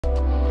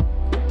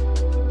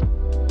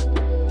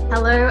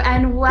Hello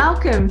and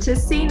welcome to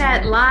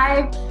CNET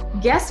Live.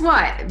 Guess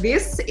what?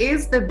 This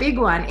is the big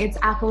one. It's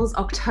Apple's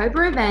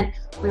October event.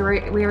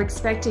 We're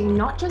expecting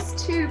not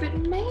just two, but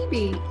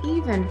maybe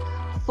even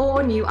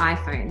 4 new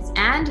iPhones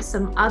and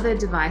some other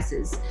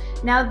devices.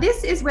 Now,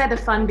 this is where the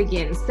fun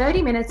begins.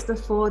 30 minutes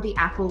before the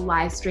Apple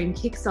live stream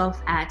kicks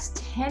off at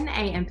 10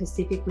 a.m.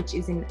 Pacific, which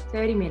is in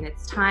 30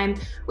 minutes time.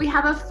 We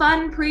have a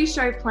fun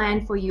pre-show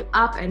plan for you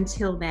up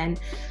until then.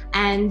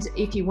 And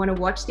if you want to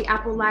watch the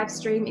Apple live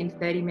stream in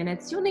 30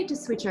 minutes, you'll need to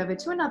switch over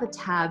to another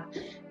tab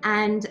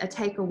and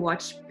take a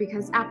watch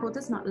because Apple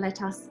does not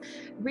let us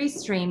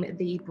restream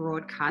the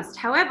broadcast.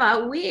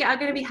 However, we are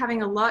going to be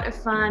having a lot of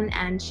fun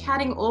and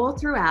chatting all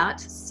throughout.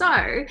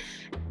 So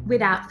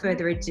without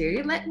further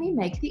ado, let me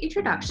make the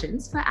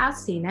introductions for our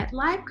CNET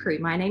Live crew.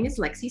 My name is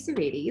Lexi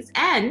Savides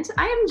and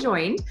I am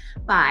joined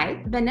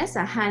by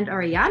Vanessa and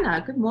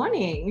Oriana. Good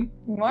morning.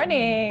 Good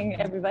morning,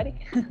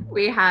 everybody.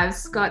 We have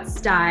Scott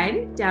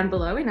Stein down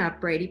below in our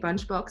Brady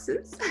Bunch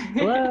boxes.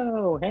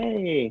 Hello,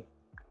 hey.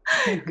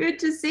 Good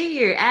to see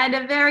you. And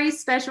a very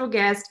special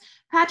guest,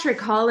 Patrick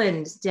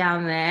Holland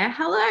down there.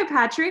 Hello,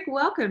 Patrick.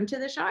 Welcome to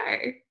the show.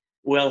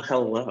 Well,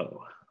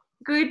 hello.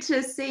 Good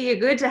to see you.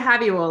 Good to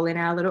have you all in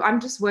our little... I'm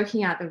just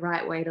working out the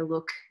right way to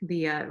look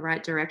the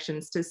right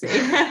directions to see.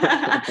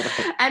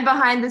 And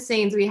behind the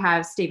scenes, we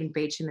have Stephen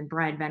Beecham and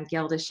Brian Van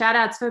Gelder. Shout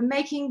outs for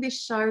making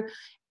this show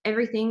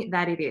everything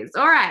that it is.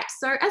 All right.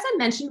 So as I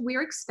mentioned,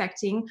 we're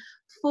expecting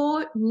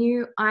 4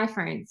 new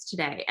iPhones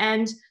today.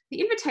 And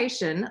the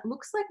invitation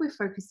looks like we're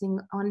focusing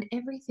on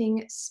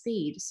everything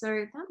speed.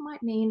 So that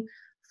might mean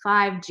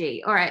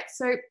 5G. All right.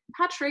 So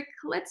Patrick,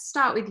 let's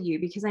start with you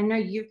because I know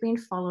you've been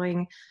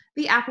following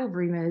the Apple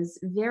rumors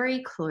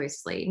very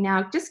closely.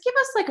 Now, just give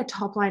us like a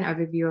top line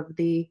overview of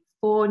the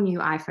 4 new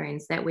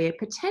iPhones that we're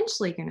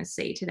potentially going to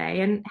see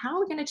today and how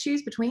we're going to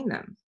choose between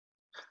them.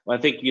 Well,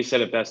 I think you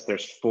said it best.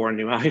 There's 4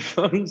 new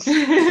iPhones.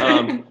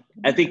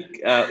 I think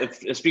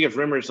speaking of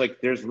rumors, like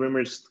there's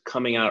rumors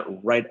coming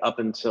out right up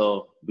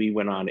until we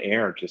went on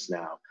air just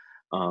now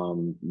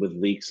with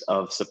leaks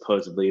of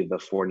supposedly the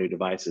 4 new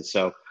devices.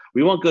 So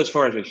we won't go as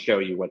far as to show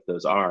you what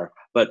those are,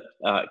 but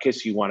in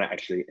case you want to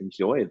actually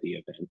enjoy the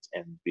event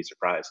and be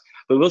surprised.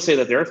 But we'll say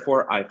that there are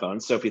 4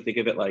 iPhones. So if you think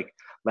of it like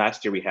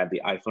last year, we had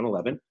the iPhone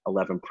 11,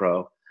 11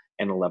 Pro,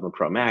 and 11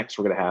 Pro Max.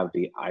 We're going to have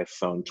the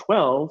iPhone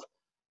 12,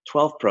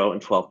 12 Pro,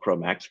 and 12 Pro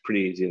Max.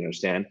 Pretty easy to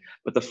understand.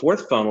 But the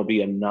 4th phone will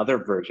be another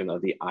version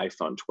of the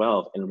iPhone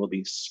 12, and it will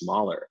be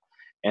smaller.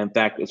 And in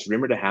fact, it's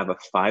rumored to have a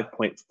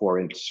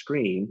 5.4-inch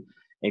screen.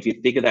 And if you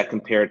think of that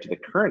compared to the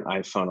current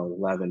iPhone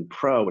 11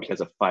 Pro, which has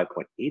a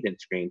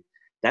 5.8-inch screen,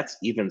 that's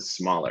even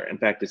smaller. In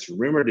fact, it's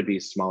rumored to be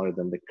smaller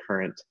than the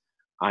current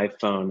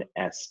iPhone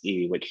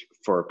SE, which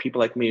for people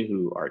like me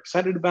who are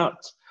excited about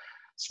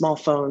small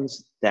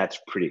phones, that's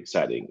pretty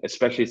exciting,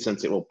 especially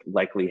since it will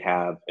likely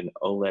have an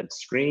OLED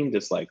screen,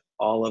 just like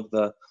all of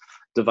the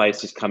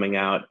devices coming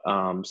out.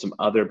 Some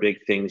other big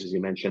things, as you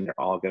mentioned, they're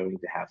all going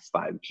to have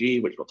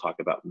 5G, which we'll talk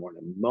about more in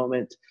a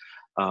moment.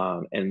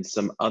 And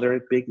some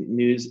other big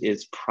news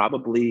is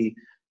probably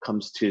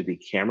comes to the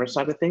camera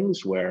side of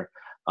things, where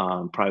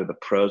probably the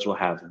Pros will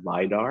have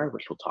LiDAR,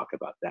 which we'll talk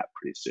about that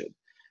pretty soon.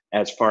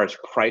 As far as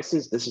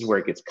prices, this is where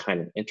it gets kind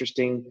of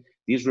interesting.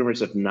 These rumors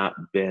have not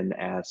been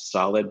as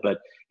solid, but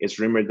it's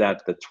rumored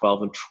that the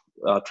 12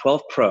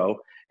 Pro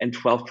and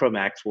 12 Pro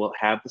Max will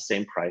have the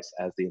same price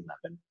as the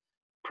 11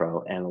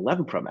 Pro and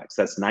 11 Pro Max.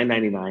 That's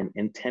 $999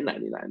 and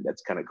 $1099.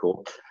 That's kind of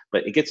cool.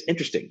 But it gets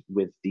interesting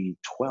with the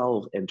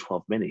 12 and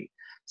 12 mini.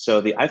 So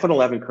the iPhone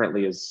 11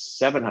 currently is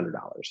 $700.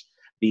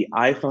 The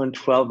iPhone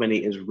 12 mini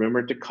is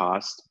rumored to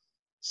cost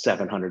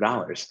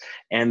 $700.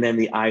 And then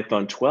the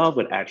iPhone 12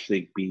 would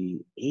actually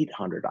be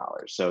 $800.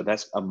 So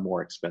that's a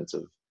more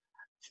expensive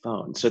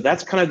phone. So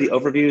that's kind of the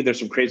overview. There's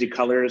some crazy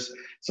colors,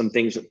 some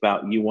things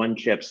about U1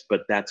 chips,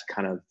 but that's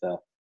kind of the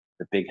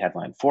big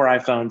headline. 4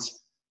 iPhones,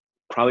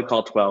 probably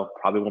called 12,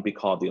 probably won't be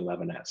called the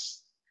 11S.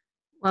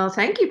 Well,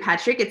 thank you,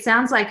 Patrick. It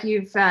sounds like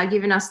you've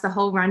given us the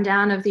whole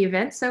rundown of the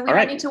event, so we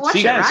don't need to watch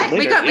it, right?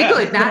 We're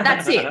good.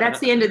 That's it. That's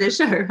the end of the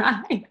show,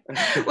 right?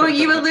 Well,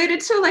 you alluded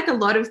to like a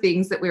lot of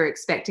things that we're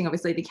expecting,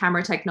 obviously the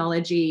camera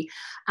technology,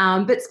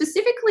 but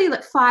specifically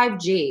like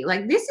 5G.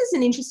 Like this is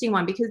an interesting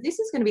one because this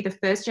is going to be the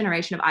first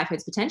generation of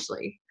iPhones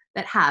potentially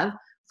that have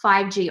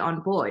 5G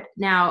on board.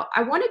 Now,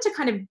 I wanted to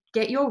kind of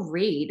get your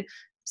read,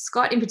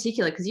 Scott in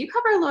particular, because you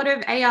cover a lot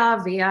of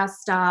AR, VR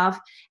stuff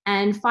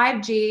and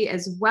 5G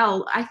as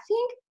well. I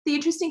think the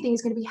interesting thing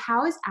is going to be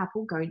how is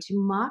Apple going to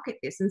market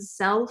this and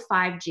sell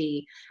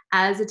 5G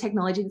as a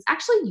technology that's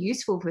actually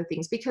useful for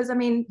things? Because, I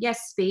mean,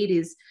 yes, speed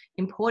is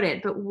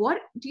important, but what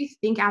do you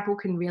think Apple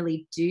can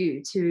really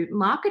do to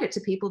market it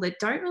to people that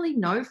don't really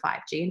know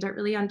 5G and don't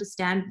really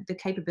understand the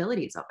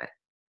capabilities of it?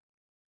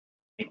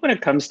 I think when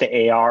it comes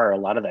to AR, a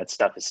lot of that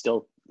stuff is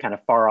still kind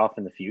of far off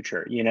in the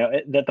future. You know,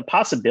 the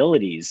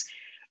possibilities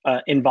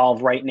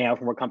involved right now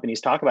from what companies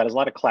talk about is a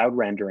lot of cloud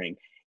rendering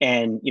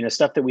and, you know,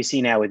 stuff that we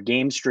see now with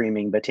game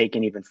streaming, but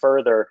taken even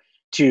further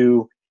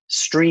to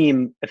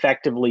stream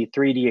effectively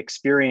 3D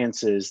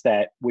experiences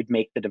that would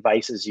make the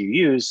devices you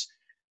use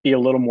be a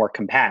little more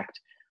compact.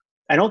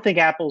 I don't think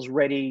Apple's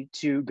ready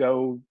to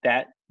go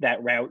that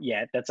route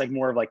yet. That's like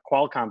more of like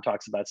Qualcomm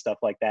talks about stuff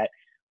like that.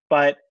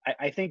 But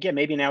I think, yeah,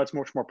 maybe now it's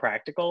much more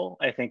practical.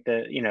 I think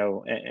that,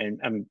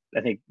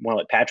 I think we'll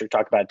let Patrick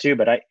talk about it too,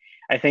 but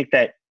I think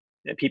that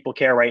people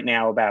care right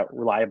now about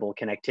reliable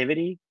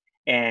connectivity,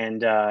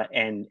 and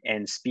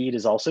speed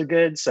is also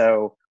good.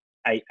 So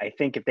I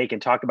think if they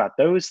can talk about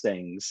those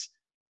things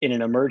in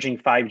an emerging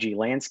 5G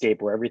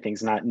landscape where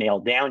everything's not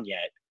nailed down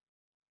yet,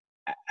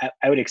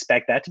 I would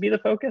expect that to be the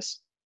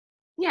focus.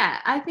 Yeah,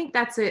 I think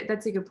that's a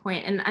good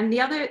point. And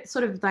the other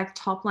sort of like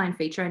top line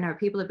feature I know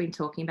people have been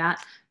talking about,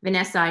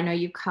 Vanessa, I know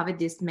you've covered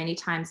this many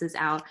times as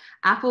our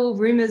Apple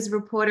rumors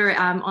reporter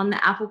on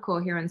the Apple Call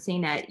here on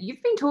CNET.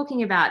 You've been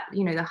talking about,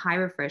 the high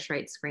refresh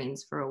rate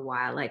screens for a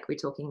while, like we're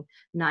talking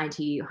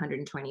 90,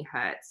 120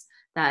 hertz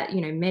that,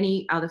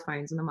 many other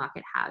phones on the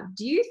market have.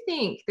 Do you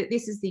think that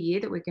this is the year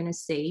that we're going to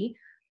see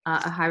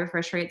a high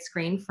refresh rate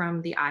screen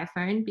from the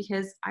iPhone?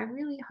 Because I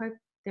really hope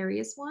there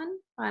is one,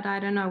 but I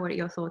don't know what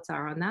your thoughts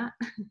are on that.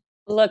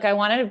 Look, I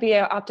wanted to be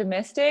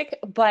optimistic,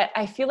 but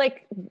I feel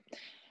like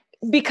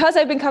because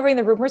I've been covering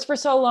the rumors for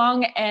so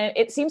long, and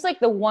it seems like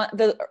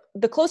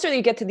the closer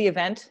you get to the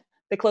event,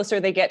 the closer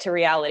they get to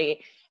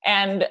reality.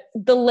 And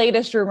the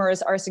latest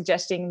rumors are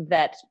suggesting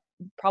that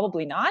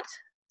probably not.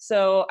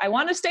 So I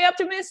want to stay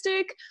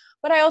optimistic,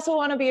 but I also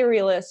want to be a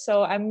realist.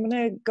 So I'm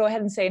going to go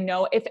ahead and say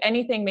no. If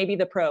anything, maybe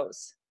the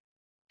pros.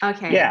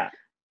 Okay. Yeah.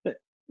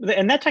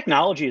 And that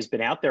technology has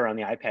been out there on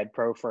the iPad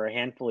Pro for a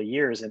handful of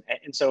years. And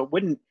so it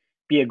wouldn't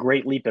be a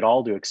great leap at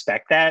all to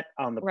expect that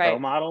on the Pro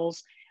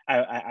models.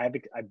 I've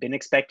been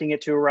expecting it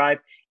to arrive.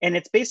 And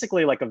it's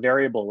basically like a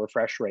variable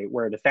refresh rate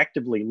where it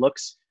effectively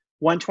looks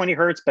 120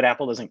 hertz, but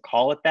Apple doesn't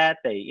call it that.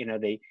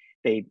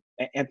 They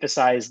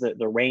emphasize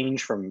the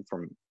range from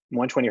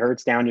 120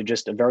 hertz down to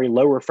just a very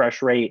low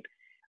refresh rate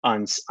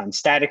on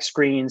static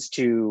screens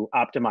to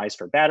optimize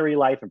for battery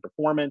life and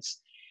performance.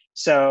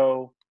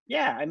 So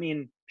yeah, I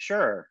mean,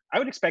 sure, I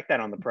would expect that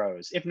on the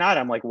Pros. If not,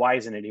 I'm like, why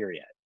isn't it here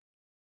yet?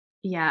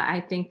 Yeah,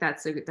 I think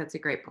that's a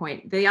great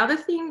point. The other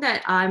thing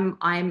that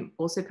I'm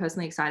also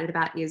personally excited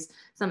about is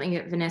something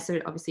that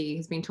Vanessa obviously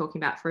has been talking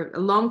about for a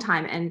long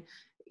time. And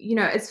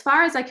as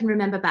far as I can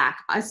remember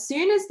back, as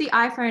soon as the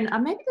iPhone,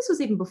 maybe this was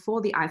even before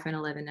the iPhone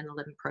 11 and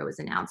 11 Pro was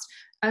announced,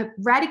 a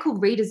radical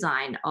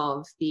redesign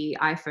of the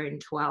iPhone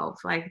 12.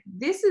 Like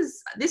this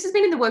has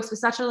been in the works for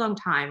such a long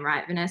time,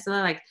 right, Vanessa?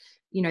 Like,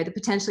 the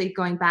potentially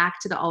going back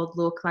to the old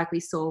look like we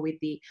saw with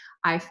the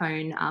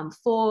iPhone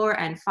 4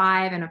 and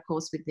 5, and of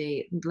course with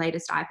the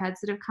latest iPads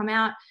that have come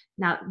out.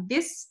 Now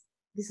this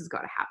has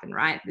got to happen,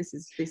 right? This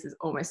is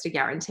almost a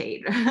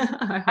guaranteed.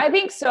 I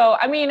think so.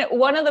 I mean,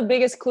 one of the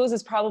biggest clues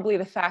is probably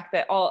the fact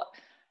that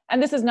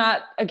and this is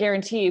not a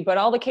guarantee, but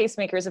all the case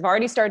makers have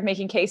already started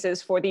making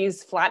cases for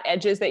these flat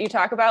edges that you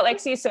talk about,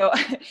 Lexi. So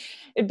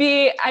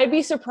I'd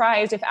be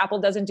surprised if Apple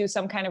doesn't do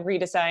some kind of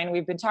redesign.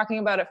 We've been talking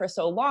about it for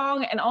so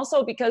long. And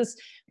also because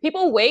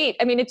people wait.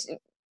 I mean, it's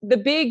the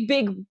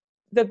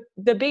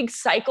big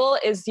cycle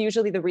is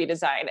usually the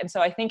redesign. And so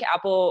I think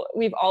Apple,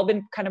 we've all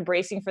been kind of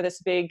bracing for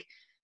this big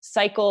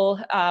cycle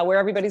where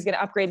everybody's going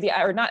to upgrade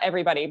or not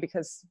everybody,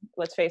 because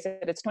let's face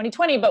it, it's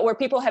 2020, but where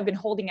people have been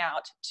holding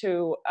out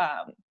to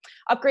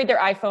upgrade their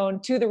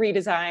iPhone to the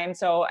redesign.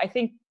 So I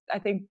think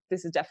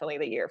this is definitely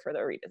the year for the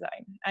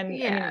redesign. And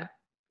yeah, I mean,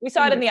 we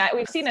saw it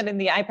we've seen it in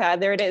the iPad.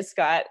 There it is,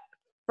 Scott.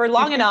 For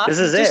long enough. This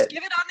is just it.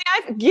 Give it on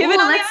the iPhone. Give it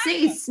on let's the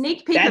see. iPhone.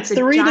 Sneak peek. That's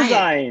the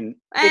redesign.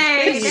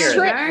 Hey,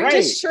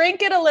 just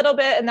shrink it a little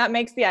bit, and that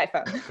makes the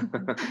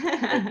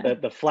iPhone.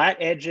 the flat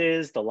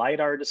edges, the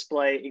LiDAR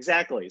display,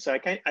 exactly. So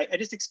I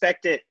just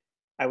expect it.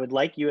 I would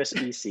like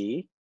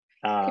USB-C.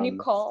 Can you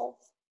call?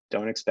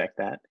 Don't expect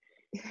that.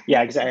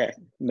 Yeah,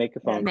 exactly. Make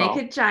a phone call.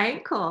 Make a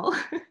giant call.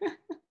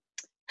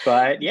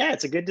 But yeah,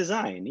 it's a good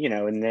design,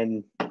 and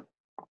then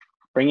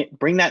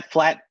bring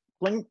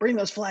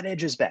those flat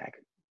edges back.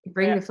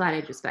 Bring the flat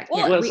edges back.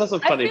 Well, it's also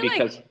funny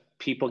because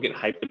people get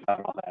hyped about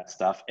all that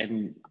stuff,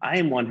 and I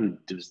am one who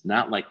does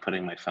not like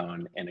putting my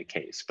phone in a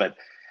case, but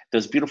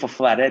those beautiful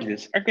flat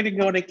edges are going to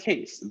go in a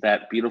case.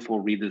 That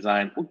beautiful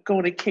redesign will go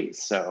in a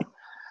case. So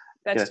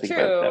that's true.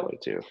 That way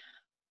too.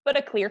 But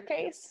a clear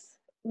case,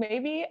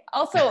 maybe.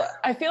 Also,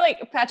 I feel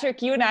like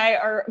Patrick, you and I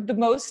are the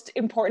most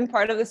important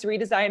part of this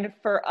redesign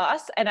for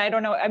us. And I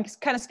don't know, I'm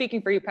kind of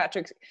speaking for you,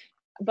 Patrick.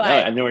 But no,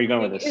 I know where you're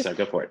going with this, so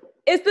go for it.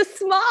 Is the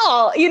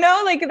small,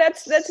 like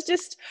that's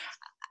just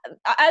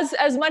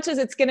as much as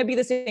it's going to be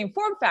the same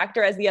form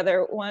factor as the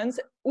other ones.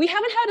 We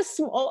haven't had a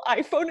small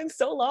iPhone in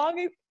so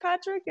long,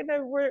 Patrick, and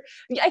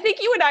I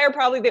think you and I are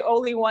probably the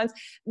only ones.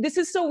 This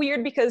is so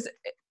weird because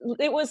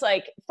it was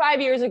like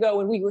 5 years ago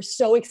when we were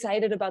so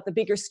excited about the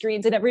bigger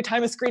screens, and every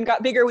time a screen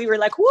got bigger, we were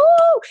like, woo!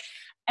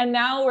 And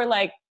now we're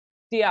like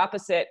the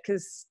opposite,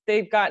 because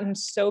they've gotten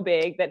so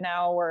big that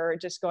now we're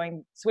just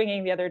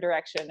swinging the other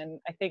direction. And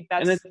I think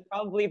that's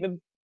probably the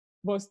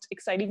most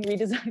exciting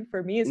redesign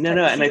for me. And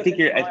I think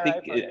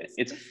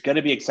it's going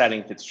to be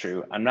exciting if it's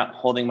true. I'm not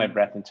holding my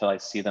breath until I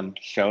see them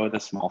show the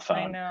small phone.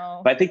 I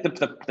know. But I think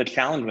the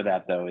challenge with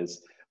that though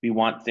is we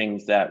want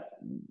things that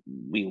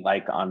we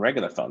like on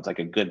regular phones, like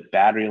a good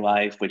battery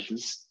life, which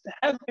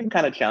has been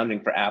kind of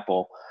challenging for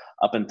Apple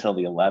up until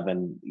the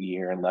 11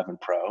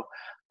 Pro.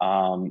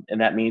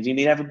 And that means you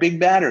need to have a big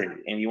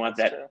battery, and you want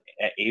that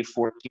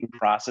A14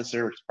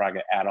 processor, which is probably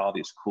going to add all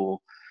these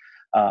cool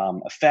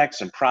effects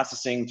and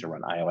processing to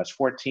run iOS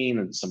 14,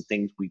 and some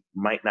things we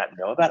might not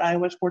know about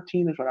iOS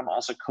 14 is what I'm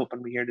also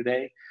hoping we hear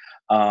today,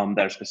 that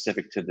are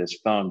specific to this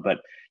phone. But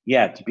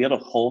yeah, to be able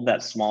to hold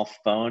that small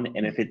phone,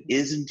 and if it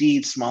is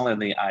indeed smaller than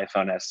the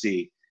iPhone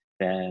SE,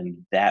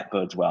 then that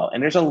bodes well.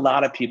 And there's a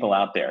lot of people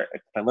out there.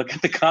 If I look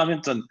at the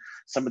comments on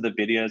some of the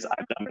videos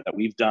that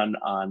we've done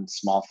on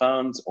small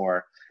phones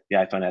or the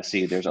iPhone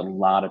SE, there's a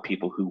lot of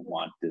people who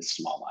want this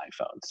small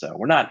iPhone. So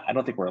I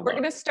don't think we're alone. We're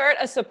going to start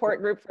a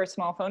support group for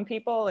small phone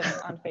people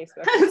on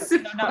Facebook.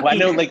 Well, I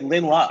know, like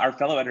Lynn Law, our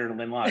fellow editor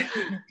Lynn Law,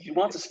 she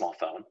wants a small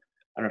phone.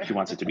 I don't know if she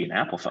wants it to be an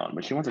Apple phone,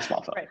 but she wants a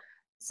small phone. Right.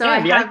 So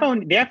yeah,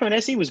 the iPhone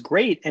SE was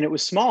great, and it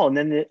was small, and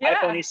then the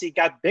iPhone SE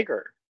got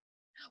bigger.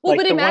 Well,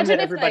 but imagine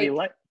if everybody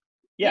liked.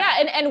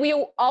 Yeah, and we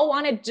all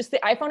wanted just the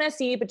iPhone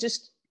SE, but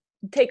just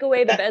take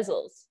away the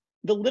bezels.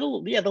 The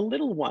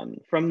little one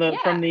from the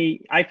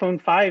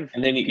iPhone 5.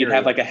 And then you'd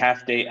have like a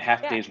half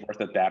day's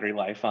worth of battery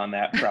life on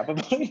that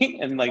probably,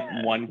 and like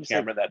one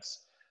camera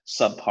that's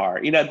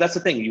subpar. You know, that's the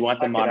thing. You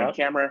want the modern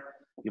camera,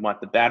 you want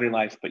the battery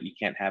life, but you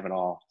can't have it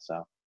all.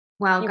 So.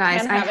 Well,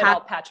 guys,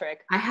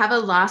 I have a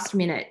last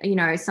minute. You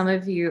know, some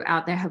of you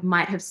out there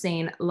might have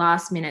seen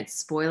last minute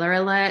spoiler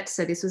alert.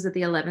 So this was at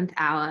the 11th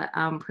hour.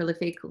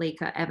 Prolific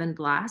leaker Evan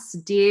Blass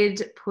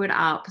did put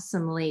up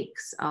some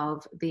leaks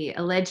of the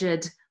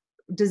alleged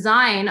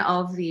design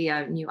of the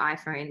new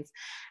iPhones,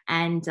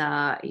 and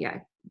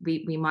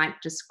we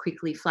might just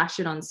quickly flash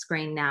it on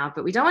screen now,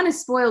 but we don't want to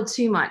spoil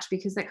too much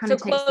because that kind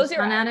of takes the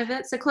fun out of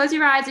it. So close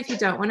your eyes if you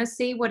don't want to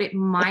see what it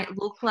might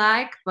look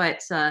like.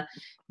 But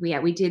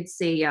we did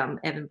see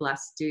Evan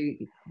Blass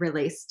did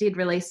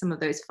release some of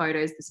those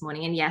photos this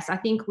morning, and yes, I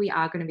think we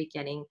are going to be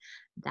getting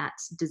that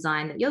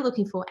design that you're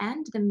looking for,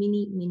 and the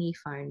mini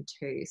phone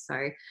too.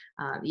 So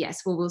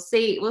yes, we'll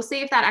see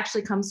if that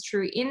actually comes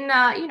true in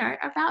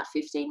about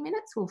 15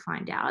 minutes. We'll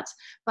find out.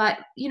 But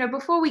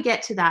before we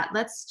get to that,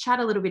 let's chat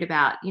a little bit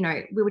about,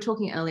 we were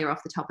talking earlier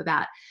off the top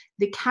about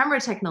the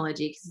camera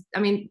technology, because I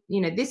mean,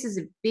 this is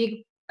a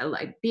big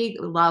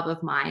love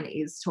of mine,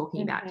 is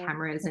talking about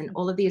cameras and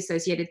all of the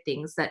associated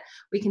things that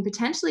we can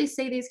potentially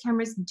see these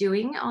cameras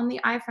doing on the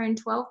iPhone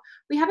 12.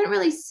 We haven't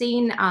really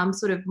seen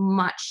sort of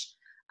much.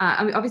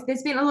 I mean, obviously,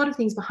 there's been a lot of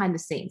things behind the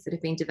scenes that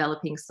have been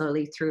developing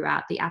slowly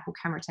throughout the Apple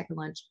camera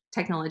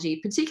technology,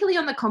 particularly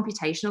on the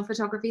computational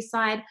photography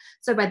side.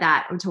 So by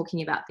that, I'm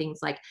talking about things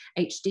like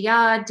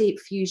HDR, deep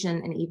fusion,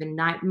 and even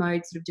night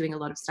mode, sort of doing a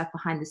lot of stuff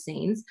behind the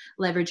scenes,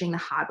 leveraging the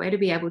hardware to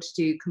be able to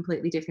do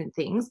completely different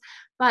things.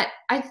 But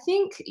I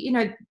think,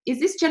 is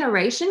this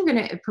generation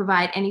going to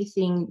provide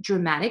anything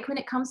dramatic when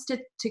it comes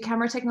to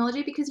camera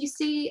technology? Because you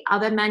see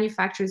other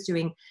manufacturers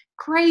doing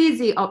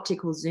crazy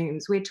optical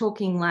zooms. We're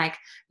talking like,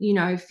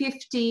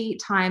 50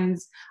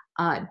 times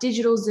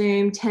digital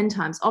zoom, 10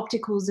 times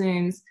optical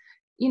zooms.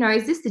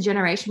 Is this the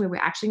generation where we're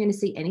actually going to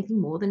see anything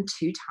more than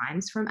 2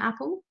 times from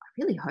Apple? I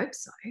really hope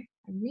so.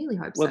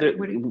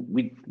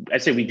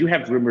 I'd say we do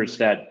have rumors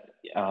that,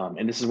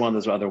 and this is one of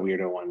those other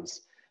weirdo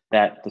ones,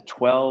 that the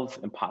 12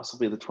 and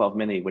possibly the 12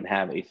 mini would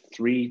have a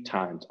 3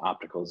 times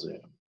optical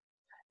zoom,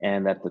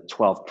 and that the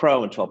 12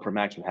 Pro and 12 Pro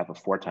Max would have a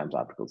 4 times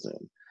optical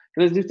zoom.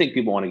 Because I do think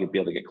people want to be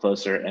able to get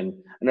closer. And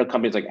I know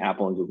companies like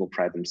Apple and Google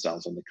pride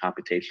themselves on the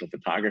computational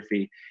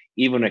photography,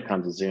 even when it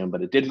comes to zoom.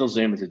 But a digital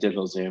zoom is a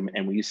digital zoom.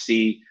 And when you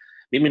see,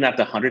 maybe not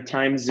the 100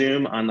 times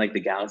zoom on like the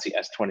Galaxy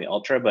S20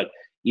 Ultra, but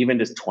even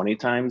just 20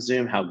 times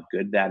zoom, how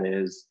good that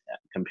is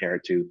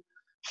compared to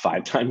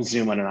 5 times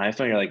zoom on an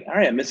iPhone, you're like, all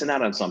right, I'm missing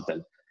out on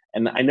something.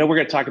 And I know we're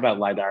going to talk about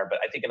LiDAR, but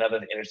I think another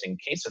interesting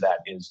case of that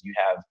is you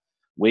have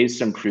ways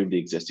to improve the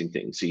existing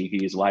things. So you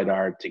can use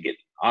LiDAR to get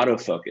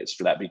autofocus.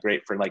 So that'd be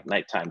great for like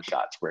nighttime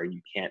shots where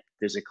you can't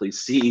physically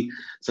see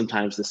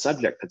sometimes the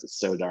subject because it's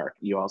so dark.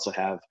 You also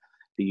have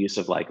the use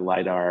of like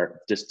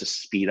LiDAR just to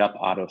speed up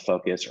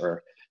autofocus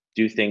or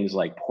do things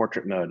like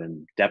portrait mode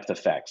and depth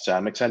effects. So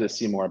I'm excited to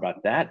see more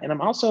about that. And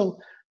I'm also,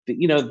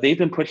 they've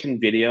been pushing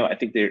video. I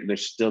think they're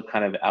still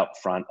kind of out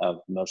front of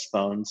most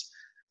phones.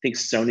 I think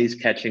Sony's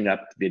catching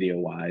up video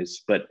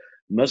wise, but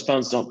most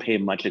phones don't pay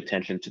much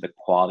attention to the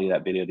quality of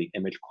that video, the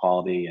image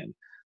quality and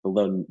the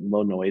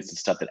low noise and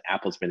stuff that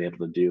Apple's been able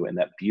to do, and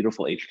that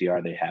beautiful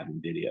HDR they have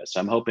in video. So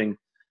I'm hoping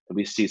that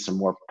we see some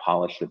more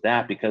polish with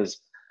that, because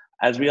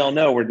as we all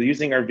know, we're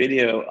using our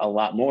video a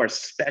lot more,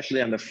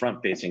 especially on the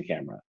front-facing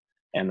camera.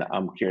 And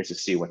I'm curious to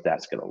see what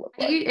that's going to look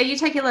like. Are you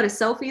taking a lot of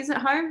selfies at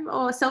home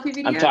or selfie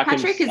video,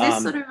 Patrick? Is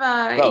this sort of,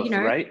 both,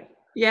 right?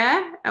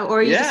 Yeah? Or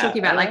are you just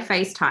talking about like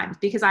FaceTime?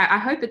 Because I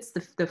hope it's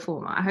the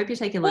former. I hope you're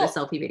taking a lot of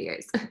selfie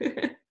videos.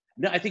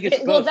 No, I think it's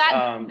Well, both.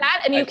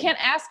 that, and you can't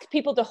ask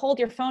people to hold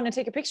your phone and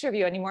take a picture of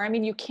you anymore. I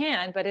mean, you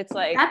can, but it's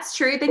like that's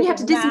true. Then you have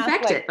to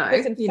disinfect it, though.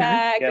 Disinfect.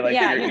 Yeah, like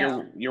yeah,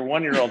 your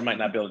 1-year-old might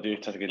not be able to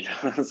do such a good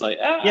job. It's like,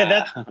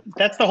 yeah,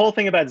 that's the whole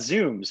thing about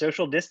Zoom,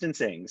 social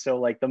distancing. So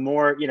like the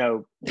more,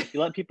 you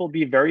let people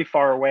be very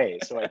far away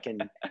so I can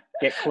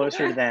get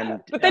closer to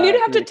them. But then you'd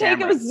have to the take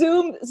camera.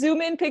 a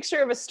zoom in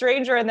picture of a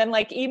stranger and then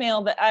like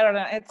email that. I don't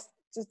know. It's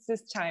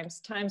just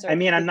times are. I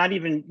mean, I'm not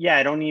even,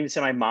 I don't even see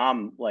my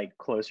mom like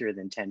closer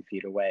than 10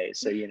 feet away.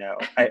 So,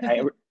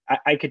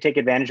 I could take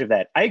advantage of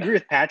that. I agree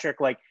with Patrick.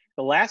 Like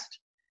the last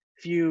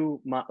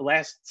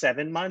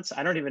 7 months,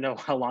 I don't even know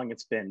how long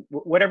it's been,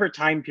 whatever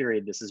time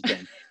period this has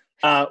been.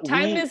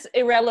 Time is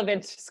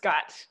irrelevant,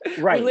 Scott.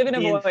 Right. We live in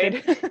a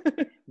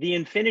void. The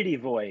infinity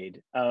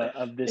void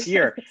of this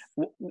year.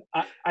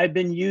 I've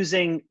been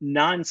using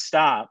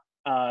nonstop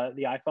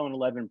the iPhone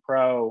 11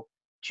 Pro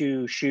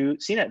to shoot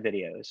CNET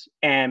videos,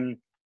 and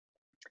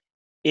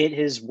it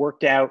has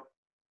worked out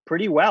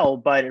pretty well,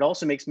 but it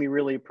also makes me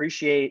really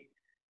appreciate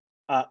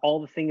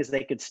all the things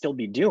they could still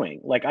be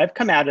doing. Like I've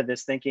come out of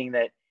this thinking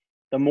that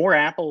the more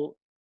Apple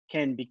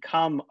can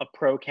become a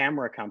pro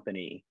camera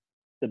company,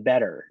 the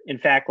better. In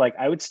fact, like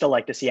I would still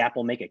like to see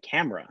Apple make a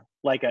camera.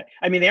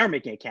 I mean, they are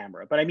making a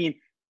camera, but I mean,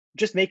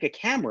 just make a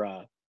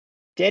camera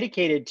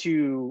dedicated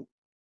to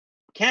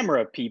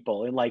camera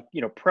people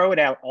and pro it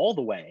out all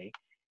the way.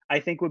 I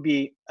think would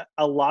be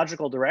a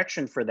logical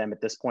direction for them at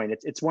this point.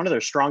 It's one of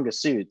their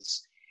strongest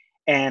suits.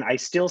 And I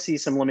still see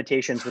some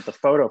limitations with the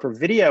photo. For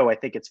video, I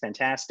think it's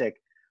fantastic,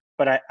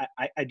 but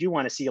I do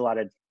want to see a lot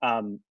of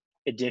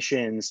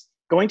additions.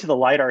 Going to the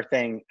LiDAR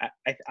thing,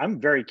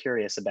 I'm very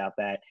curious about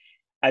that.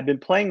 I've been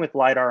playing with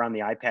LiDAR on the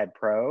iPad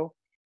Pro,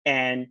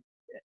 and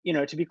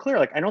to be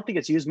clear, I don't think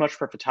it's used much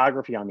for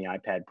photography on the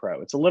iPad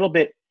Pro. It's a little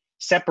bit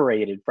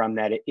separated from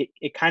that.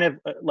 It kind of,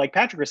 like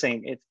Patrick was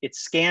saying, it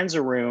scans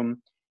a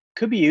room,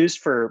 could be used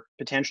for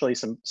potentially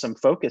some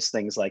focus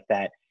things like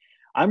that.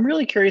 I'm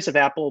really curious if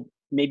Apple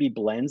maybe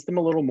blends them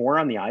a little more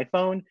on the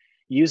iPhone,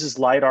 uses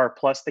LiDAR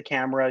plus the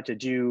camera to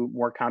do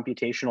more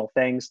computational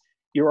things.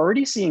 You're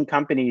already seeing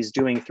companies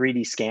doing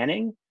 3D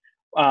scanning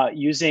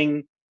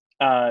using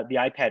the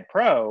iPad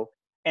Pro,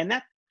 and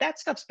that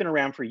stuff's been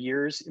around for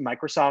years.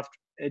 Microsoft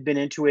had been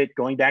into it,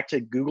 going back to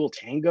Google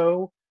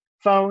Tango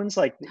phones.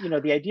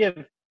 The idea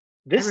of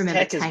this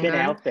tech has been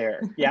out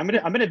there. Yeah, I'm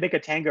gonna make a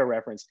Tango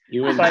reference.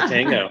 You and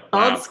Tango,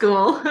 old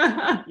school.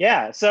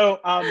 Yeah. So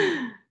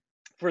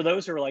for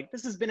those who are like,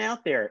 this has been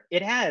out there,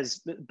 it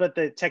has, but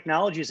the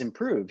technology has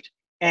improved.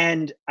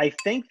 And I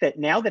think that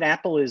now that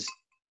Apple is,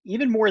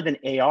 even more than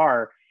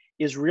AR,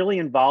 is really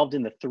involved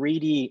in the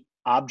 3D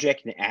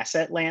object and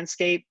asset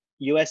landscape,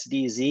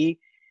 USDZ,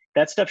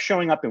 that stuff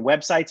showing up in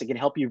websites. It can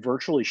help you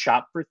virtually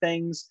shop for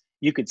things.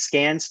 You could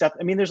scan stuff.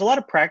 I mean, there's a lot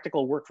of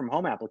practical work from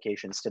home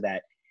applications to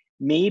that.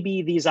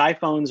 Maybe these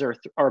iPhones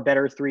are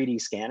better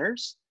 3D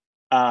scanners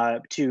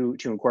to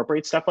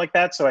incorporate stuff like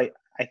that. So I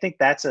think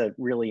that's a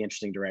really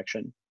interesting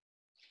direction.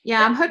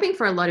 Yeah, I'm hoping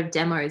for a lot of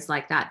demos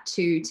like that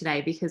too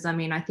today, because I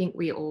mean, I think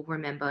we all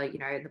remember,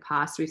 in the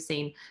past, we've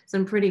seen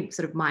some pretty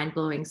sort of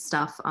mind-blowing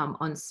stuff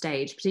on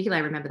stage.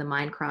 Particularly, I remember the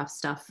Minecraft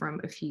stuff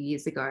from a few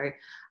years ago.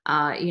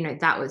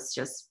 That was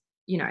just,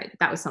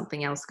 that was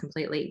something else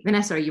completely.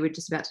 Vanessa, you were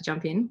just about to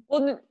jump in.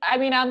 Well, I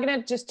mean, I'm going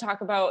to just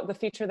talk about the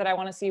feature that I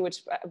want to see,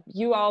 which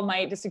you all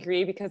might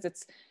disagree because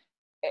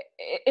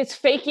it's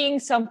faking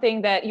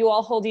something that you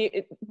all hold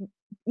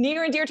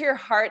near and dear to your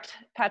heart,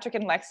 Patrick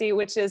and Lexi,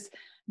 which is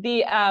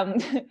the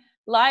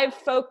live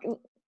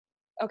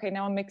okay,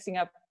 now I'm mixing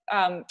up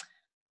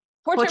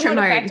portrait mode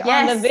effect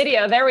on the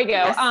video. There we go.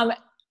 Yes.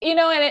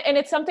 And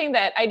it's something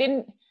that I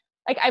didn't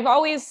like. I've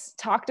always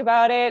talked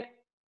about it.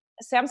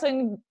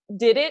 Samsung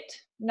did it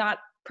not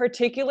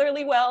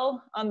particularly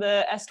well on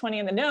the S20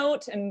 and the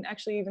Note, and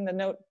actually even the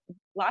Note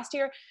last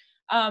year.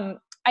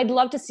 I'd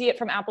love to see it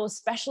from Apple,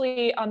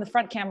 especially on the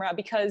front camera,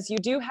 because you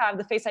do have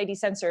the Face ID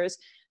sensors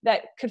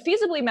that could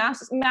feasibly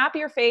map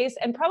your face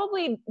and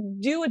probably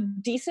do a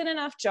decent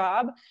enough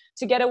job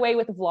to get away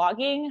with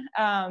vlogging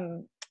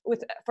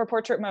for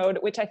portrait mode,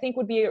 which I think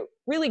would be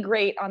really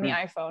great on the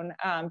iPhone,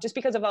 just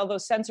because of all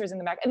those sensors in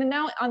the back. And then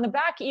now on the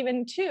back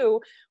even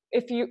too,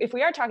 if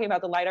we are talking about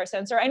the LiDAR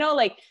sensor, I know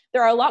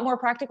there are a lot more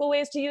practical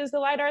ways to use the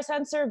LiDAR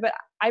sensor, but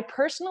I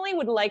personally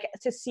would like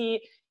to see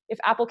if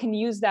Apple can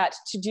use that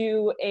to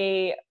do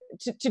a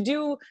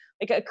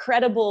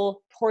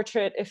credible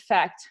portrait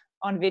effect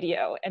on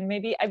video. And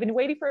maybe I've been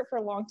waiting for it for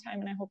a long time,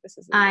 and I hope this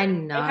is. I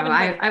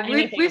know.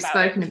 We've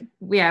spoken.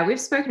 Yeah, we've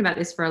spoken about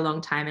this for a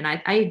long time, and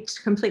I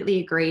completely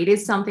agree. It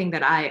is something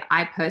that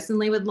I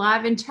personally would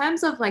love in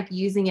terms of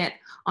using it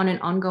on an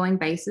ongoing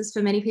basis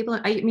for many people.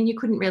 I mean, you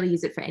couldn't really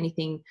use it for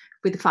anything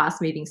with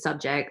fast moving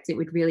subjects. It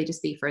would really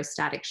just be for a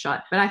static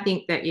shot. But I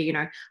think that,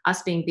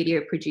 us being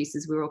video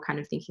producers, we were all kind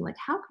of thinking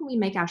how can we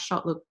make our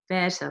shot look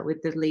better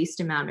with the least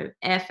amount of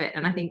effort?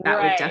 And I think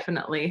that would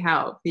definitely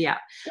help. Yeah.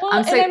 Well,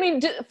 and I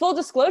mean, full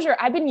disclosure,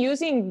 I've been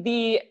using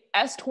the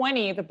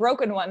S20, the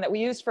broken one that we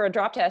used for a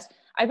drop test.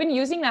 I've been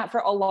using that for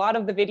a lot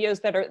of the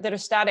videos that are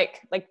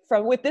static,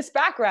 with this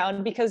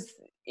background, because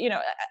you know,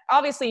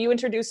 obviously you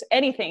introduce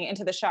anything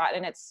into the shot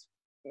and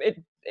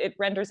it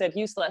renders it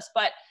useless,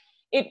 but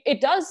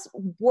it does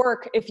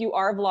work if you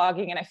are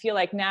vlogging. And I feel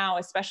like now,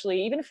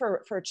 especially even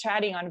for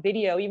chatting on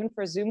video, even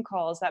for Zoom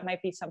calls, that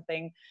might be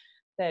something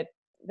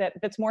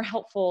that's more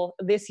helpful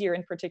this year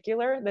in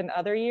particular than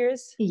other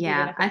years.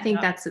 Yeah, I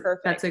think that's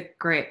a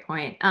great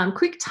point.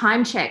 Quick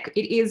time check.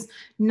 It is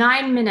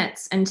 9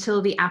 minutes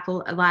until the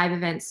Apple Live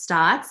event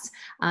starts.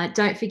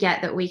 Don't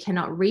forget that we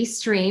cannot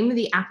restream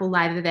the Apple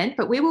Live event,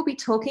 but we will be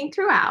talking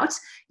throughout.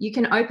 You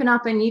can open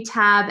up a new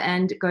tab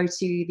and go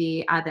to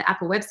the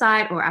Apple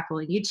website or Apple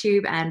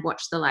YouTube and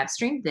watch the live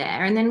stream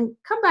there, and then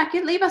come back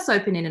and leave us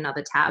open in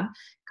another tab.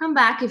 Come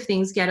back if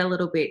things get a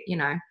little bit,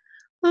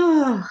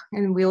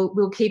 and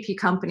we'll keep you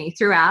company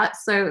throughout.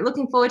 So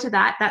looking forward to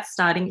that. That's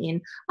starting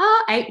in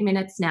 8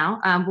 minutes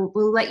now.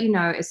 We'll let you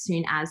know as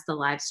soon as the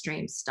live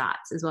stream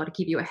starts as well, to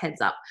give you a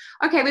heads up.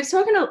 Okay, we've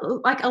spoken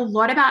a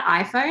lot about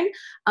iPhone.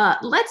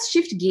 Let's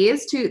shift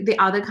gears to the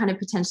other kind of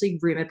potentially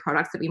rumored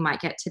products that we might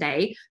get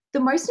today.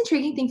 The most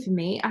intriguing thing for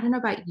me, I don't know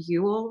about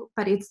you all,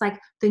 but it's like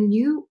the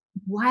new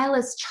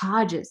wireless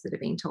chargers that are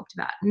being talked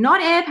about.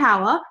 Not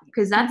AirPower,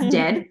 because that's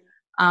dead,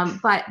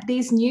 but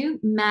these new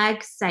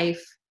MagSafe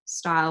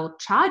style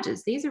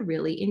chargers. These are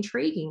really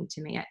intriguing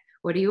to me.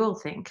 What do you all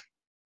think?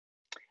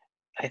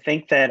 I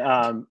think that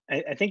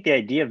I think the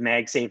idea of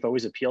MagSafe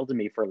always appealed to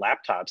me for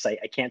laptops. I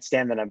can't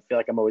stand that. I feel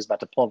like I'm always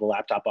about to pull the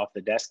laptop off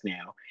the desk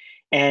now,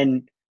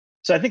 and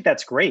so I think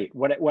that's great.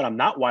 What I'm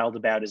not wild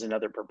about is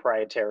another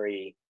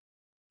proprietary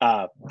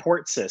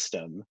port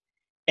system,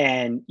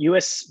 and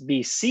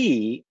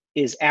USB-C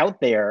is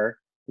out there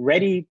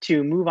ready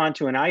to move on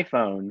to an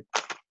iPhone,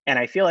 and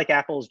I feel like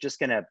Apple's just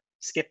going to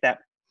skip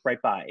that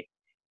right by.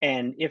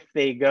 And if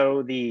they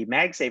go the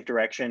MagSafe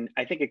direction,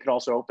 I think it could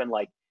also open,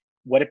 like,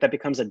 what if that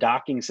becomes a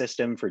docking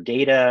system for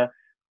data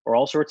or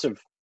all sorts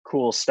of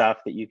cool stuff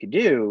that you could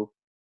do?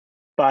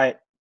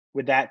 But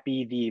would that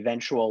be the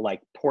eventual,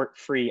 like,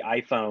 port-free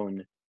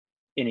iPhone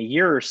in a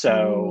year or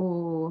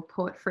so? Oh,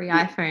 port-free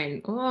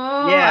iPhone.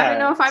 Oh, yeah. I don't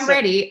know if I'm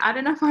ready. I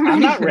don't know if I'm ready. I'm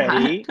not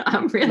ready.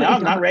 I'm really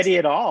I'm not ready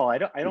at all. I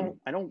don't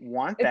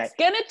want that. It's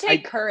gonna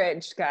take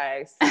courage,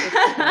 guys.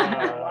 It's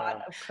a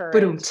lot of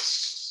courage.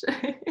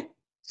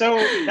 So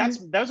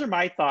those are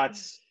my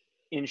thoughts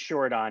in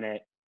short on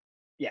it.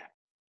 Yeah.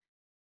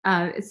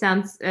 That's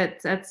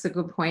a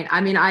good point.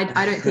 I mean, I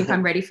don't think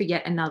I'm ready for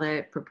yet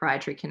another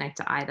proprietary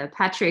connector either.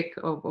 Patrick,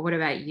 or what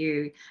about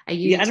you? Are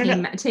you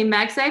team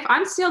MagSafe?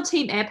 I'm still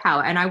team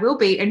AirPower, and I will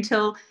be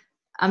until,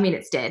 I mean,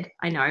 it's dead,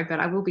 I know, but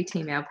I will be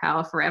team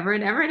AirPower forever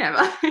and ever and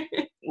ever.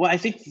 Well, I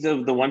think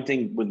the one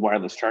thing with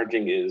wireless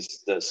charging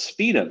is the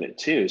speed of it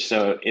too.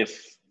 So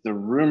if the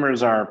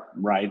rumors are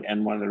right,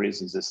 and one of the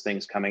reasons this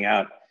thing's coming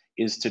out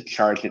is to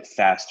charge it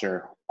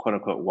faster, quote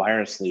unquote,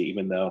 wirelessly,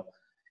 even though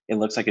it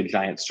looks like a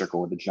giant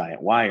circle with a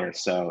giant wire.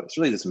 So it's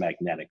really just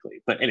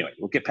magnetically. But anyway,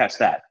 we'll get past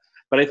that.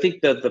 But I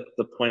think that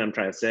the point I'm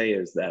trying to say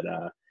is that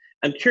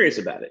I'm curious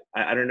about it.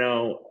 I don't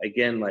know,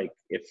 again, like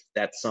if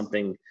that's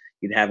something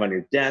you'd have on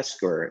your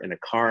desk or in a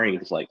car and you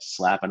just like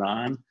slap it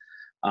on.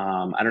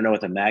 I don't know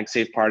what the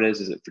MagSafe part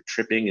is. Is it for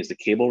tripping? Is the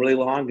cable really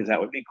long? Because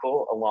that would be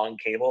cool. A long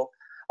cable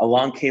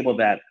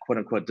that quote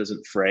unquote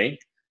doesn't fray.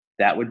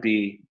 That would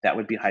be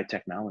high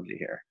technology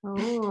here.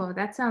 Oh,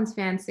 that sounds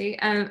fancy.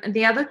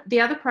 The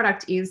other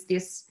product is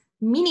this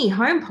mini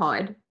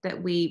HomePod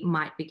that we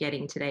might be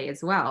getting today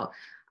as well.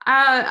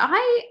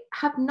 I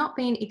have not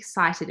been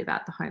excited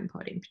about the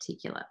HomePod in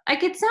particular.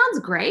 Like, it sounds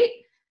great,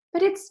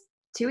 but it's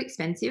too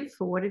expensive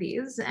for what it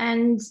is,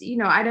 and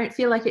I don't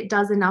feel like it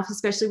does enough,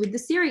 especially with the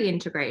Siri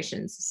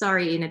integrations.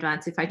 Sorry in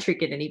advance if I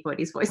triggered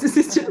anybody's voice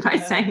assistant by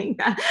saying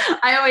that.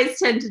 I always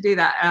tend to do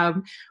that.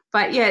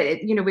 But yeah,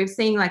 we've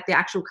seen like the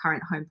actual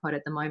current HomePod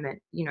at the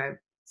moment,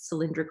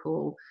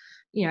 cylindrical,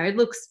 it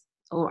looks,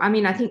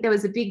 I think there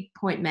was a big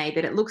point made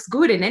that it looks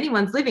good in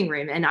anyone's living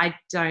room, and I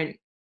don't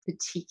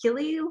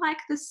particularly like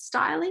the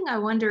styling. I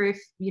wonder if,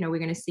 we're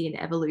going to see an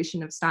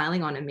evolution of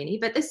styling on a mini,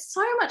 but there's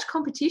so much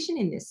competition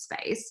in this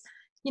space.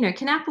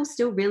 Can Apple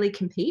still really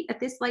compete at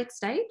this late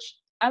stage?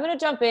 I'm going to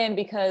jump in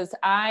because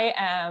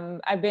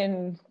I've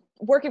been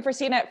working for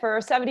CNET for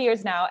 7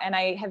 years now, and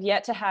I have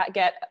yet to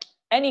get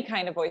any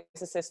kind of voice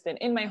assistant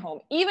in my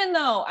home, even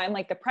though I'm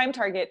like the prime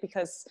target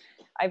because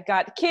I've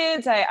got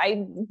kids.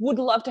 I would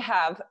love to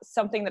have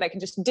something that I can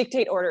just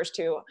dictate orders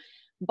to,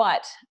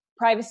 but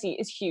privacy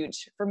is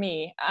huge for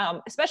me,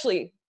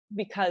 especially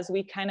because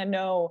we kind of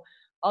know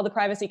all the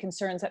privacy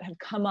concerns that have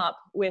come up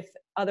with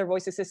other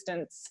voice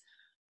assistants,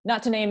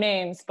 not to name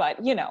names,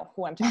 but you know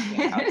who I'm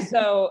talking about.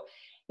 So,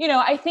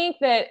 I think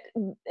that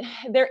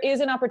there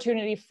is an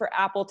opportunity for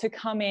Apple to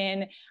come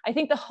in. I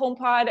think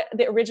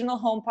the original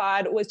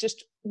HomePod was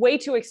just way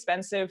too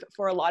expensive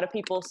for a lot of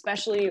people,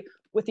 especially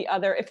with the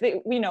other,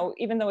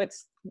 even though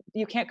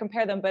you can't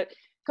compare them, but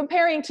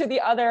comparing to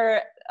the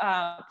other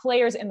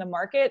players in the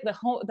market, the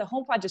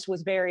HomePod just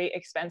was very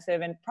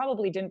expensive and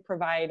probably didn't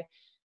provide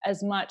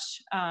as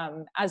much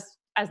as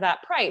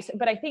that price.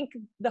 But I think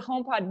the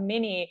HomePod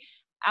Mini,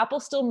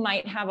 Apple still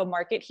might have a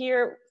market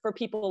here for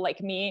people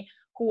like me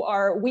who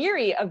are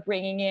weary of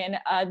bringing in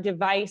a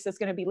device that's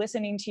going to be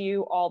listening to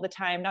you all the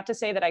time. Not to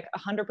say that I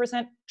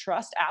 100%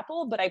 trust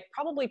Apple, but I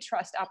probably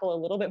trust Apple a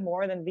little bit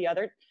more than the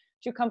other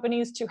two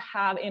companies to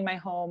have in my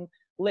home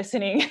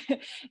listening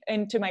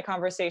into my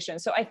conversation.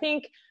 So I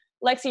think,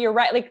 Lexi, you're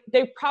right. Like,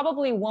 they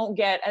probably won't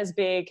get as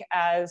big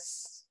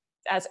as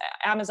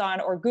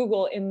Amazon or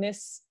Google in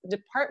this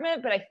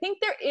department, but I think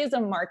there is a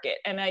market.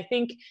 And I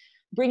think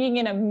bringing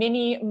in a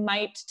mini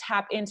might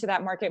tap into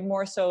that market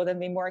more so than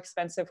the more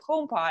expensive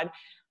HomePod.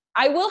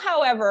 I will,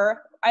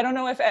 however, I don't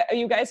know if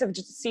you guys have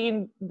just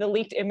seen the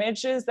leaked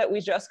images that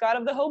we just got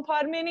of the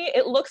HomePod mini.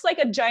 It looks like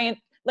a giant,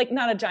 like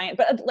not a giant,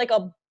 but like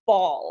a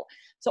ball.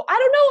 So I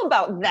don't know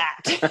about that.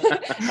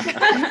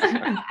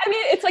 I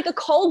mean, it's like a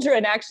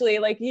cauldron, actually.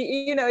 Like,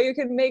 you know, you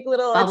can make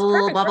little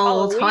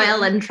bubble,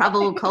 toil and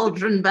trouble,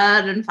 cauldron,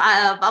 burn and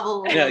fire,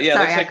 bubble. Yeah,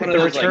 Sorry, looks like one of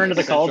those return to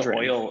the essential cauldron.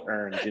 oil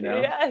urns, you know?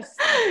 Yes,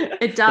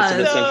 it does.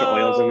 Put some essential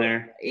oils in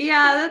there.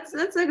 Yeah,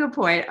 that's a good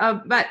point.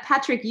 But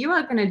Patrick, you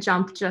are going to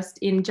jump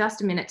in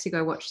just a minute to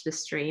go watch the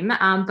stream.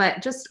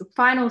 But just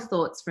final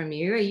thoughts from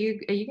you. Are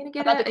you going to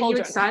get About the Are you cauldron.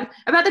 excited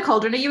about the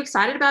cauldron? Are you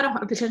excited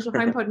about a potential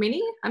HomePod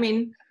mini? I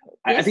mean,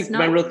 I yes, think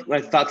no?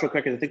 my thoughts real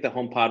quick is I think the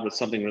HomePod was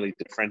something really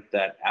different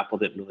that Apple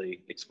didn't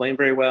really explain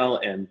very well.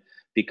 And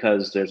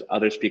because there's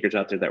other speakers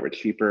out there that were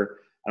cheaper,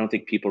 I don't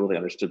think people really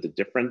understood the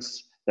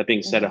difference. That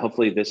being said,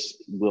 hopefully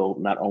this will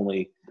not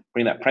only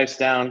bring that price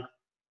down,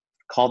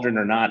 cauldron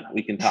or not,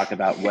 we can talk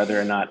about whether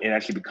or not it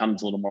actually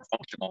becomes a little more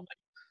functional,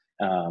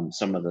 like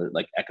some of the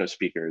like Echo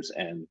speakers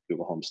and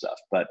Google Home stuff.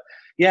 But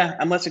yeah,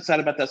 I'm less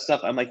excited about that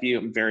stuff. I'm like you,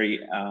 I'm very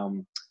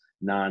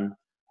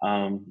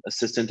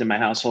assistant in my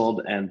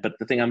household, but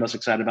the thing I'm most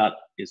excited about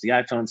is the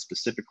iPhone,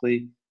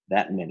 specifically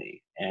that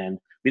mini. And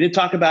we didn't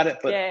talk about it,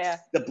 but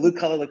the blue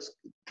color looks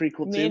pretty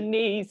cool too.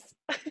 Minis.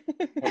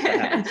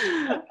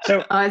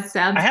 So it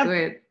sounds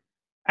good.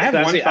 I have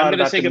one thought I'm going to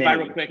about say the goodbye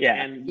mini. real quick.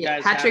 Yeah. And you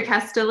guys Patrick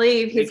has to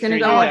leave. He's going to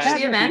go watch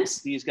the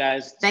event. These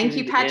guys. Thank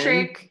you,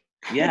 Patrick.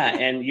 Yeah,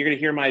 and you're going to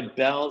hear my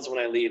bells when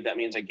I leave. That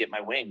means I get my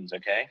wings,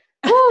 okay?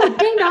 Ooh,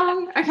 ding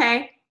dong.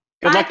 Okay.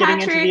 Good Bye, luck getting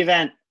Patrick. into the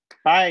event.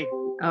 Bye.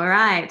 All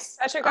right.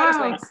 Patrick got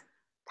his wings.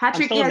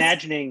 Patrick, I'm still yes.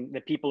 imagining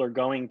that people are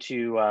going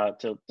to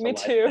Me live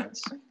too.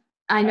 events.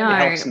 I know. It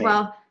helps me.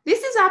 Well,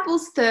 this is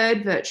Apple's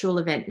third virtual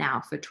event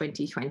now for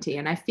 2020.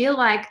 And I feel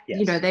like,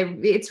 you know,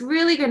 it's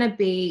really going to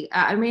be,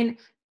 I mean,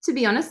 to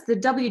be honest, the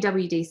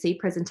WWDC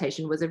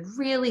presentation was a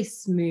really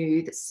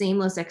smooth,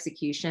 seamless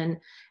execution.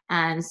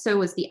 And so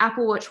was the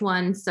Apple Watch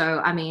one.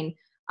 So, I mean,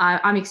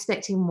 I'm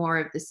expecting more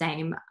of the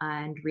same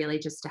and really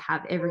just to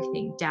have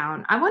everything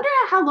down. I wonder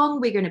how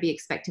long we're going to be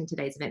expecting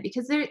today's event,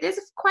 because there's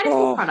quite a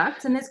few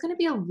products and there's going to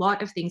be a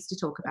lot of things to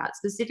talk about,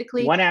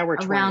 specifically 1 hour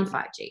 20. around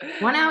 5G.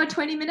 1 hour,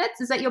 20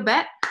 minutes? Is that your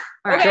bet?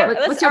 All right.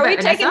 Okay, What's your bet,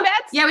 we taking Vanessa?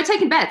 bets? Yeah, we're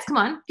taking bets. Come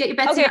on, get your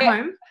bets in at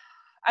home.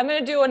 I'm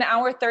going to do an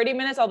hour, 30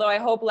 minutes, although I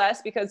hope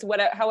less, because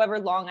however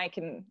long I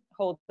can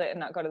hold it and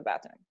not go to the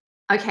bathroom.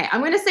 Okay,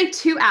 I'm going to say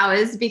 2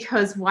 hours,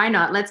 because why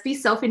not? Let's be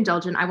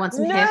self-indulgent. I want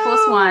some Air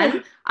Force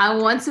One. I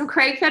want some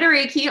Craig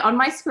Federighi on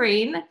my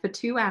screen for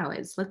 2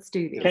 hours. Let's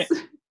do this.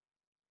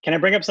 Can I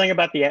bring up something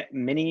about the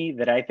mini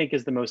that I think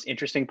is the most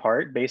interesting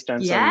part based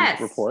on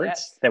some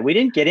reports that we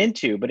didn't get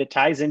into, but it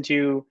ties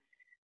into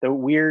the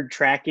weird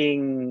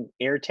tracking,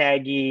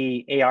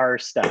 AirTaggy, AR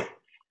stuff.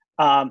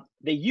 The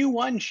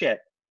U1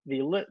 chip,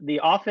 the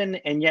often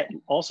and yet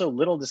also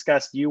little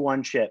discussed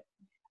U1 chip.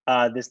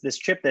 This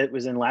chip that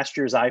was in last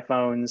year's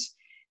iPhones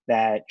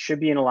that should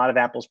be in a lot of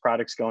Apple's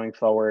products going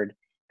forward,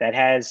 that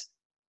has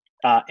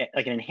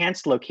like an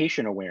enhanced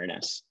location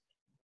awareness.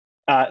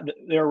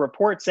 There are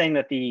reports saying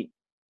that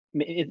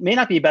it may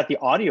not be about the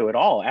audio at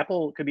all.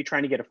 Apple could be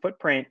trying to get a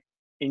footprint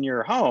in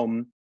your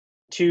home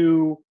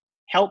to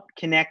help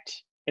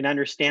connect and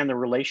understand the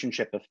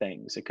relationship of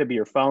things. It could be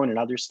your phone and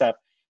other stuff.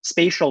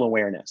 Spatial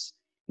awareness.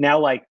 Now,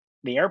 like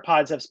the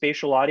AirPods have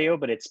spatial audio,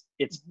 but it's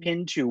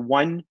pinned to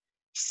one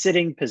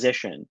sitting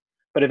position.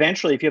 But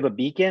eventually, if you have a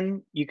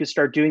beacon, you could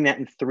start doing that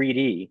in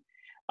 3D.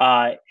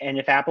 And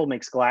if Apple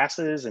makes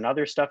glasses and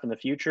other stuff in the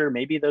future,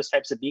 maybe those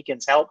types of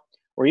beacons help.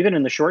 Or even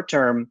in the short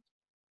term,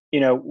 you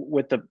know,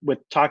 with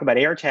talk about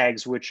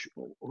AirTags, which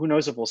who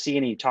knows if we'll see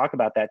any talk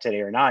about that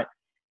today or not.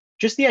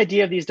 Just the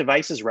idea of these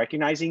devices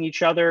recognizing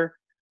each other,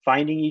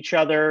 finding each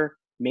other,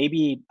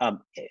 maybe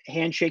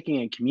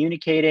handshaking and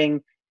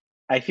communicating.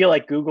 I feel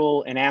like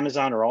Google and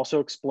Amazon are also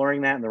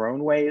exploring that in their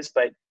own ways,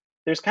 but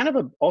there's kind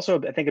of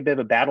also, I think, a bit of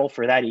a battle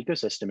for that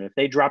ecosystem. If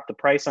they drop the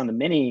price on the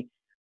mini,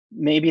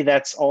 maybe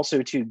that's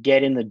also to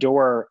get in the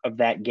door of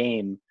that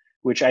game,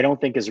 which I don't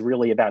think is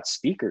really about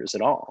speakers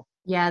at all.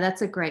 Yeah,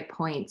 that's a great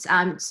point.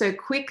 So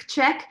quick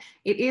check,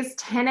 it is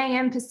 10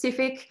 a.m.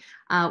 Pacific,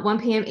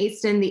 1 p.m.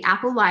 Eastern. The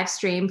Apple live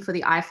stream for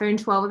the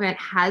iPhone 12 event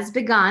has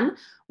begun.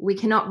 We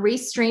cannot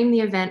restream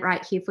the event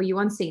right here for you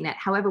on CNET.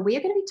 However, we are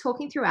going to be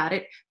talking throughout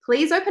it.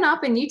 Please open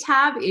up a new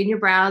tab in your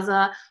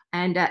browser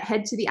and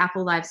head to the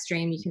Apple live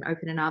stream. You can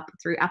open it up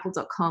through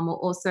apple.com or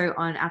also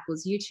on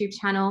Apple's YouTube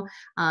channel.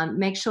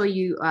 Make sure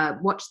you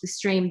watch the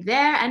stream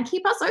there and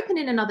keep us open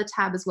in another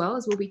tab as well,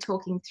 as we'll be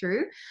talking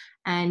through.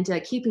 and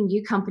keeping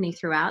you company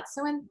throughout.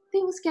 So when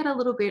things get a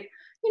little bit,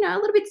 a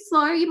little bit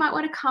slow, you might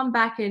want to come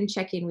back and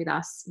check in with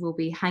us. We'll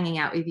be hanging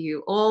out with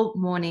you all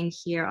morning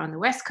here on the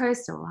West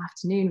Coast, or all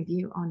afternoon with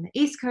you on the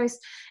East Coast,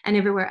 and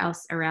everywhere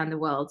else around the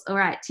world. All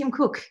right, Tim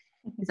Cook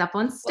is up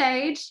on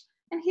stage,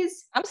 and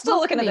I'm still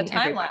looking at the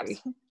time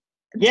lapse.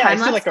 Yeah, I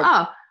see like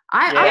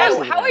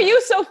how are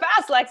you so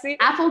fast, Lexi?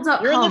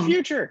 Apple.com. You're in the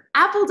future.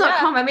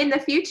 Apple.com. I'm in the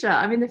future.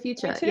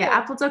 Yeah,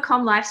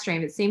 Apple.com live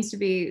stream. It seems to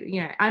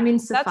be, I'm in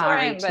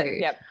Safari too.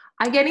 Yep.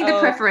 I'm getting the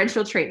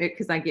preferential treatment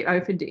because I get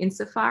opened in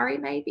Safari,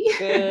 maybe.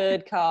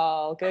 Good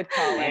call. Good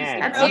call.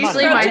 That's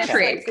usually my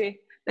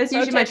trick. That's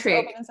usually my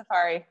trick. Open in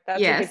Safari.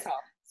 That's a good call.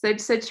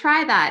 So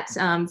try that.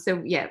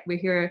 So yeah, we're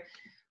here.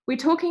 We're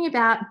talking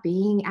about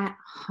being at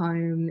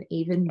home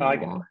even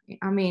more.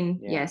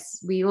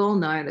 Yes, we all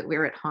know that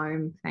we're at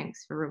home.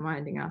 Thanks for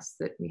reminding us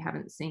that we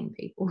haven't seen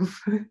people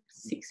for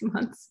 6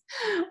 months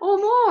or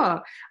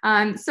more.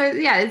 So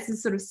yeah, this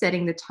is sort of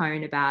setting the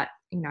tone about,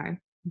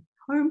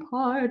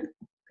 HomePod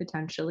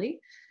potentially,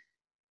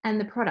 and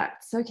the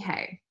products.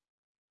 Okay.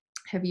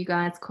 Have you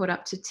guys caught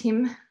up to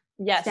Tim?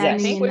 Yes, I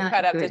think we've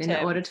caught up to Tim. In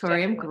the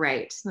auditorium, definitely.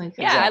 Great.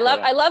 Okay. Yeah,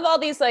 I love all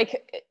these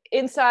like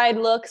inside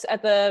looks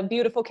at the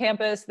beautiful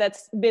campus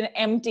that's been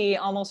empty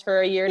almost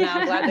for a year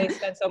now. Glad they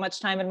spent so much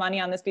time and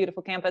money on this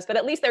beautiful campus, but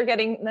at least they're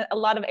getting a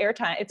lot of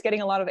airtime. It's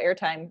getting a lot of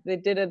airtime. They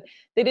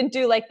didn't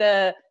do like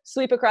the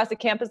sweep across the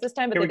campus this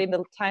time, but they did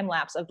the time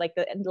lapse of like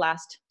the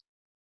last.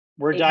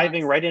 We're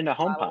diving right into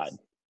HomePod.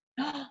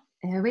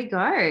 There we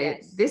go.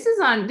 Yes. This is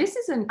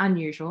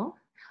unusual.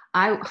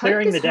 I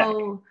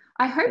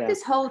hope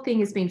this whole thing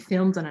has been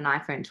filmed on an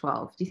iPhone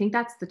 12. Do you think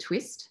that's the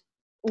twist?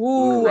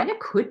 Ooh, it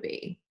could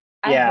be.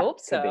 I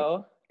hope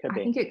so. Could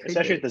be. I think it could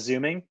especially be. With the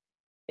zooming.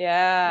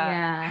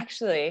 Yeah.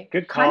 Actually.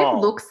 Good call. Kind of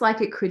looks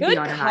like it could be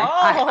on an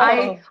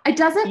iPhone. It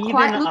doesn't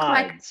quite look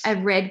like a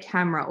red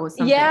camera or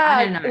something. Yeah,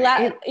 I don't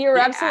know. You're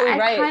absolutely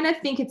right. I kind of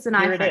think it's an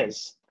iPhone. Here it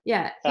is.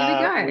 Yeah,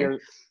 here we go.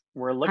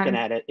 We're looking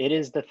at it. It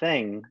is the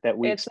thing that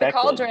we expected. It's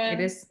the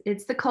cauldron.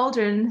 It's the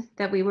cauldron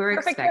that we were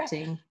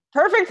expecting.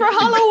 Perfect for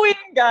Halloween,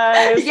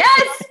 guys.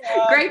 Yes,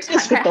 great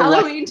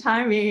Halloween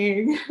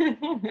timing.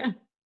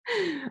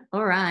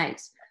 All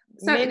right.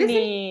 So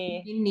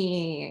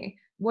Mini.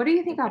 What do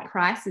you think our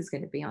price is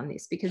going to be on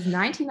this? Because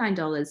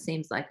 $99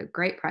 seems like a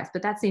great price,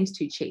 but that seems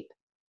too cheap.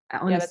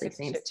 Honestly,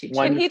 seems too cheap.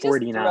 Can he just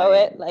throw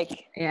it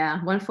like?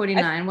 Yeah, $149,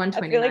 $129.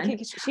 I feel like he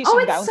should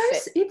bounce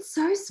it. It's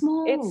so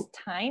small. It's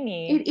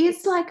tiny. It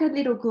is like a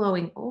little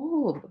glowing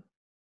orb.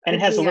 And it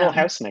has a little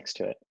house next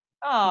to it.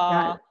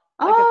 Oh,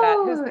 look at that.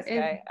 Who's this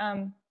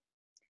guy?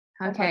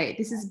 Okay,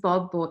 this is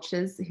Bob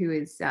Borchers, who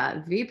is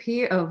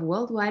VP of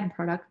Worldwide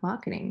Product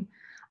Marketing.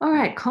 All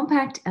right,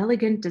 compact,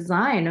 elegant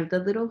design of the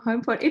little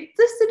HomePod. It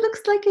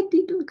looks like a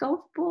little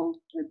golf ball.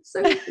 It's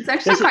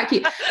actually quite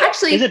cute.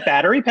 Actually, is it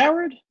battery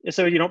powered?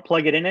 So you don't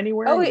plug it in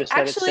anywhere? Oh, just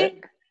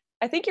actually,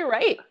 I think you're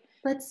right.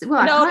 There's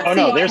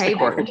the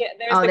cord.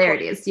 Yeah, there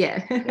it is.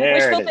 Yeah.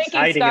 Wishful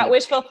thinking, Scott.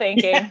 Wishful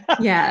thinking.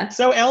 Yeah.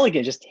 So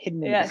elegant, just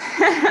hidden in there.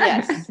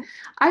 Yes.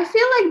 I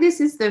feel like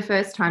this is the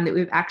first time that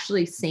we've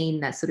actually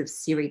seen that sort of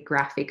Siri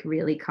graphic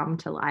really come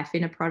to life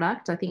in a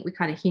product. I think we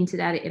kind of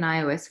hinted at it in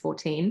iOS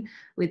 14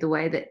 with the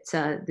way that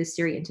the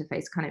Siri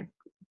interface kind of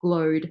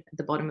glowed at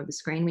the bottom of the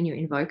screen when you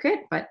invoke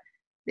it. But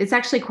it's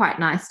actually quite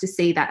nice to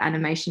see that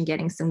animation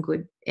getting some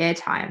good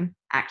airtime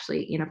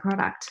actually in a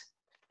product.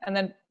 And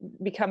then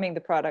becoming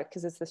the product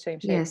because it's the same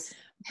shape. Yes.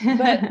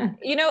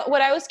 But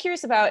what I was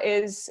curious about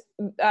is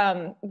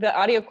the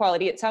audio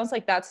quality. It sounds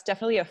like that's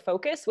definitely a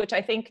focus, which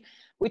I think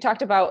we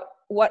talked about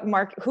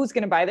who's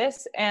going to buy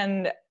this,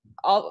 and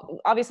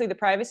obviously the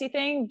privacy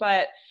thing.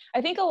 But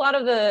I think a lot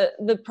of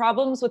the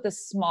problems with the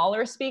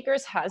smaller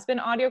speakers has been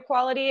audio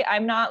quality.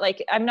 I'm not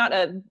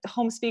a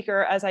home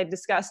speaker, as I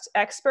discussed,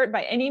 expert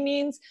by any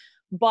means.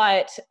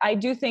 But I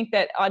do think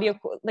that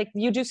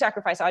you do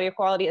sacrifice audio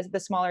quality as the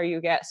smaller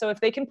you get. So if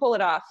they can pull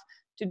it off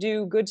to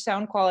do good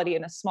sound quality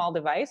in a small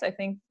device, I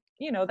think,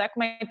 that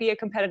might be a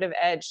competitive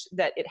edge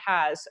that it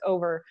has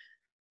over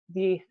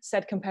the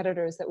said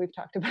competitors that we've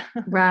talked about.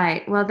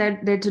 Right. Well,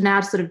 they're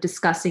now sort of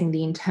discussing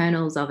the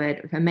internals of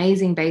it.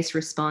 Amazing bass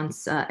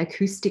response,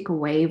 acoustic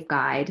wave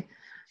guide.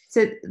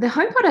 So the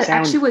HomePod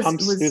actually was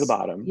through the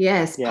bottom.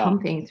 Yes,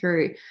 pumping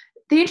through.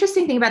 The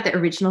interesting thing about the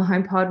original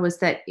HomePod was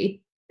that it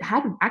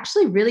had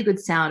actually really good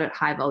sound at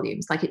high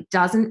volumes. Like it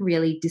doesn't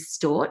really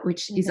distort,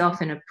 which is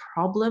often a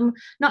problem,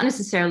 not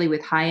necessarily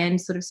with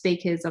high-end sort of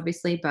speakers,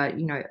 obviously, but,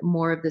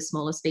 more of the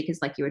smaller speakers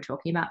like you were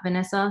talking about,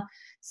 Vanessa.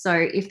 So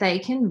if they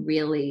can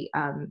really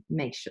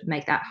make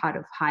that part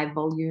of high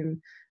volume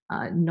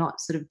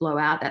not sort of blow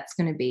out, I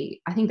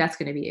think that's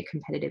going to be a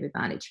competitive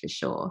advantage for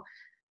sure.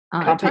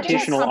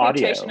 Computational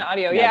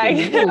audio. Yeah, I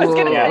was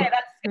going to say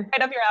that's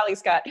right up your alley,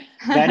 Scott.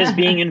 That is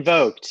being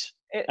invoked.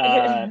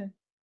 But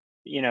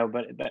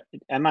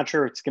I'm not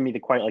sure it's going to be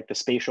quite like the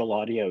spatial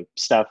audio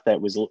stuff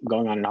that was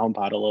going on in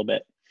HomePod a little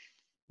bit.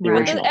 The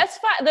original.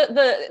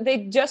 S5,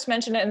 they just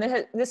mentioned it,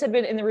 and this had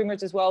been in the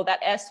rumors as well,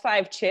 that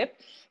S5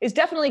 chip is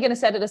definitely going to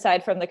set it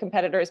aside from the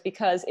competitors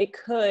because it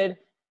could,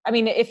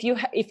 if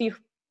you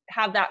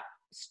have that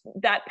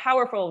that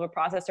powerful of a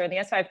processor. And the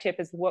S5 chip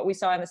is what we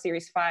saw in the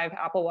Series 5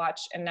 Apple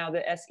Watch and now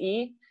the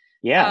SE.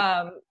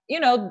 Yeah.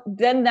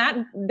 Then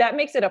that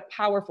makes it a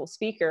powerful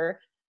speaker.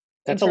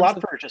 That's a lot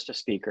for just a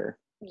speaker.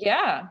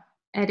 Yeah.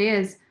 It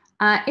is.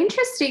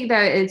 Interesting though,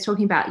 it's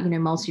talking about,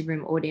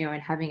 multi-room audio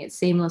and having it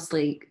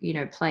seamlessly,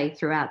 play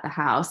throughout the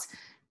house.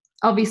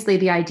 Obviously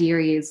the idea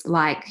is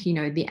like,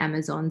 the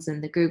Amazons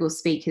and the Google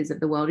speakers of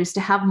the world is to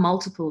have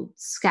multiple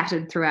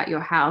scattered throughout your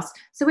house.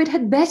 So it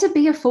had better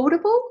be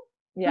affordable.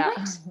 Yeah.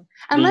 Right?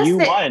 Unless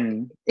the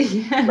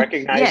U1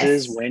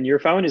 recognizes when your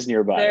phone is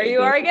nearby. There you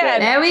are again.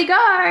 There we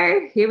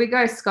go. Here we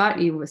go, Scott.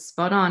 You were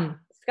spot on.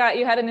 Scott,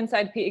 you had an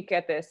inside peek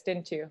at this,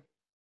 didn't you?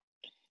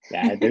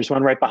 Yeah, there's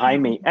one right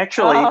behind me.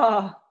 Actually,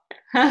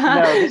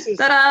 no, this is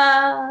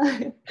Ta-da!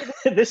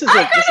 this is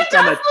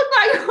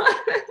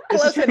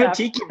from a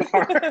tiki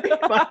bar.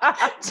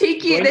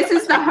 Tiki. This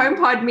is the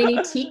HomePod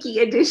Mini Tiki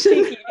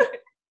edition.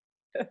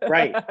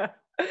 Right.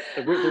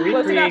 The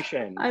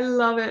recreation. I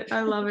love it.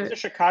 It's a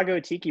Chicago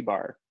tiki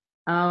bar.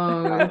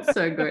 Oh, it's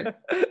so good.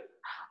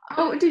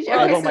 Oh, did you?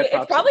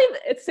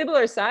 It's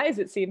similar size.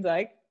 It seems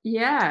like.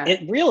 Yeah.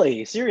 It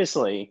really,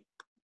 seriously.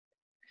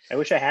 I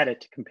wish I had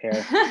it to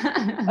compare.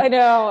 I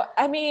know.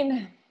 I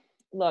mean,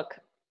 look,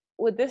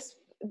 with this,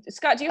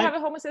 Scott, do you have a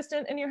home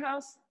assistant in your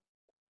house?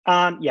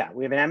 Yeah,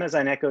 we have an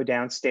Amazon Echo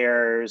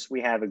downstairs. We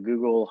have a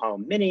Google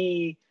Home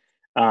Mini.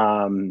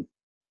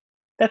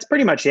 That's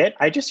pretty much it.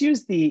 I just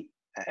use the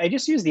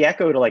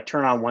Echo to like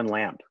turn on one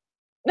lamp.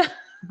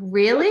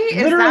 Really?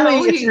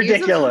 Literally, it's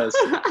ridiculous.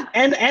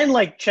 and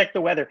like check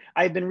the weather.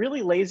 I've been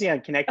really lazy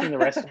on connecting the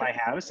rest of my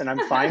house, and I'm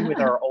fine with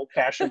our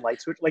old-fashioned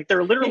light switch. Like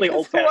they're literally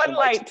old-fashioned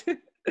light.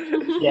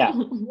 Yeah.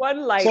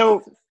 One light,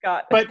 so,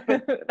 Scott. But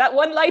that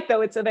one light,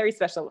 though, it's a very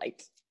special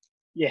light.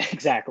 Yeah,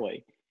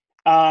 exactly.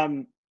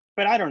 But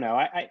I don't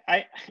know.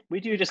 We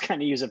do just kind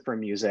of use it for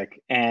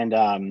music, and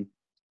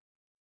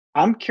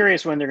I'm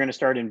curious when they're going to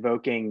start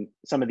invoking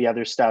some of the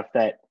other stuff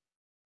that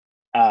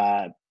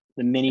the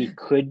Mini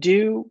could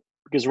do,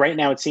 because right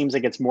now it seems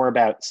like it's more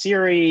about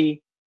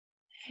Siri.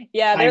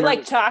 Yeah, they're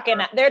like talking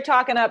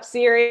up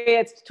Siri.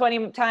 It's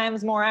 20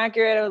 times more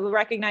accurate at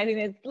recognizing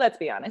it. Let's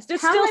be honest.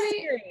 It's still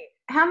Siri.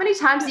 How many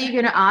times are you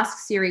going to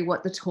ask Siri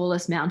what the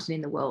tallest mountain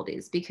in the world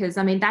is? Because,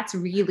 I mean, that's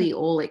really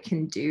all it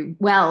can do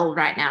well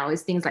right now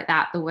is things like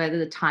that, the weather,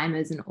 the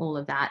timers and all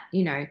of that.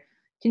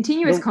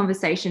 Continuous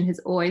conversation has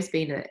always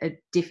been a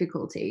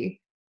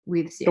difficulty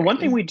with Siri. The one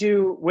thing we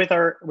do with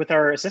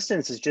our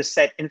assistants is just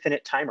set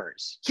infinite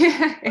timers.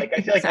 Yeah, like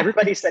I feel like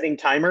everybody's setting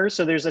timers.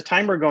 So there's a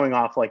timer going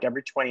off like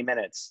every 20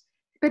 minutes.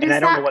 But and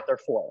I don't know what they're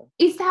for.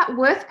 Is that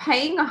worth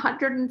paying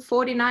 $149, $199,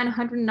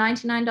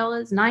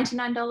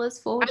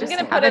 $99 for? I'm just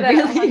going to put it at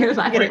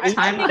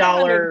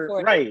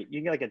 $80, right? You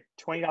get like a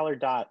 $20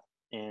 dot,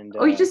 and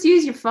or you just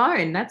use your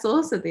phone. That's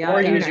also the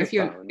idea.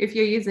 Phone. If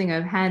you're using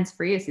a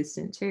hands-free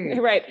assistant too.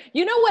 Right.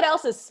 You know what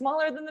else is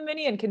smaller than the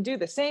Mini and can do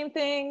the same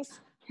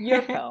things?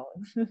 Your phone.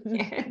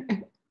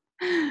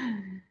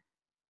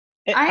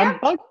 I'm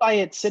bugged by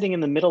it sitting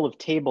in the middle of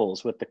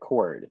tables with the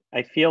cord.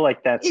 I feel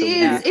like that's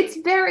It's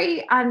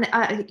very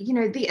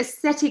the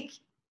aesthetic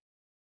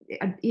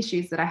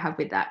issues that I have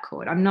with that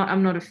cord. I'm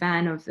not a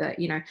fan of the.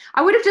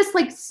 I would have just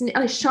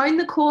shown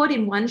the cord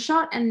in one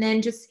shot and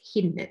then just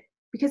hidden it,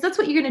 because that's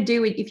what you're going to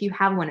do if you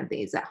have one of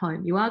these at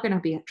home. You are going to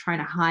be trying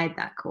to hide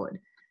that cord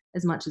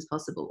as much as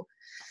possible.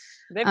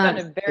 They've done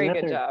a very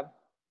good job.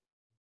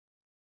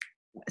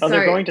 Oh,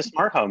 they're going to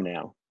smart home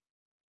now.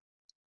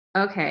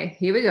 Okay,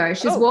 here we go.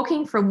 She's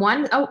walking from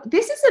one. Oh,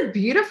 this is a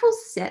beautiful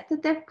set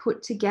that they've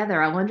put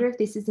together. I wonder if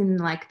this is in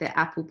like the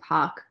Apple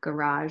Park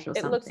garage or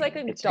something. It looks like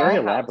it's very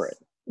elaborate.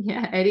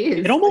 Yeah, it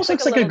is. It almost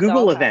looks like a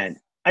Google event.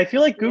 I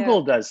feel like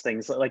Google does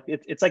things like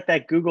it's like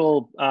that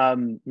Google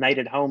night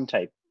at home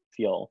type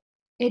feel.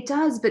 It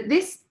does, but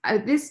this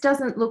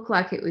doesn't look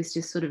like it was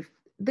just sort of.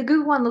 The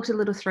Google one looked a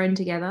little thrown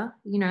together,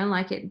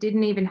 like it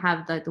didn't even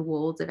have the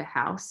walls of a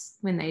house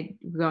when they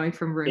were going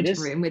from room to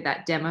room with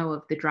that demo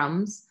of the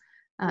drums.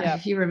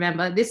 If you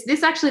remember,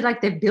 this actually like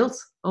they've built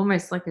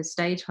almost like a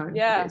stage home for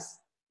this,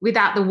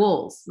 without the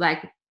walls,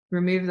 like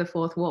remove the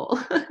fourth wall.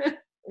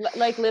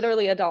 Like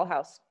literally a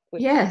dollhouse.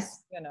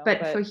 Yes,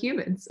 but for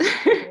humans,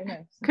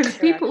 because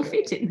people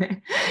fit in there.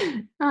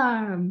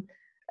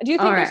 Do you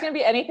think there's going to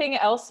be anything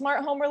else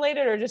smart home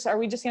related, or are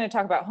we just going to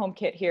talk about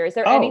HomeKit here? Is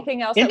there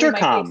anything else that we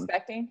might be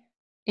expecting?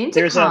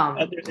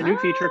 Intercom. There's a new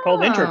feature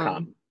called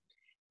Intercom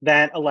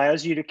that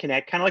allows you to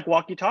connect, kind of like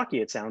walkie-talkie,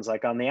 it sounds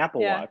like, on the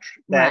Apple Watch,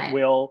 that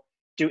will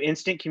do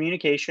instant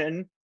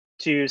communication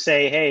to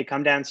say, hey,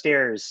 come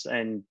downstairs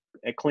and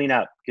clean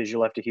up because you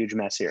left a huge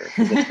mess here.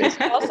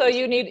 Also,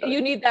 you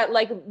need that,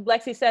 like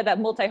Lexi said, that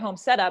multi-home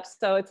setup.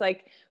 So it's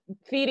like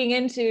feeding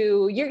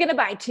into, you're going to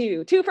buy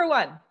two for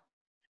one.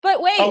 But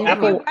wait,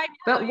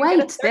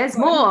 there's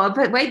more.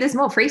 But wait, there's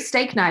more. Free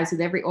steak knives with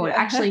every order.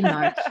 Actually,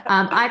 no.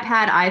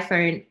 iPad,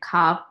 iPhone,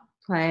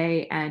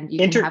 CarPlay, and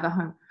you can have a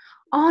home.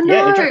 Oh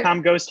Yeah, no.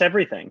 intercom goes to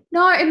everything.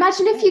 No,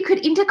 imagine if you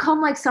could intercom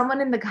like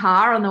someone in the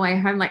car on the way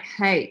home, like,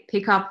 hey,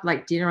 pick up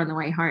like dinner on the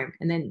way home.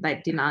 And then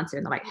they didn't answer.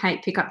 And they're like, hey,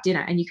 pick up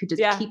dinner. And you could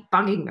just keep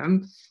bugging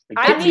them.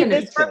 Like, I get me need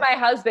this pizza. for my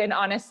husband,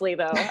 honestly,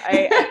 though.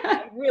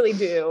 I really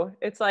do.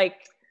 It's like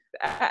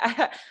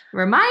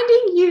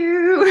reminding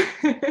you.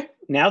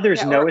 Now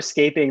there's no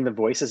escaping the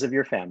voices of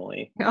your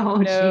family. Oh,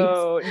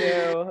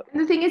 no.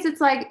 And the thing is, it's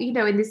like, you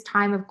know, in this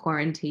time of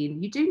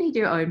quarantine, you do need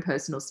your own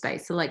personal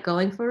space. So like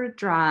going for a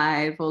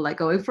drive or like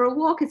going for a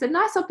walk is a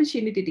nice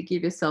opportunity to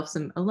give yourself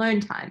some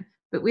alone time.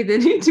 But with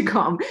an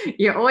intercom,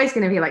 you're always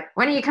going to be like,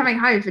 when are you coming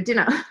home for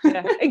dinner?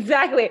 Yeah,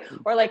 exactly.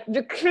 Or like,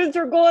 the kids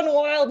are going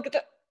wild.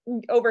 Get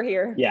over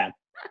here. Yeah.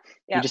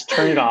 You just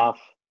turn it off.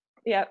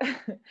 Yeah.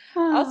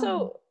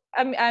 Also,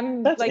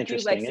 I'm That's like you,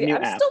 interesting. Lexi.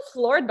 I'm still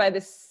floored by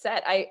this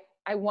set.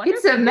 I wonder.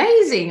 It's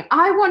amazing.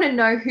 I want to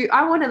know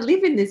I want to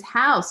live in this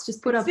house.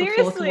 Just put up a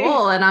fourth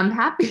wall and I'm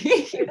happy.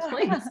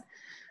 Please.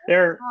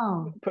 They're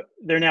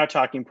now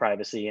talking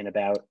privacy and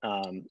about,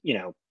 you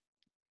know,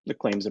 the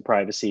claims of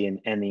privacy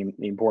and the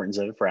importance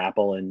of it for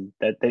Apple, and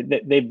that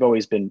they've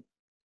always been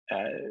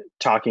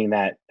talking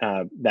that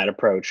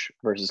approach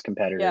versus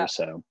competitors. Yeah.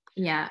 So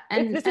yeah,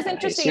 and this is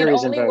interesting. It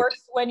only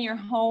works when you're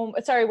home.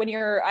 Sorry, when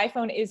your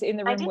iPhone is in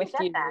the room with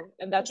you.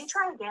 And that's. Did you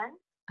try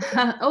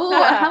again?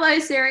 Hello,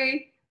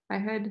 Siri. I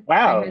heard.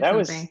 Wow, that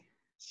was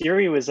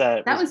Siri was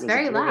that was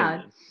very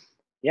loud.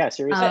 Yeah,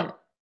 Siri.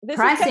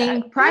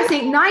 Pricing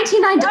 $99.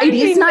 It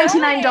is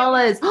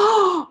 $99.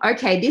 Oh,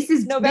 okay. This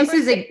is November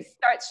 6th.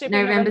 Starts shipping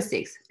November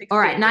 6th. All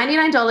right,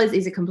 $99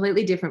 is a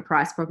completely different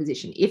price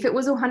proposition. If it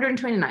was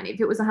 $129, if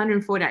it was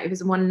 $149, if it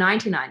was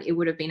 $199, it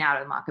would have been out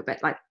of the market.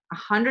 But like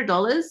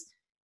 $100,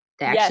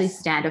 they actually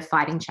stand a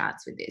fighting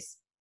chance with this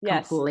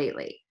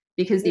completely,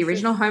 because the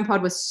original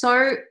HomePod was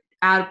so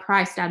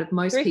priced out of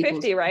most people.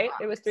 $350, right?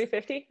 It was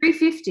 $350.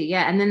 $350,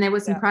 yeah. And then there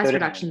was some price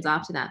reductions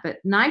after that. But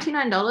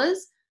 $99,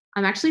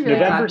 I'm actually really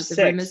glad that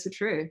the rumors are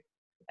true.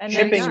 And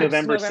shipping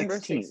November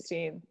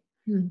 16th.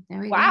 There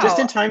we go. Just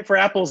in time for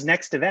Apple's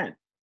next event.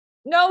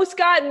 No,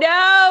 Scott,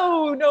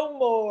 no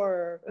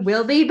more.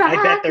 We'll be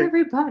back,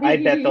 everybody. I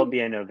bet there'll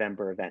be a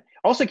November event.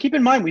 Also, keep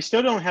in mind, we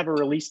still don't have a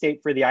release date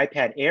for the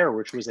iPad Air,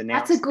 which was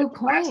announced. That's a good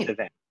point. Last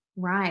event.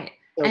 Right.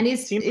 So and it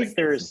seems like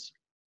there's.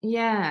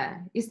 Yeah.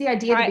 Is the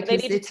idea that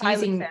because it's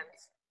using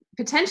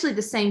potentially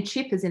the same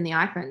chip as in the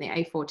iPhone, the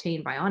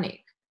A14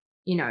 Bionic,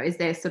 you know, is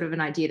there sort of an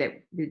idea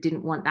that they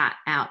didn't want that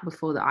out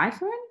before the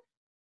iPhone?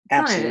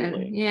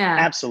 Absolutely. Yeah.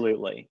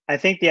 Absolutely. I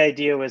think the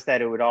idea was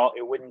that it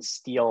wouldn't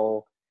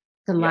steal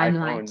the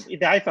limelight. The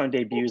iPhone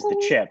debuts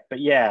the chip,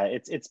 but yeah,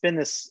 it's been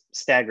this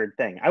staggered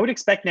thing. I would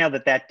expect now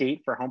that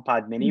date for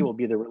HomePod Mini will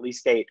be the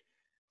release date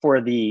for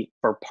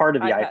part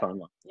of the iPhone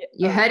launch.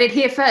 You heard it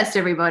here first,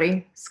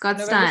 everybody. Scott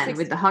Stein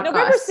with the hot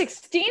November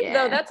 16th,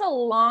 though, that's a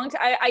long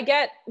time. I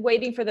get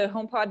waiting for the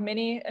HomePod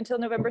Mini until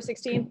November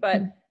 16th,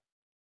 but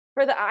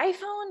for the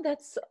iPhone,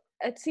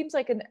 it seems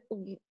like a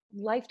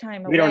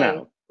lifetime away. We don't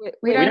know.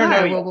 We don't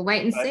know. We'll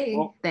wait and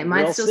see. They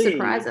might still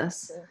surprise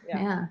us.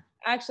 Yeah.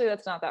 Actually,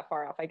 that's not that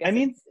far off, I guess. I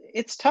mean,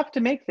 it's tough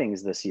to make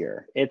things this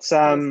year. It's you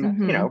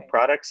know,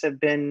 products have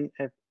been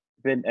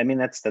I mean,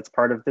 that's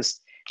part of this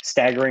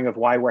staggering of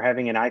why we're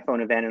having an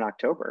iPhone event in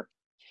October.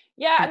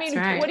 Yeah, I mean,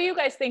 what do you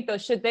guys think though?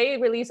 Should they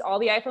release all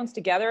the iPhones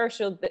together, or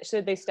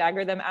should they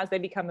stagger them as they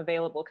become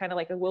available? Kind of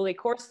like, will they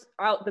course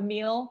out the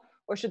meal,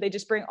 or should they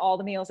just bring all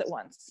the meals at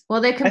once?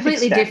 Well, they're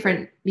completely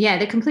different. Yeah,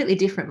 they're completely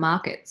different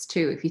markets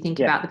too. If you think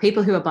about the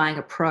people who are buying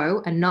a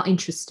Pro and not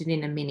interested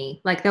in a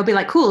Mini, like they'll be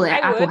like, cool,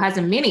 Apple has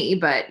a Mini,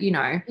 but you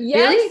know,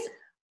 really?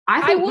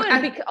 I would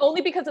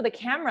only because of the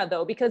camera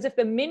though, because if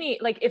the Mini,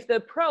 like if the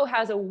Pro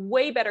has a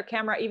way better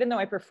camera, even though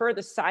I prefer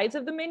the size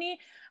of the Mini,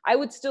 I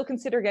would still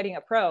consider getting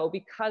a Pro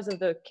because of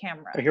the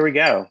camera. Oh, here we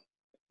go.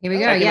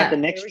 Yeah. The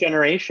next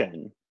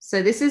generation.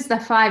 So this is the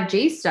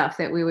 5G stuff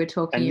that we were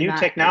talking about. A new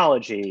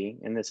technology,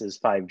 and this is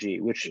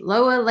 5G, which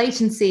lower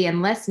latency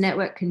and less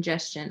network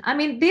congestion. I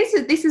mean, this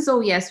is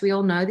all, yes, we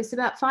all know this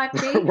about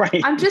 5G.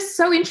 Right. I'm just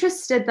so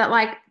interested that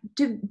like,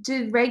 do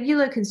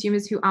regular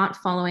consumers who aren't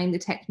following the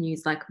tech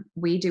news like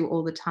we do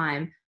all the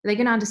time, are they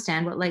going to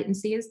understand what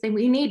latency is? Then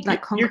we need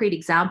like concrete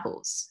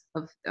examples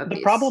of the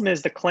problem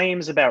is the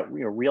claims about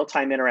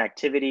real-time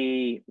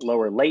interactivity,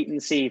 lower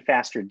latency,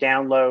 faster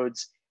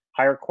downloads,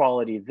 higher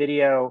quality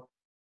video.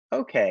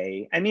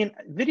 Okay. I mean,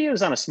 video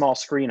is on a small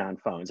screen on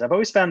phones. I've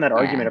always found that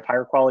argument of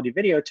higher quality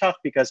video tough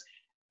because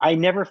I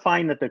never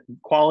find that the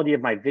quality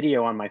of my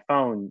video on my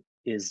phone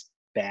is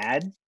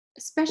bad.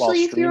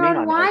 Especially if you're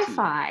on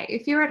Wi-Fi.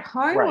 If you're at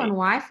home on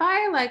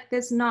Wi-Fi, like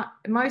there's not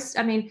most,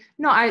 I mean,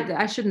 no,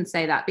 I shouldn't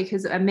say that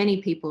because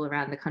many people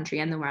around the country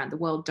and around the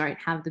world don't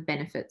have the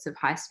benefits of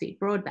high-speed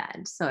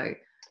broadband. So,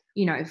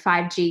 you know,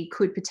 5G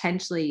could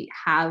potentially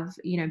have,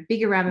 you know,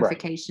 bigger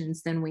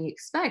ramifications than we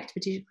expect,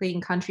 particularly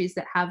in countries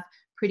that have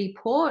pretty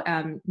poor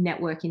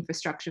network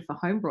infrastructure for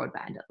home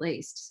broadband, at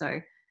least. So,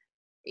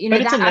 you know,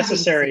 but it's a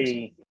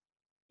necessary,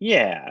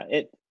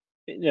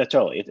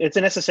 totally. It's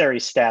a necessary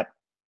step,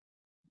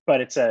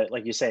 but it's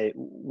like you say,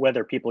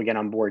 whether people get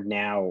on board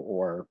now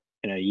or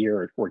in a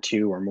year or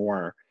two or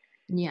more,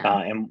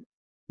 and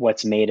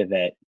what's made of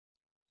it.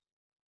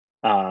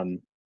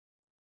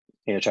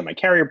 Check my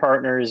carrier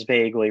partners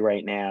vaguely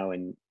right now,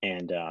 and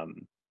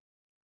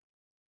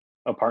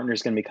a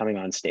partner's going to be coming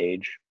on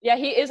stage. Yeah,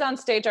 he is on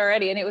stage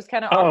already, and it was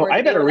kind of Oh, awkward.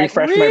 I better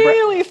refresh my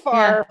really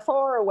far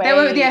away.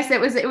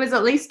 It was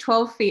at least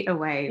 12 feet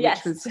away,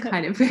 which was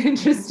kind of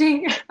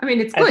interesting. I mean,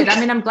 it's good. I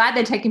mean, I'm glad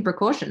they're taking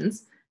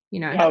precautions.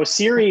 Oh,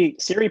 Siri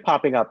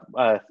popping up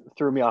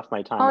threw me off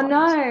my timeline. Oh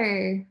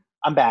no!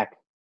 I'm back.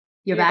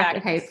 You're back.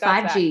 Okay,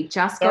 Scott's 5G back.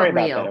 just Sorry got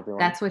about real. that,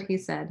 That's what he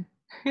said.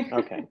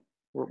 Okay,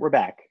 we're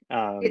back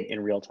in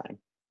real time.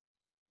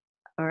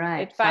 All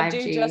right,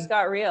 5G just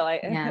got real.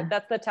 Yeah.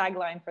 That's the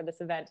tagline for this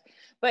event.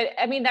 But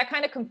I mean, that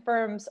kind of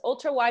confirms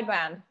ultra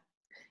wideband.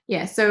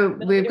 Yeah, so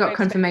we've got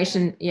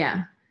confirmation.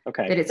 Yeah.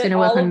 Okay. That it's going to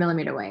work on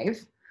millimeter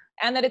wave.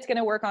 And that it's going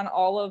to work on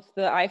all of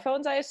the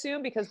iPhones, I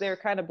assume, because they're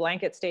kind of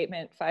blanket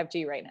statement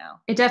 5G right now.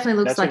 It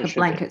definitely looks like a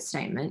blanket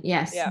statement.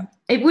 Yes. Yeah.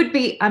 It would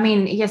be, I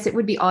mean, yes, it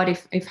would be odd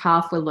if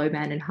half were low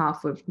band and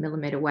half were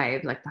millimeter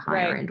wave, like the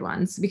higher end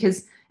ones,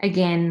 because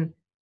again,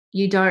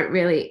 you don't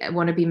really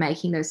want to be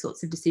making those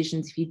sorts of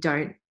decisions if you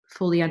don't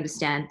fully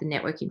understand the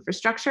network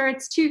infrastructure.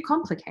 It's too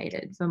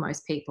complicated for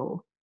most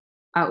people.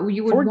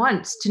 You would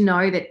want to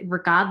know that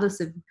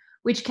regardless of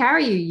which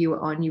carrier you were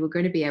on, you were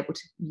going to be able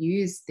to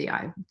use the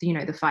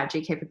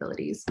 5G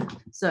capabilities.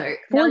 So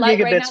 4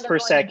 gigabits per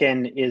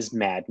second is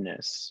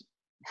madness,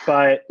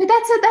 but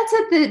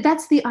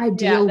that's the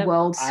ideal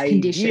world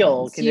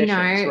conditions.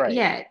 Right.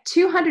 Yeah,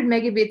 200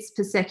 megabits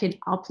per second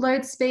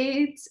upload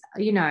speeds.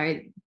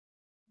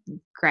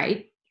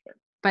 Great,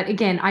 but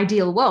again,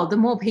 ideal world. The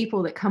more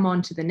people that come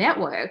onto the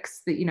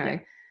networks,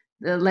 the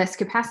less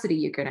capacity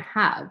you're going to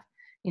have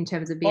in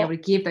terms of being able to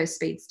give those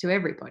speeds to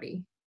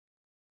everybody.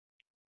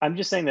 I'm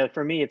just saying that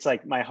for me, it's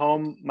like my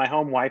home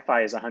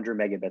Wi-Fi is 100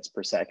 megabits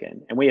per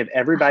second, and we have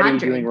everybody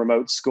 100. doing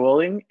remote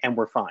schooling, and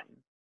we're fine.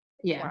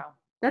 Yeah, wow.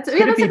 That's a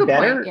good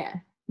better? point.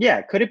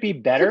 Yeah. Could it be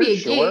better? Could be a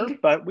sure, gig.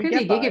 But we could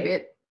get be a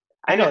gigabit.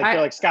 I know. I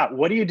feel like Scott.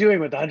 What are you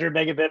doing with 100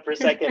 megabit per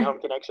second home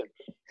connection?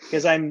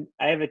 Because I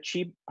have a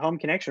cheap home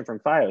connection from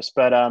FiOS,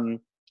 but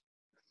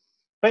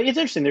it's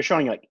interesting. They're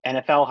showing like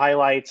NFL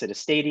highlights at a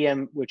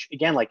stadium, which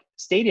again, like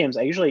stadiums,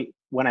 I usually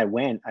when I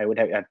went, I would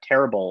have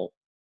terrible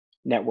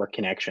network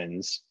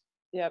connections.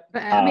 Yep.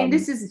 But I mean,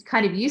 this is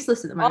kind of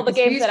useless at the moment. All the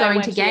games who's that going I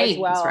went to games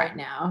well. right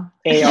now?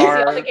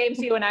 AR. All the games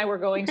you and I were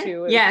going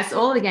to. Yes,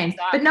 all the games.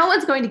 But no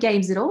one's going to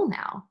games at all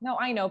now. No,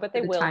 I know, but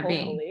they will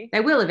hopefully. They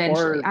will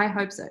eventually. I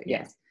hope so.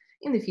 Yes,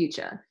 in the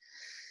future.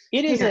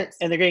 It isn't,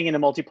 and they're getting into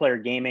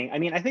multiplayer gaming. I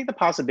mean, I think the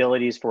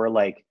possibilities for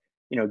like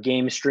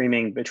game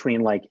streaming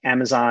between like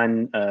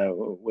Amazon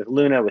with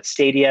Luna with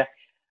Stadia.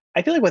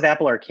 I feel like with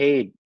Apple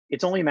Arcade,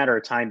 it's only a matter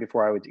of time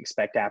before I would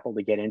expect Apple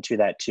to get into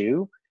that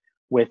too.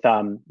 With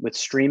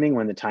streaming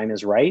when the time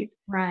is right.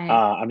 Right.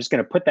 I'm just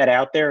going to put that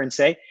out there and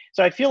say.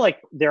 So I feel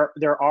like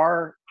there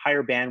are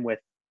higher bandwidth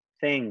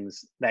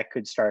things that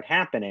could start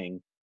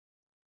happening,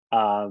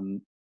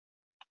 and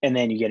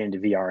then you get into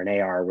VR and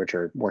AR, which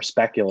are more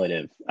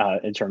speculative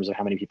in terms of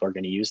how many people are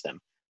going to use them.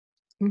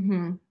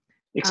 Mm-hmm.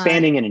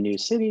 Expanding into new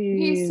cities.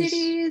 New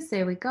cities.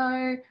 There we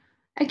go.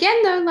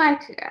 Again, though,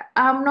 like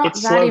I'm not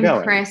that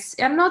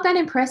impressed. I'm not that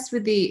impressed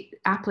with the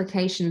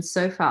applications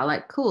so far.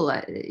 Like, cool,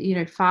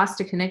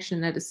 faster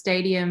connection at a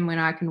stadium when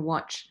I can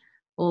watch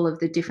all of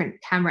the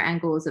different camera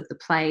angles of the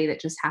play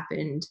that just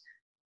happened.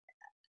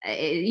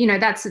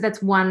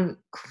 That's one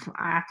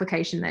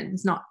application that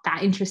is not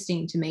that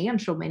interesting to me. I'm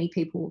sure many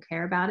people will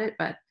care about it,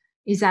 but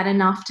is that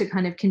enough to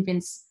kind of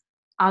convince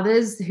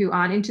others who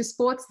aren't into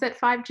sports that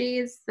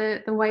 5G is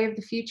the way of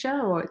the future,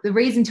 or the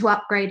reason to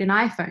upgrade an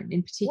iPhone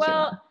in particular?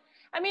 Well,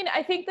 I mean,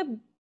 I think the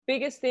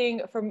biggest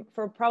thing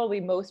for probably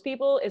most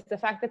people is the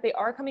fact that they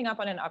are coming up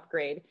on an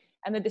upgrade,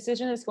 and the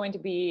decision is going to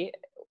be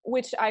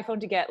which iPhone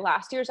to get,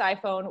 last year's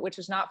iPhone, which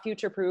is not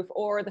future-proof,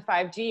 or the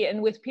 5G.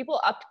 And with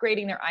people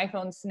upgrading their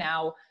iPhones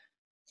now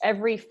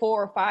every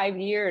 4 or 5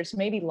 years,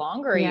 maybe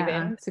longer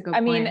even. That's a good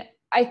point. Mean,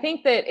 I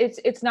think that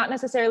it's not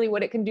necessarily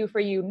what it can do for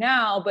you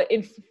now, but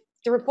in 3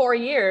 or 4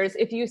 years,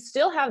 if you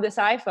still have this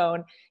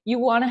iPhone, you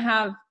want to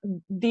have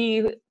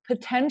the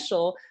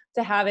potential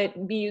to have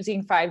it be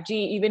using 5G,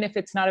 even if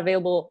it's not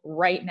available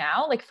right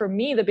now. Like for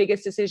me, the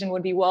biggest decision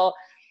would be, well,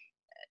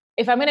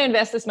 if I'm going to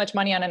invest this much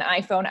money on an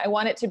iPhone, I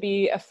want it to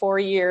be a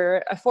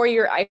 4-year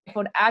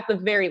iPhone at the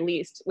very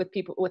least. With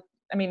people with,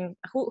 I mean,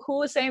 who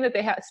was saying that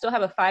they still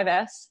have a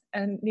 5S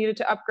and needed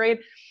to upgrade?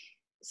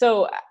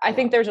 So I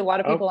think there's a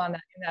lot of people in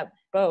that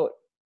boat.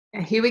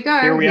 Here we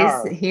go.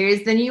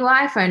 Here's the new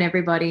iPhone,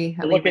 everybody.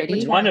 Are we ready?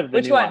 Which one of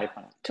the new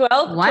iPhones?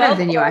 12? One of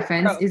the new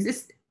iPhones. Is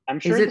this? I'm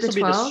sure this will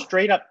be the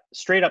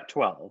straight up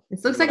 12.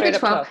 This looks like the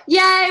 12.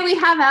 Yay, we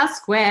have our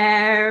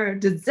square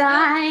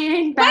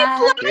design.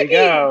 There you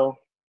go.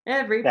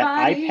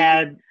 Everybody.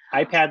 That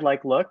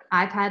iPad-like look.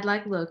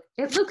 iPad-like look.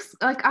 It looks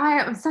like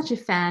I am such a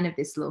fan of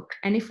this look.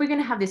 And if we're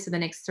going to have this for the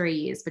next 3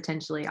 years,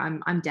 potentially,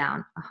 I'm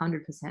down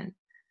 100%.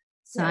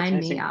 Sign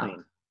me up.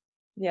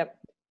 Yep.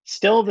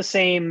 Still the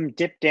same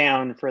dip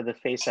down for the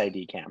Face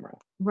ID camera.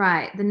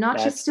 Right. The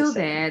notch That's is the still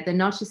same. there. The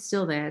notch is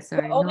still there. So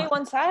Only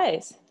one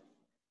size.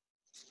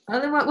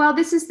 Well,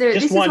 this is the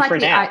Just this is one like for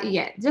the now.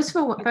 just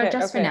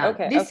for now.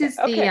 Okay, this is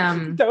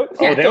the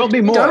Oh, there'll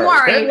be more. Don't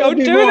worry. There will Don't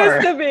be do more.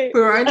 this to me.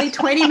 We're only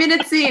 20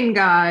 minutes in,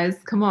 guys.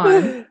 Come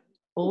on.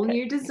 All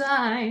new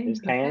design.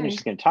 Okay, I'm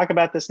just going to talk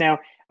about this now.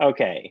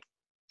 Okay,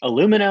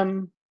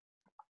 aluminum.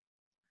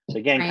 So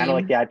again, kind of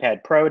like the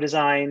iPad Pro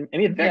design. I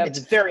mean, it's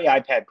very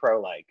iPad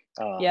Pro like.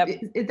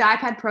 The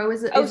iPad Pro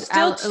is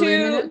still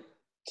aluminum.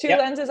 Two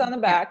lenses on the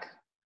back.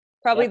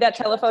 Probably that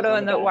telephoto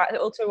and the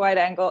ultra wide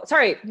angle.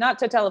 Sorry, not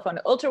to telephone.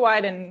 Ultra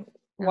wide and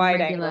wide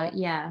regular, angle.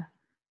 Yeah.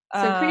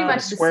 So pretty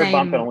much the square same.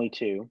 bump, only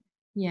 2.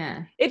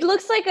 Yeah. It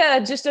looks like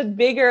just a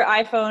bigger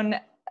iPhone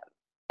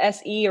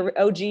SE or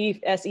OG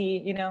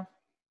SE. You know.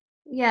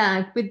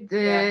 Yeah, with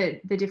the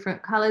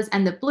different colors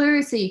and the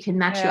blue, so you can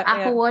match your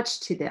Apple Watch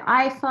to the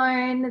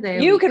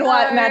iPhone. You can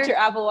match your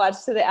Apple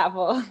Watch to the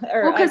Apple.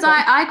 Well, because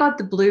I got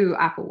the blue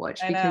Apple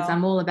Watch because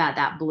I'm all about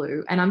that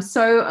blue, and I'm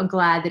so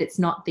glad that it's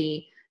not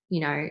the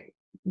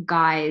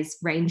guy's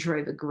Range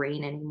Rover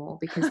green anymore,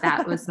 because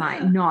that was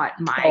like not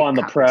my. On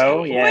the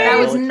Pro, that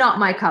was not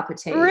my cup of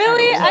tea.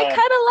 Really, I kind of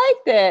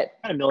liked it.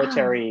 Kind of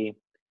military.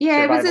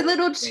 Yeah, it was a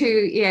little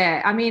too.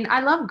 Yeah, I mean,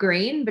 I love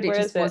green, but it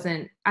just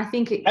wasn't. I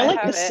think I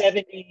like the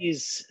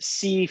 70s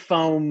sea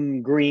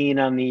foam green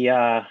on the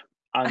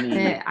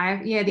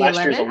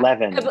the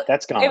 11.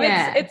 That's gone.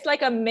 It's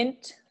like a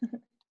mint.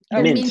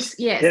 Mint.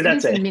 Yes,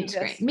 that's it is it. a mint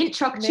green. Mint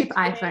choc chip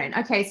iPhone.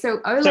 Okay, so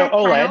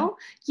OLED, panel.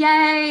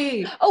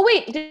 Yay! Oh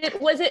wait,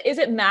 is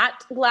it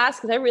matte glass?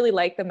 Because I really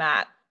like the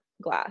matte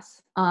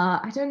glass.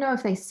 I don't know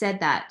if they said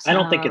that. I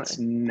don't think it's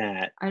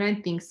matte. I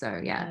don't think so.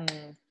 Yeah.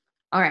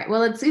 All right.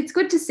 Well, it's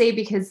good to see,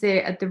 because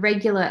the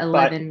regular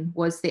 11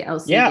 was the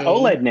LCD. Yeah,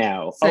 OLED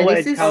now. So OLED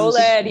this is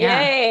OLED.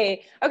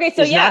 Yay. Okay,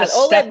 so it's not a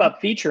OLED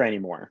step-up feature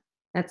anymore.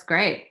 That's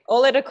great.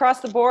 OLED across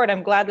the board.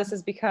 I'm glad this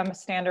has become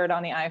standard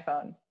on the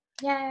iPhone.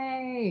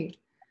 Yay.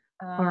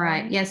 All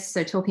right. Yes.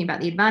 So talking about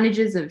the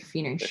advantages of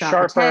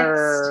sharper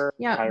text.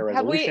 Higher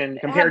resolution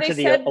compared to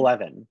the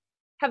 11.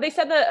 Have they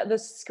said the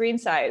screen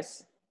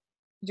size?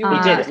 We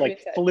did. It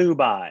like flew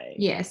by.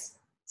 Yes.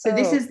 So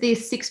this is the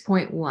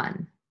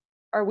 6.1.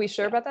 Are we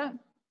sure about that?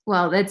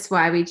 Well, that's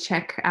why we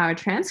check our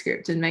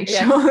transcript and make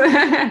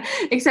sure.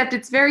 Except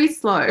it's very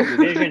slow.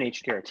 Vision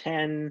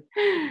HDR10.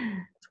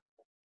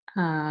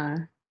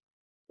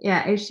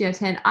 Yeah,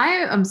 HDR10. I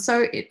am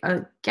so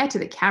get to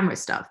the camera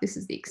stuff. This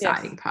is the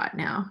exciting part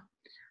now.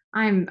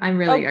 I'm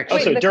really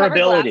so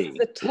durability.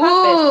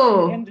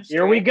 Whoa!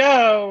 Here we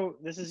go.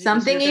 This is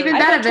something even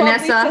better,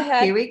 Vanessa.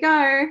 Here we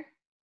go.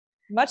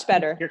 Much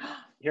better.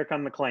 Here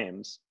come the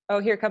claims. Oh,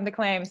 here come the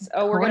claims.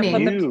 Oh, we're going to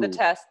put them to the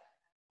test.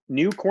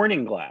 New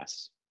Corning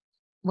glass.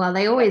 Well,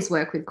 they always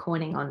work with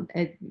Corning on,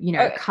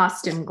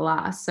 custom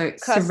glass. So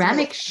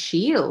ceramic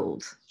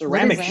shield.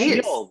 Ceramic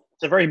shield.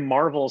 It's a very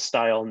Marvel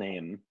style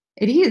name.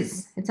 It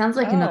is. It sounds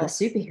like another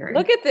superhero.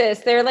 Look at this.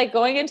 They're like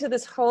going into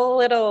this whole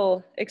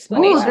little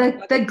explanation.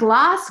 Oh, the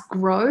glass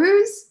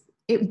grows.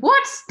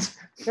 What?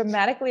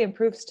 Dramatically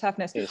improves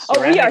toughness. We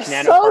are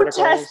so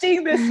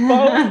testing this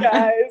phone,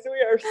 guys.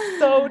 We are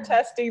so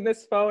testing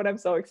this phone. I'm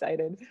so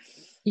excited.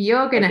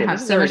 You're going to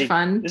have so much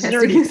fun. This is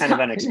already kind of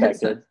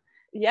unexpected.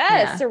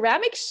 Yes,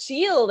 ceramic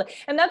shield.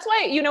 And that's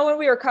why, when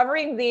we were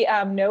covering the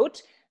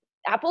Note,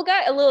 Apple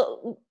got a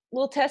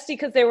little testy,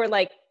 because they were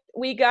like,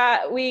 we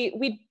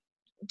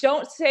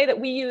don't say that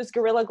we use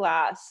Gorilla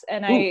Glass.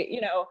 And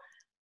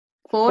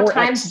four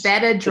times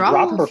better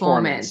drop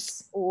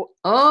performance.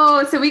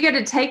 Oh, so we got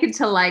to take it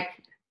to like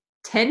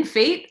 10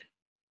 feet?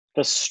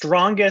 The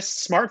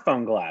strongest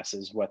smartphone glass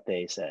is what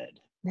they said.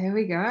 There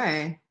we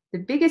go. The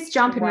biggest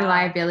jump in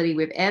reliability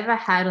we've ever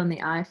had on the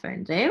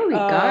iPhone. There we go.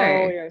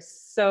 Oh, you're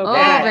so good.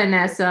 Oh,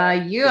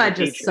 Vanessa, you are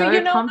just so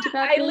pumped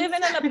about this. I live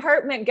in an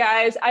apartment,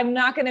 guys. I'm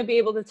not going to be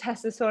able to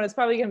test this phone. It's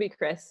probably going to be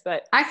Chris,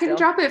 but I can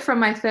drop it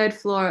from my 3rd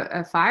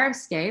floor fire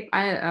escape.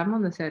 I'm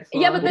on the 3rd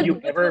floor. Yeah, but then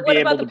what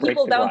about the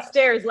people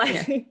downstairs?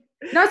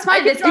 No, it's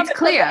fine. It's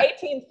clear. From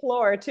the 18th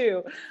floor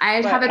too.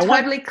 I have a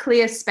totally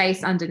clear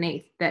space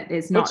underneath that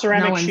is not. Put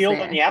ceramic shield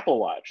there. on the Apple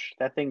Watch.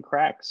 That thing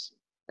cracks.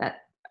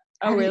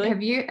 Oh, really?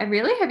 Have you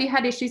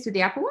had issues with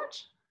the Apple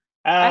Watch?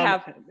 I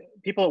have.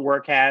 People at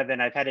work have, and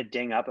I've had it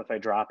ding up if I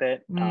drop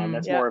it.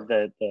 That's more of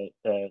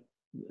the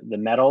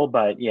metal,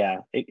 but yeah,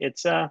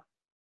 it's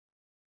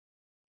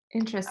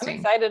interesting. I'm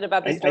excited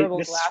about this durable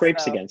glass. This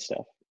scrapes against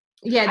stuff.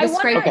 Yeah, the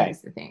scraping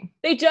is the thing.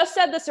 They just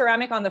said the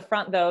ceramic on the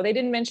front, though. They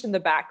didn't mention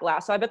the back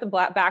glass, so I bet the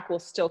back will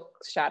still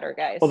shatter,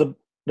 guys. Well,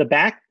 the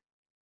back,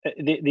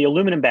 the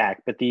aluminum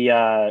back, but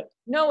the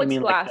no, it's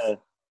glass.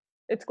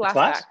 It's glass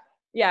back.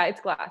 Yeah,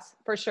 it's glass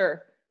for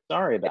sure.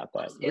 Sorry about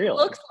that. Really?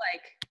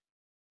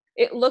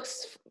 It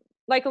looks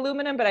like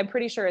aluminum, but I'm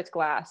pretty sure it's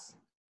glass.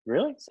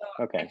 Really? So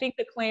okay. I think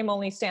the claim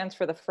only stands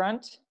for the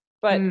front,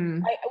 but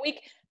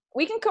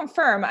we can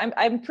confirm.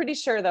 I'm pretty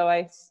sure, though.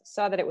 I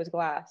saw that it was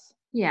glass.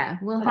 Yeah,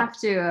 we'll have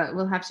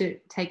to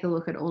take a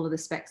look at all of the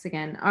specs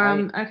again.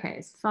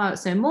 Okay,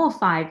 so more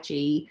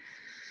 5G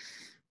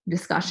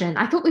discussion.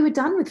 I thought we were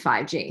done with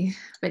 5G,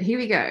 but here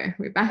we go.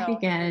 We're back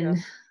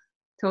again,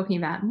 talking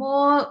about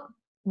more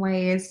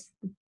ways.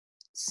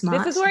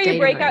 Smart. This is where you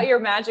break out your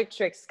magic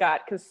tricks,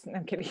 Scott. Because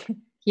I'm kidding.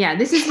 Yeah,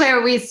 this is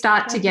where we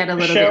start to get a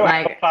little bit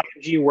like how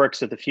 5G works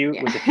with a few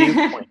point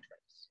tricks.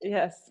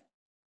 Yes.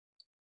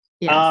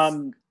 Yes.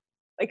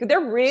 Like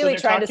they're really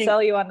trying to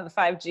sell you onto the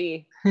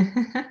 5G.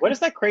 What is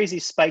that crazy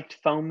spiked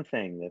foam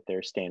thing that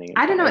they're standing in?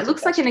 I don't know. It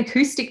looks like an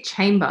acoustic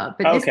chamber,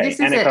 but this is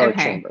anechoic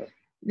chamber.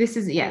 This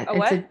is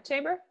a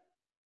chamber?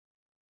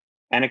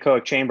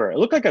 Anechoic chamber. It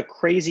looked like a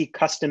crazy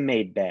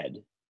custom-made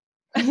bed.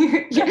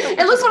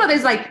 It looks one of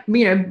those like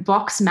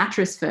box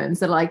mattress firms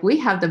that are like, we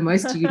have the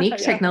most unique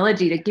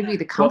technology to give you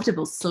the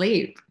comfortable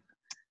sleep.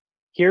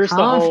 Here's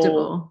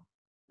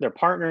their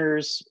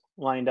partners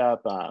lined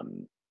up,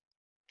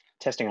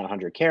 testing on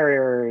 100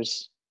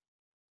 carriers.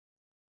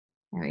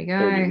 There we go.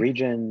 30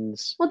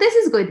 regions. Well, this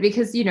is good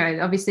because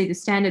obviously the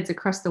standards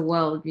across the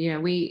world.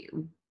 We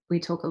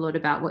talk a lot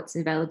about what's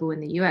available in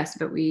the US,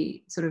 but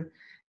we sort of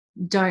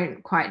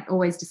don't quite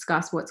always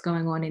discuss what's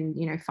going on in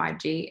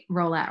 5G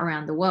rollout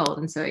around the world.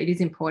 And so it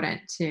is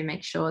important to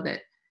make sure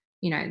that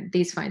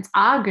these phones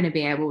are going to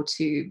be able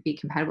to be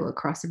compatible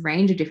across a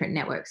range of different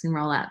networks and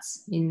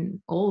rollouts in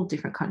all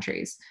different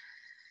countries.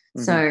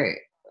 Mm-hmm. So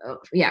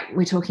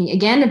we're talking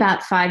again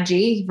about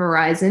 5G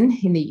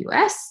Verizon in the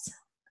US.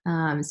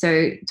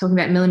 So talking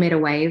about millimeter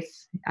wave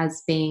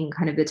as being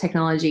kind of the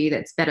technology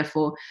that's better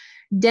for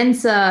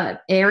denser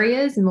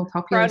areas and more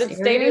populous crowded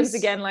stadiums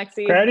again,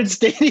 Lexi. Crowded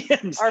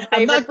stadiums.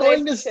 I'm not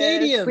going to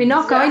stadiums. We're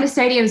not going to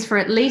stadiums for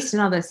at least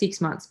another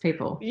 6 months,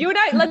 people. You and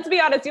I, let's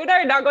be honest, you and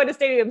I are not going to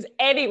stadiums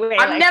anyway.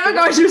 I'm never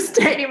going to a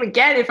stadium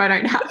again if I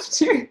don't have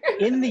to.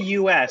 In the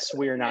US,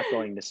 we are not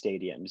going to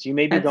stadiums. You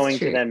may be going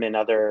to them in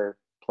other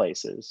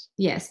places.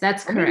 Yes,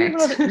 that's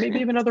correct. Maybe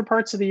even other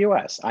parts of the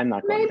US. I'm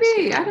not going to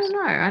stadiums. I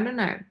don't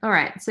know. All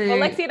right. So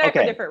Lexi and I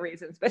for different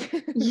reasons, but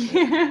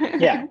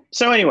yeah.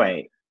 So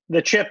anyway,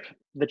 the chip,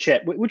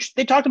 which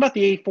they talked about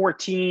the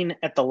A14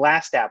 at the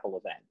last Apple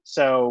event.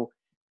 So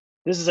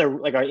this is our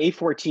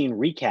A14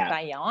 recap.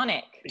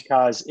 Bionic.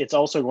 Because it's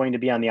also going to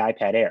be on the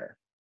iPad Air.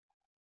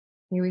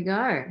 Here we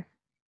go.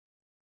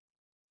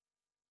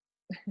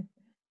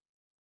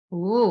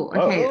 Ooh,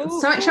 okay.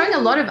 So it's showing a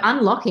lot of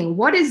unlocking.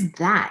 What is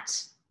that?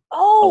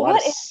 Oh,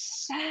 what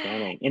is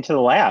that? Into the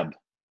lab.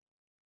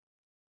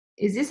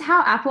 Is this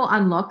how Apple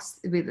unlocks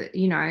with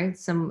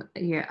some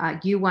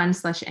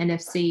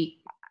U1/NFC?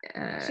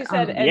 She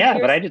said,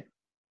 but I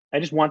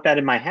just want that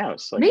in my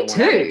house. Me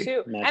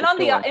too. And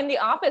in the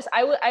office,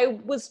 I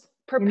was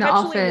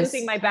perpetually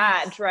losing my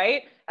badge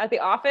at the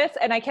office,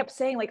 and I kept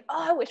saying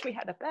I wish we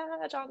had a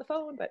badge on the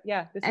phone. But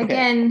yeah, this is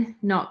again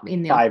not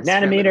in the 5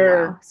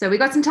 nanometer. So we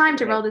got some time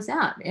to roll this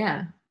out.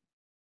 Yeah.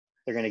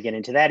 They're going to get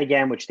into that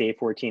again, which the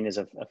A14 is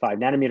a 5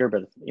 nanometer,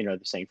 but they're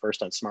saying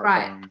first on smartphone.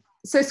 Right.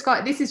 So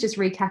Scott, this is just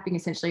recapping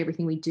essentially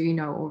everything we do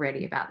know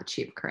already about the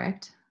chip,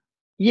 correct?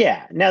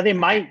 Yeah. Now they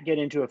might get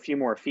into a few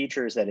more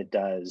features that it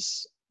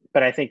does,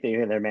 but I think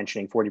they're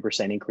mentioning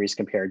 40% increase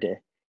compared to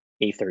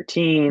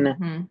A13.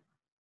 Mm-hmm.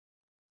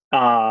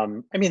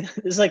 I mean,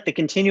 this is like the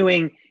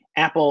continuing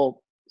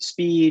Apple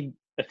speed,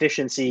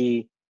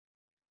 efficiency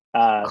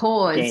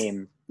cores.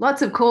 Game.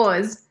 Lots of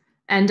cores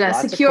and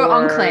secure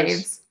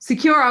enclaves.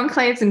 Secure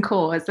enclaves and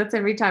cores. That's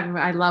every time.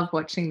 I love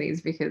watching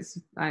these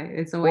because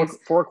it's always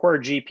 4-core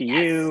GPU.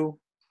 Yes.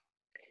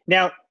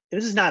 Now,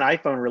 this is not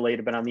iPhone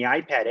related, but on the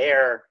iPad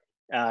Air,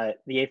 the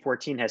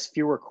A14 has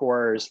fewer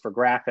cores for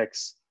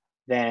graphics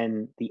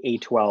than the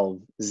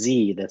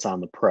A12Z that's on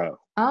the Pro.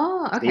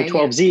 Oh, okay. The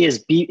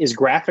A12Z is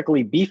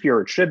graphically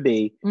beefier, it should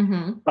be,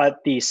 mm-hmm.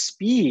 but the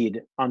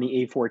speed on the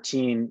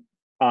A14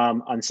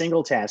 on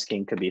single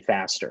tasking could be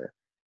faster.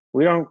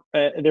 We don't.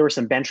 There were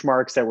some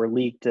benchmarks that were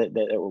leaked that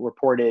were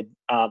reported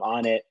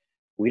on it.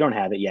 We don't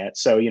have it yet,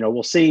 so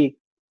we'll see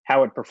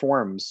how it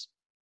performs.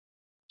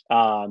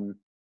 I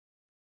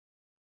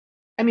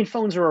mean,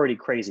 phones are already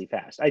crazy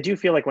fast. I do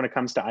feel like when it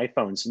comes to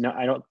iPhones,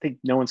 I don't think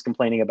no one's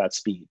complaining about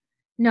speed.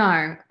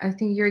 No, I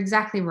think you're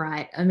exactly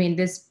right. I mean,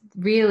 there's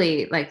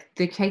really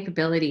the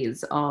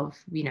capabilities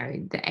of,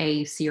 the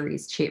A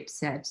series chips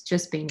have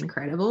just been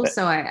incredible.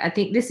 So I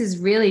think this is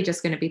really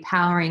just going to be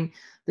powering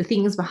the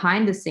things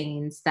behind the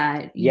scenes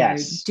that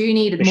do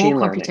need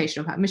more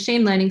computational power.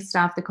 Machine learning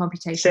stuff, the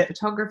computational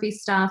photography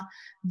stuff,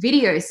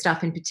 video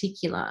stuff in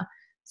particular.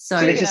 So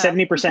this is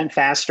 70%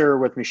 faster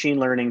with machine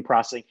learning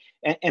processing,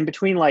 and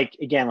between like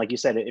you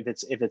said, if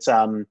it's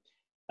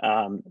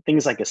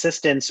things like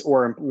assistance,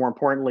 or more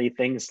importantly,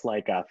 things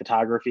like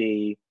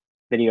photography,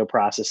 video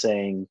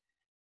processing,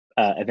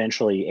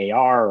 eventually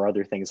AR or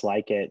other things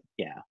like it.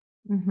 Yeah.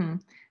 Mm-hmm.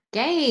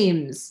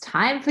 Games.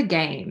 Time for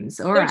games.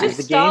 All They're right.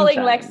 just stalling,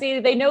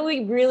 Lexi. They know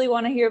we really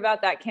want to hear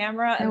about that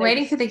camera. They're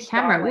waiting for the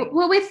camera.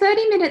 Well, we're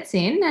 30 minutes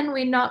in, and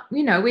we're not.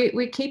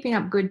 We're keeping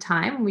up good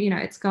time.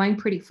 It's going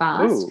pretty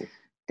fast. Ooh.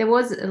 There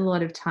was a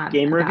lot of time.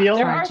 Game reveal.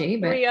 There are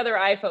 3 other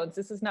iPhones.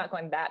 This is not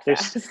going that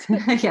fast.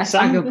 Yes,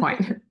 a good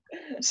point.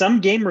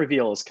 Some game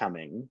reveal is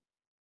coming.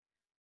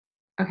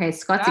 Okay,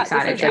 Scott's Scott, this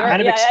excited. is Which I your-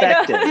 kind of yeah,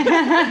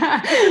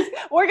 I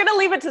expected. We're gonna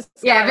leave it to Scott.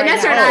 Yeah, right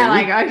Vanessa now. and I are Oh,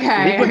 like,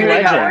 okay. League of here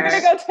we go. We're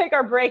Legends. gonna go take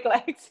our break,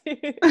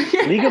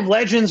 Lexi. League of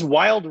Legends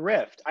Wild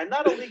Rift. I'm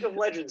not a League of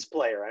Legends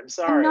player. I'm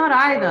sorry. I'm not So-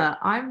 either.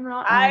 I'm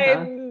not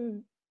either.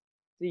 I'm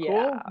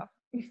yeah.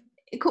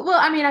 Cool. Well,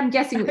 I mean, I'm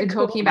guessing we're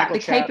Cool. talking about the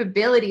Michael Chat.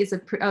 capabilities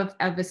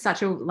of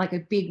such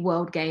a big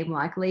world game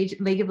like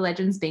League of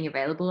Legends being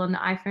available on the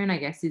iPhone. I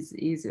guess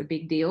is a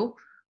big deal.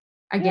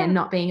 Again, Yeah.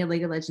 not being a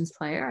League of Legends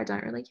player, I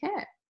don't really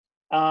care.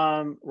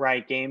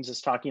 Right, Games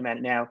is talking about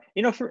it now.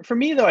 For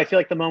me though, I feel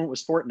like the moment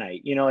was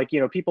Fortnite.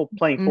 People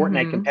playing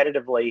Fortnite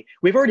competitively.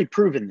 We've already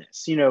proven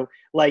this.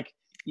 Like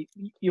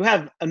you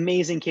have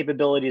amazing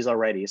capabilities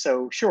already.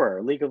 So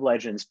sure, League of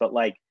Legends, but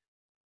like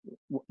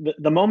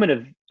the moment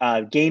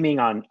of gaming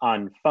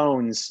on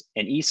phones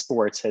and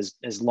esports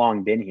has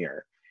long been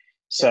here.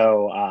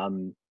 So,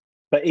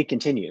 but it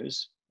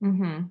continues.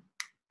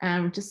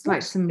 Just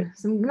like some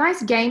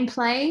nice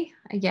gameplay,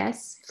 I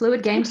guess.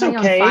 Fluid Looks gameplay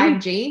okay.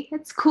 on 5G.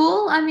 It's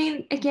cool. I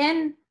mean,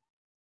 again,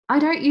 I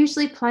don't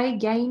usually play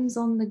games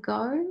on the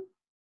go.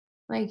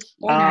 Like,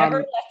 Or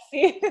never,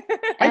 Lexi.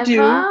 I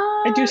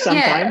do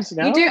sometimes.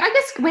 Yeah, you do. I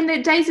guess when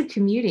the days of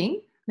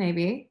commuting,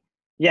 maybe.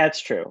 Yeah, it's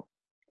true.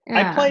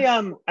 Yeah.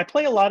 I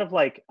play a lot of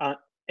like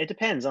it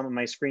depends on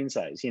my screen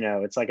size.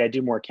 It's like I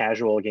do more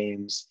casual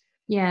games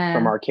Yeah.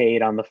 from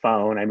arcade on the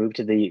phone. I move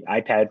to the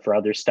iPad for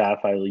other stuff.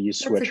 I will use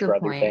That's a Switch good for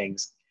other point.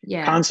 things.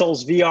 Yeah.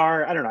 Consoles,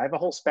 VR, I don't know. I have a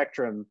whole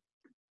spectrum.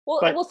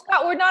 Well,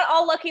 Scott, we're not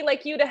all lucky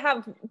like you to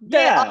have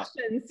the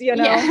options,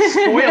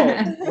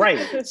 Spoiled,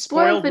 right.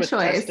 Spoiled for with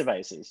choice. test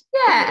devices.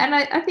 Yeah, and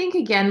I think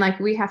again, like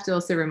we have to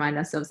also remind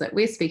ourselves that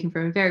we're speaking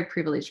from a very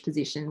privileged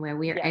position where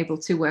we are able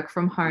to work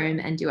from home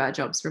and do our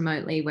jobs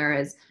remotely,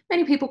 whereas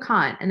many people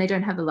can't and they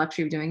don't have the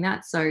luxury of doing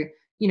that. So,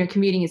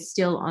 commuting is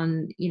still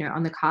on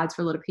the cards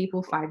for a lot of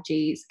people.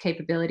 5G's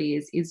capability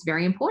is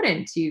very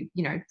important to,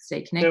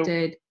 stay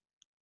connected.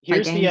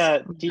 Here's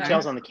the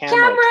details on the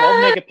camera.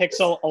 12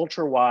 megapixel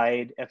ultra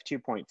wide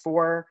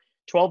f2.4,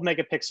 12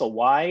 megapixel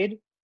wide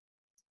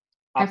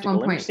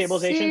optical image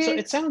stabilization. So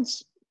it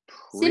sounds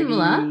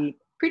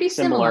pretty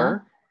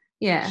similar.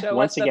 Yeah. Show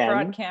Once us the again,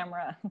 front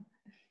camera.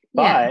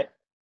 But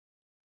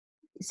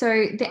so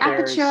the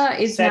aperture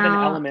is now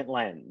 7-element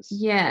lens.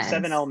 Yeah.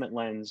 7-element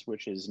lens,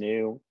 which is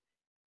new.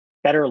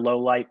 Better low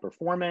light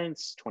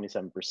performance,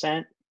 27%,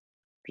 which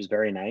is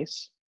very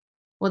nice.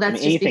 Well,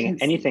 that's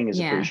anything is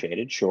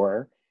appreciated,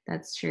 sure.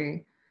 That's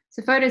true.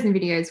 So photos and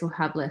videos will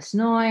have less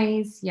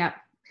noise. Yep.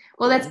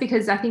 Well, that's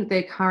because I think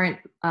the current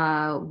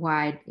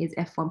wide is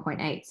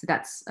f1.8. So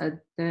that's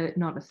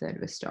not a third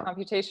of a stop.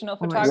 Computational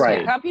Almost.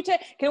 photography. Right.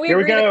 Can we Here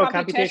we agree go, that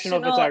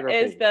computational photography.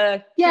 is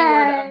the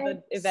keyword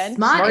of the event?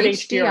 Smart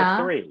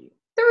HDR3.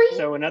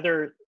 So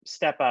another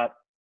step up.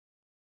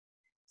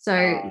 So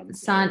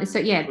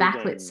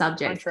backlit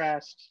subjects.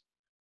 Contrast.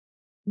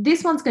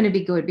 This one's going to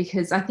be good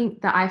because I think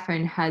the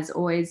iPhone has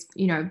always,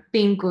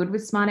 been good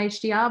with Smart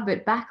HDR,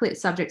 but backlit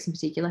subjects in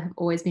particular have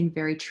always been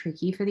very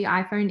tricky for the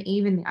iPhone,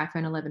 even the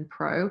iPhone 11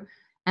 Pro.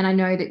 And I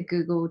know that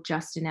Google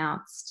just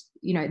announced,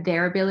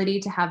 their ability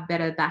to have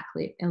better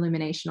backlit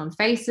illumination on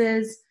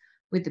faces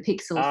with the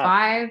Pixel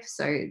 5.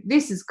 So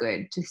this is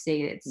good to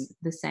see it's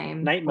the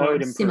same night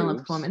mode similar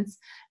improves. performance.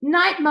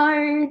 Night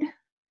mode.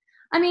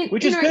 I mean,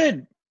 which is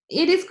good.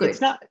 It is good.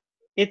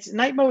 It's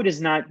night mode is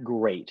not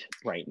great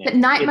right now. But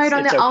night mode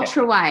on the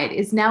ultra wide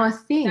is now a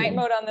thing. Night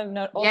mode on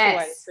the ultra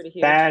wide is pretty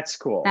huge. That's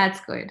cool. That's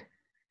good.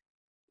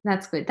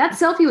 That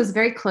selfie was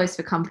very close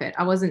for comfort.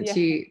 I wasn't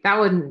that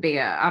wouldn't be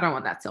I don't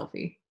want that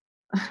selfie.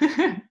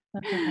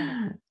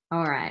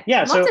 All right.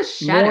 Yeah. Lots of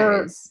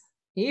shadows.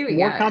 Here we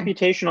go. More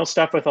computational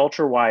stuff with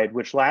ultra wide,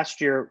 which last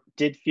year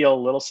did feel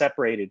a little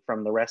separated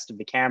from the rest of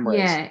the cameras.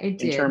 Yeah, it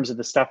did. In terms of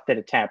the stuff that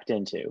it tapped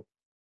into.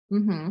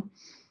 Mm-hmm.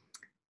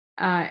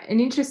 And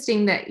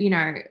interesting that,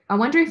 I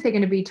wonder if they're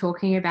going to be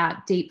talking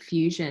about deep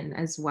fusion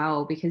as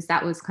well, because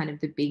that was kind of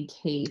the big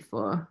key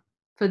for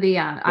the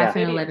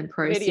iPhone 11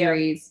 Pro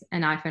series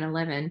and iPhone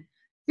 11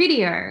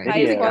 video.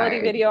 Highest quality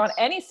video on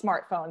any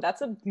smartphone.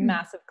 That's a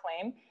massive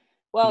claim.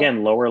 Well,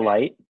 again, lower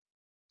light.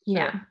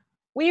 Yeah.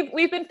 We've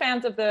been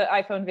fans of the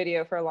iPhone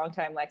video for a long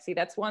time, Lexi.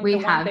 That's one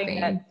thing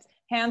that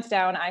hands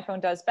down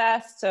iPhone does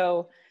best.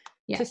 So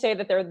to say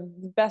that they're the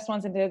best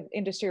ones in the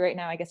industry right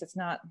now, I guess it's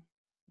not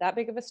that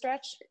big of a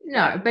stretch.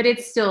 No, but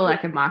it's still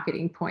like a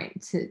marketing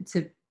point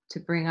to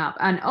bring up.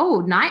 And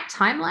night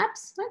time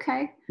lapse.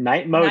 Okay.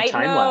 Night mode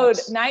time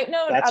lapse. Night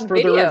mode. That's on for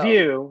video. the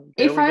review.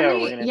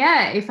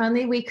 If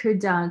only we could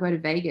go to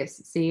Vegas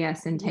at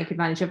CES and take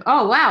advantage of.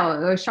 Oh wow,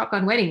 a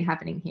shotgun wedding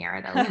happening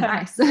here. That was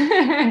nice.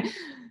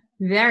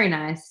 Very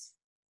nice.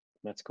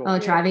 That's cool. Oh,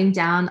 driving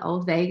down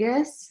Old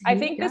Vegas. I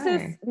think this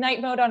is night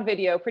mode on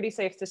video. Pretty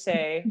safe to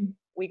say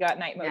we got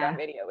night mode on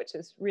video, which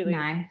is really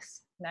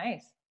nice.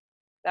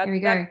 Here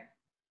we go.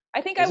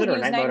 I think I would use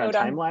night mode on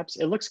time lapse.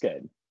 It looks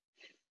good.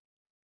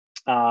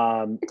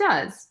 It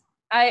does.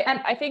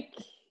 I think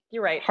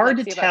you're right. Hard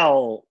to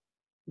tell,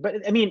 but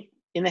I mean,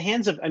 in the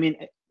hands of,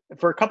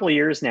 for a couple of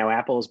years now,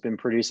 Apple has been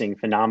producing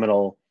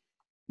phenomenal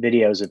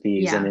videos of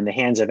these, and in the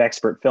hands of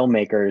expert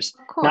filmmakers.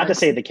 Not to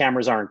say the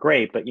cameras aren't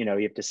great, but you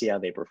have to see how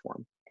they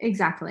perform.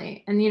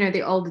 Exactly. And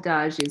the old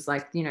adage is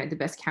like, the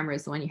best camera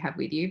is the one you have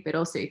with you. But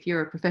also, if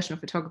you're a professional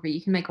photographer,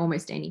 you can make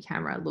almost any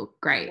camera look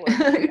great.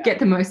 Get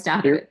the most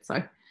out of it.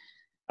 So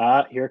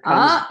here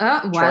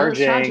comes wireless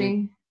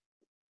charging.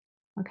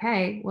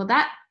 Okay. Well,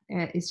 that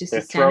is just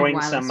a standard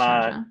wireless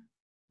charger.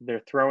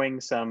 They're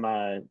throwing some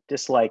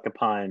dislike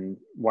upon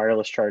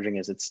wireless charging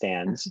as it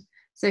stands.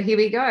 So here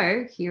we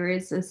go. Here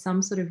is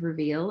some sort of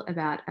reveal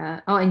about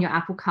and your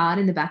Apple Card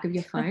in the back of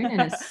your phone,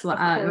 and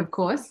of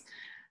course.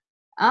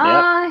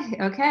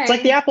 Okay. It's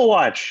like the Apple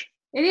Watch.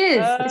 It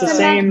is. It's a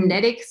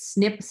magnetic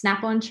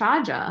snap-on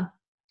charger.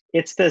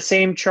 It's the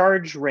same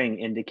charge ring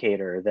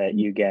indicator that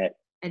you get.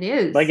 It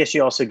is. But I guess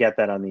you also get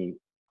that on the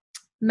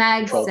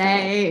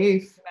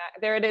MagSafe.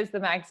 There it is,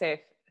 the MagSafe.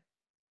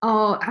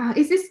 Oh,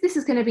 this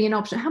is going to be an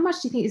option? How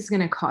much do you think this is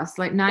going to cost?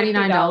 Like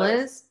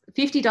 $99?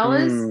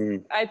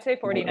 $50? I'd say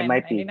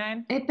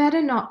 $49.99. It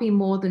better not be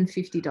more than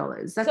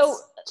 $50.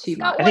 That's too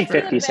much. I think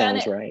 50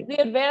 sounds right. The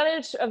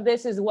advantage of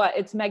this is what?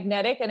 It's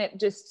magnetic and it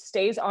just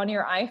stays on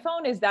your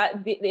iPhone. Is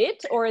that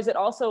it, or is it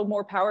also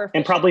more power efficient?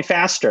 And probably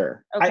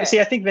faster. Okay.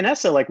 I think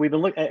Vanessa, like we've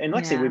been looking, and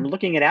Lexi, we've been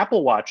looking at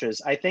Apple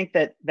Watches. I think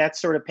that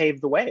sort of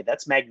paved the way.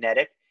 That's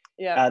magnetic.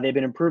 Yeah. They've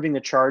been improving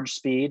the charge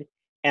speed.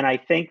 And I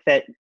think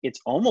that it's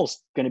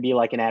almost going to be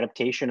like an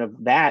adaptation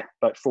of that,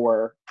 but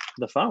for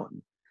the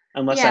phone.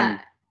 Unless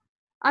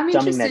I'm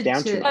dumbing that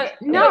down too much.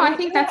 No, I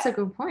think that's a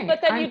good point. But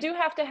then you do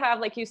have to have,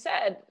 like you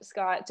said,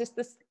 Scott, just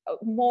this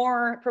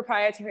more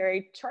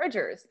proprietary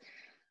chargers,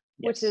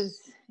 which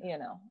is,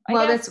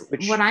 that's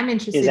what I'm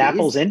interested in. Is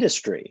Apple's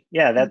industry.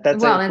 Yeah,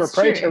 that's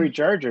proprietary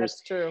chargers.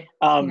 That's true.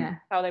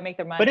 How they make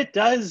their money. But it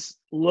does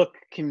look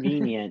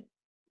convenient.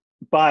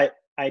 But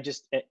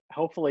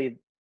hopefully,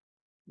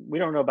 we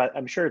don't know about,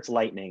 I'm sure it's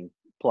Lightning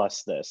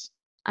plus this.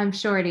 I'm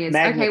sure it is.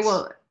 Magnets. Okay,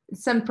 well,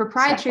 some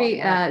proprietary,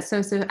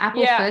 so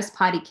Apple first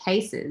party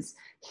cases.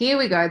 Here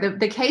we go.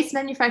 The case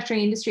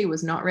manufacturing industry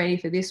was not ready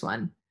for this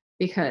one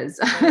because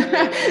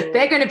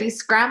they're going to be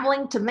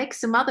scrambling to make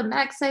some other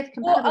MagSafe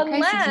compatible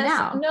cases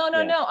now.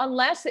 No.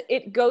 Unless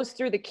it goes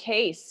through the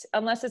case,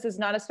 unless this is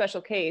not a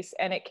special case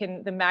and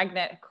the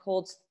magnet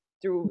holds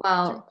through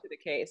the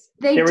case.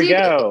 There we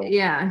go.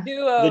 Yeah.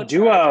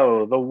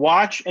 Duo, the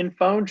watch and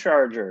phone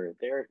charger.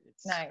 There.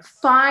 Nice.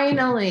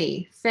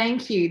 Finally,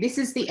 thank you. This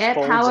is the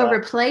AirPower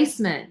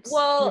replacement.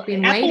 Well, we've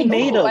been waiting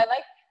for.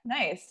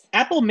 Nice.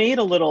 Apple made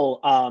a little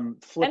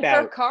flip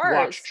out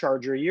watch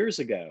charger years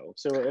ago,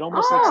 so it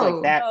almost looks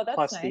like that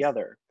plus the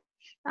other.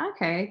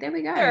 Okay, there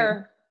we go.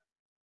 Sure.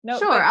 No,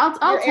 sure,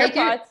 I'll take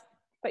it.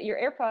 But your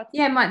AirPods.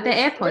 Yeah, the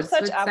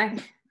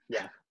AirPods.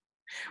 Yeah.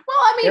 Well,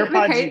 I mean,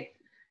 AirPods, okay.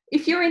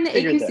 If you're in the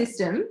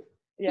ecosystem,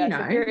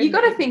 you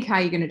got to think how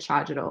you're going to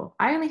charge it all.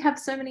 I only have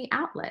so many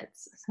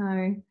outlets,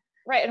 so.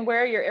 Right, and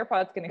where are your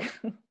AirPods going to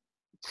go?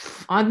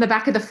 On the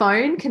back of the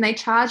phone? Can they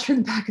charge from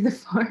the back of the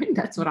phone?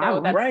 That's what I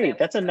want. Right,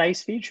 that's a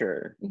nice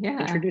feature. Yeah.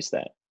 Introduce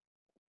that.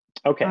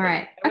 Okay. All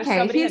right. I wish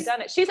somebody had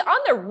done it. She's on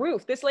the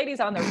roof. This lady's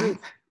on the roof.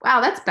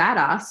 Wow, that's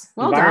badass.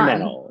 Well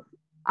Environmental. done.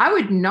 I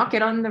would not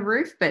get on the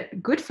roof,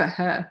 but good for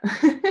her.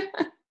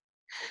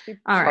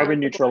 All right. Carbon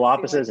neutral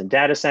offices and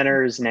data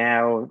centers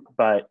now,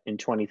 but in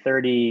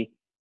 2030.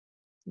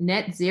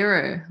 Net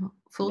zero.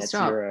 Full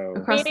stop. Zero.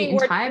 Across the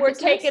entire we're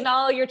taking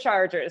all your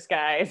chargers,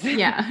 guys.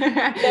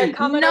 Yeah. They're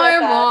coming no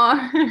more.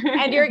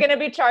 And you're going to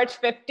be charged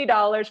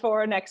 $50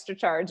 for an extra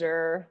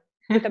charger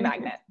with a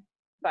magnet.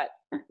 But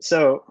I'm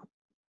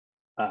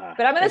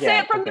going to say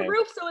it from the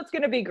roof, so it's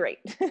going to be great.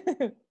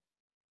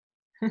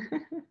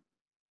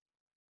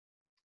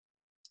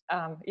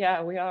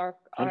 We are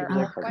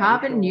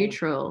carbon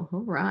neutral. All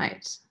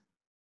right.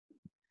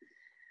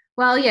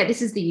 Well, yeah,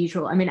 this is the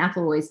usual. I mean,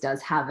 Apple always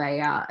does have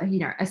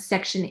a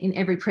section in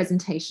every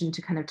presentation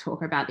to kind of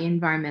talk about the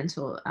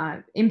environmental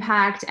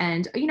impact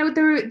and,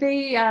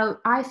 the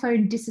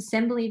iPhone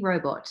disassembly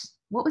robot.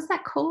 What was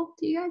that called?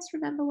 Do you guys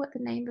remember what the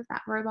name of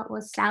that robot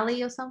was?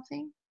 Sally or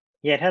something?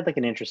 Yeah, it had like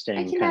an interesting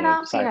kind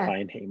of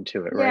sci-fi name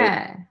to it, right?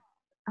 Yeah.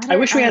 I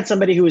wish we had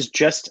somebody who was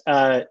just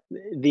the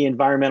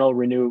environmental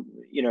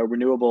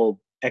renewable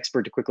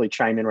expert to quickly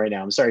chime in right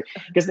now. I'm sorry,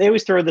 because they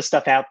always throw this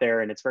stuff out there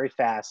and it's very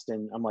fast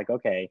and I'm like,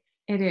 okay,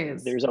 it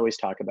is. There's always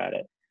talk about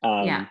it.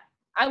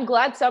 I'm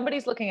glad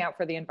somebody's looking out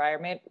for the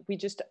environment. We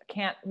just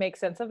can't make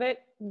sense of it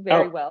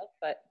very well,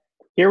 but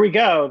here we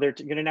go. They're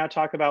going to now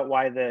talk about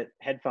why the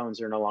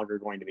headphones are no longer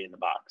going to be in the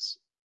box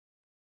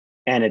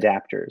and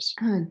adapters.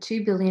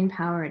 2 billion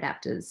power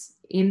adapters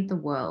in the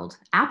world.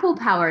 Apple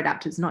power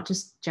adapters, not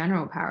just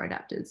general power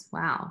adapters.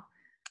 Wow.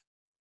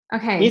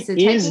 Okay. It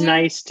is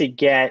nice to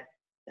get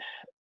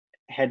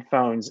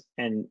headphones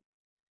and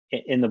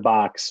in the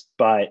box,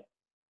 but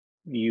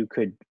you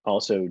could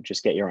also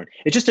just get your own.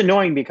 It's just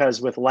annoying because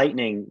with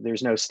Lightning,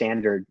 there's no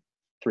standard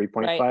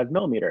 3.5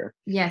 millimeter.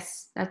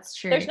 Yes, that's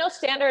true. There's no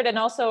standard. And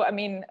also, I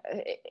mean,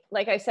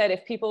 like I said,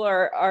 if people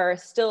are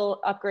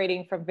still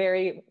upgrading from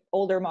very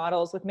older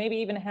models with maybe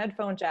even a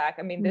headphone jack,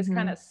 I mean, this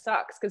kind of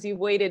sucks because you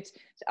waited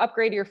to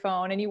upgrade your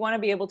phone and you want to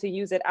be able to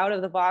use it out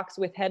of the box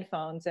with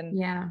headphones.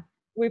 And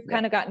we've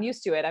kind of gotten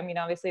used to it. I mean,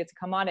 obviously it's a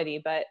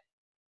commodity, but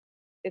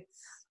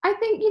I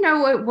think,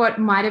 what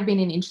might have been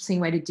an interesting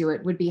way to do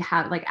it would be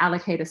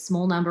allocate a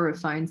small number of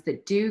phones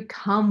that do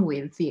come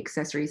with the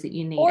accessories that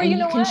you need. Or and you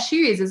can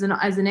choose as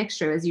an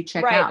extra as you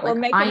check out. Or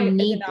make I it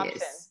need as an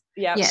this. Option.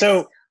 Yeah. Yes.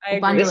 So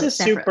this is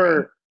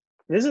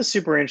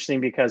super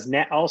interesting because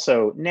now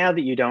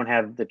that you don't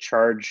have the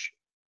charge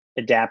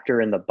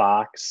adapter in the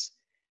box,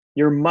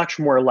 you're much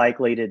more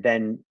likely to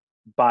then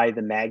buy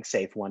the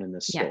MagSafe one in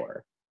the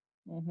store.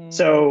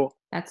 So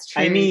that's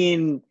true. I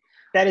mean,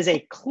 that's a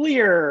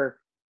clear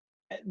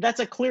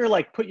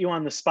like put you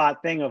on the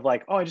spot thing of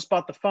like, oh, I just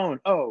bought the phone.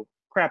 Oh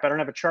crap, I don't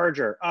have a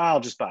charger. Oh, I'll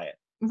just buy it.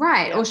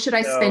 Right. Yeah. Or should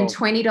I spend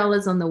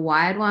 $20 on the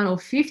wired one or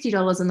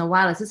 $50 on the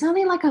wireless? It's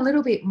only like a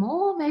little bit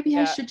more. Maybe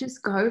I should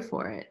just go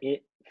for it.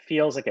 It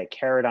feels like a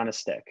carrot on a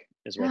stick.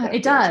 Is what that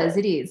it does.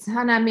 like. It is.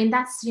 And I mean,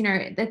 that's,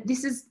 that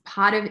this is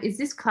is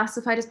this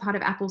classified as part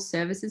of Apple's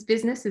services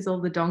business? Is all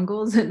the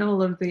dongles and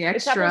all of the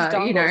extra,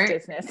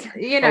 business. Oh,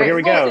 here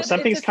we go.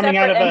 Something's coming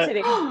out of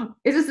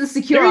is this the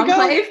secure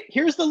enclave?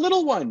 Here's the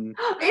little one.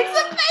 It's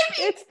a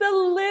baby. It's the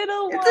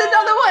little one. It's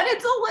another one.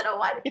 It's a little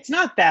one. It's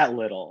not that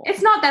little.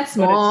 It's not that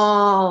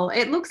small.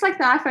 It looks like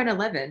the iPhone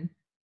 11.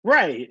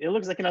 Right. It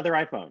looks like another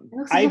iPhone.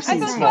 I've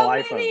seen small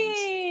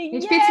iPhones.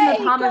 It fits in the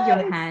palm of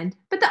your hand.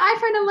 But the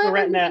iPhone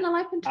 11 and the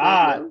iPhone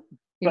 12.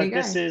 But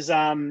this is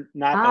not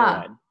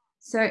OLED.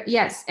 So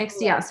yes,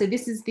 XDR. So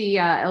this is the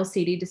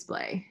LCD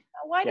display.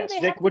 Why do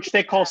they which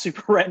they call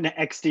Super Retina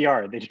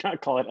XDR. They do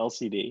not call it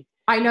LCD.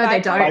 I know they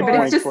don't, but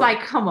it's just like,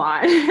 come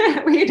on.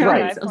 We don't.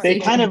 Right. They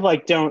kind of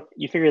like don't.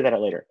 You figure that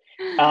out later.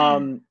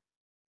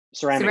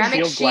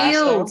 Ceramic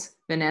shield,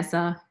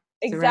 Vanessa.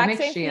 Exact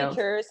same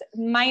features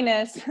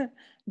minus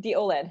the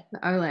OLED. The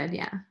OLED,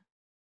 yeah.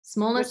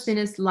 Smallest,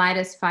 thinnest,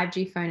 lightest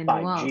 5G phone in the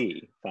world.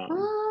 5G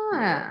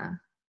phone.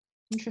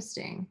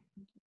 Interesting.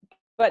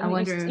 But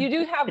you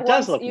do have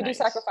you do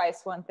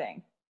sacrifice one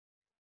thing.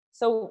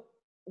 So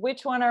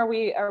which one are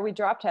we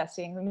drop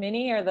testing? The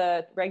mini or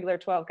the regular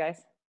 12,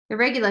 guys? The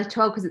regular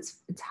 12 because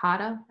it's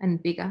harder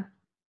and bigger.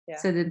 Yeah.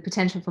 So the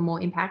potential for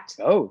more impact.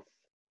 Both.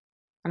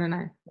 I don't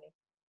know.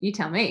 You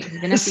tell me.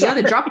 Vanessa, you're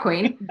the drop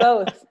queen.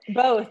 Both.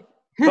 Both.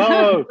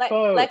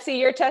 Lexi,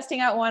 you're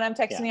testing out one. I'm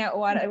texting out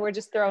one. And we're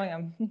just throwing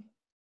them.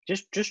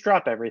 Just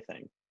drop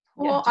everything.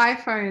 Or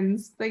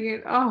iPhones. They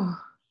get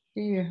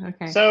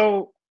okay.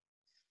 So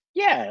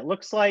it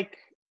looks like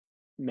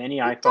many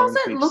iPhones. It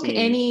doesn't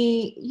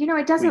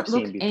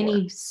look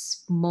any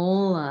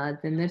smaller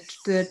than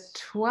the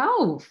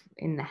 12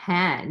 in the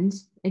hand.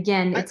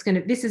 Again, it's so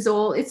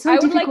difficult. I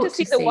would like to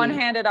see the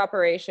one-handed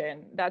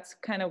operation. That's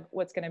kind of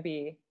what's going to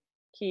be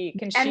key.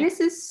 And this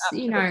is,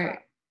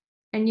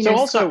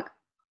 also.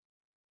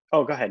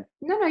 Oh, go ahead.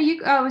 No,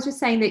 I was just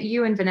saying that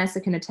you and Vanessa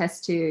can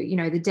attest to,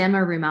 the demo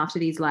room after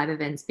these live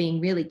events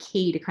being really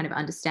key to kind of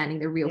understanding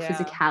the real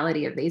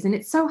physicality of these. And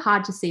it's so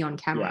hard to see on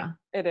camera.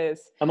 Yeah, it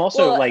is. I'm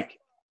also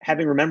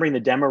remembering the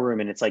demo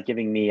room and it's like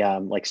giving me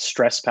like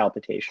stress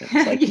palpitations.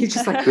 Like, you're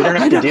just like, we don't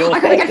have to deal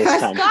with that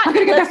this time.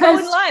 Let's go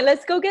in line.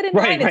 Let's go get in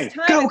line. It's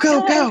time.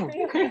 Go.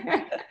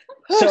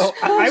 So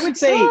I would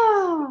say,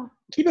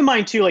 keep in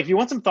mind too, like if you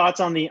want some thoughts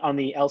on the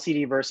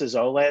LCD versus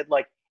OLED,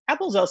 like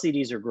Apple's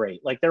LCDs are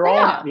great. Like the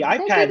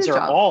iPads are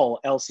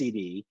all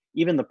LCD,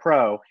 even the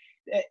Pro.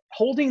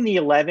 Holding the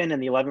 11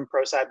 and the 11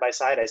 Pro side by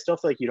side, I still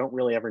feel like you don't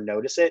really ever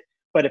notice it.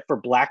 But if for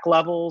black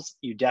levels,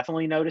 you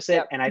definitely notice it.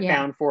 Yep. And I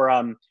found for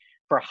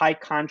high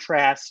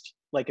contrast,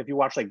 like if you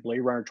watch like Blade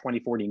Runner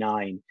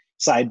 2049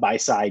 side by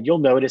side, you'll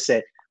notice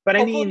it. But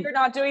hopefully you're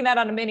not doing that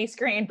on a mini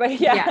screen, but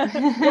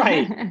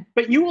right.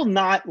 But you will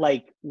not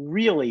like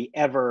really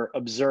ever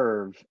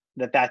observe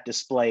that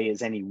display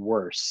is any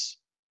worse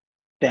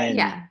than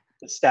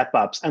the step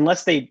ups,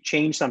 unless they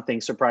change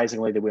something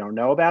surprisingly that we don't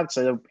know about.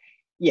 So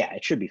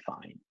it should be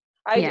fine.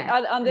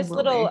 On this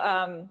little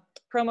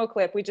promo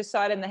clip, we just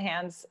saw it in the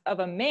hands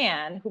of a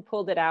man who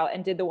pulled it out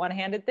and did the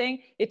one-handed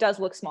thing. It does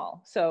look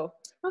small. So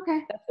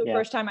that's the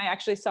first time I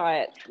actually saw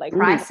it. Like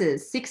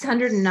prices,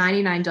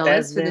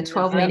 $699 for the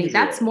 12 mini.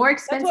 That's more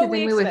expensive than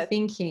we were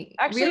thinking.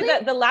 Actually,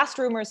 really? the last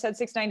rumor said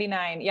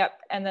 $699.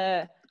 Yep.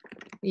 And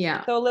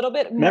so a little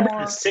bit more. Remember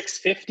the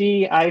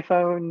 650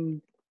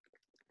 iPhone?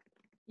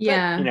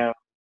 Yeah.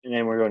 And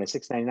then we're going to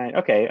 $699.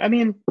 Okay. I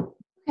mean.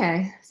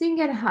 Okay. So you can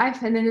get an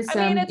iPhone and then there's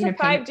it's a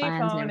 5G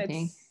phone.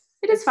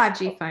 It is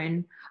 5G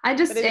phone. I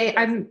just say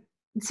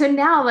so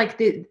now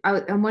like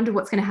I wonder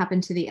what's going to happen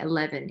to the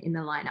 11 in the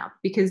lineup,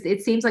 because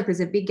it seems like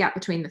there's a big gap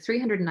between the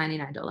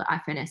 $399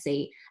 iPhone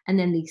SE and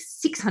then the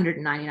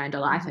 $699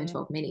 iPhone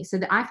 12 mini. So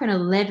the iPhone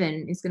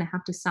 11 is going to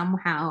have to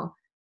somehow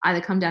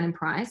either come down in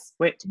price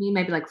to be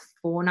maybe like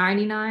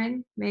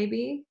 $499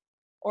 maybe.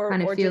 Or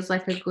feels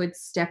like a good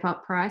step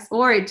up price,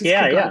 or it just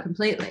could go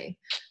completely.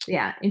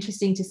 Yeah,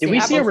 interesting to see. Did we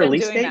see a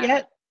release date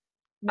yet?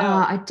 No.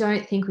 I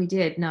don't think we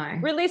did. No.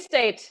 Release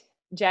date,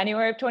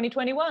 January of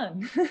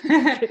 2021.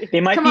 They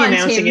might Come be on,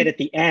 announcing Tim. it at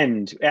the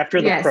end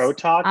after the Yes, pro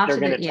talk. after They're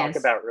going to the- talk yes.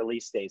 about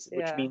release dates,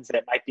 which Yeah. means that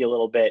it might be a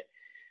little bit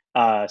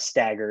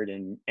staggered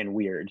and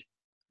weird.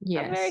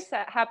 Yes. I'm very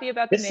happy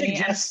about the This mini.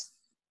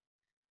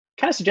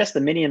 kind of suggests the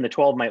mini and the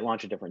 12 might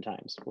launch at different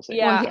times. We'll see.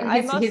 Yeah,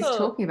 Well, he's also-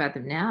 talking about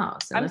them now.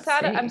 So I'm let's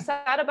sad. see.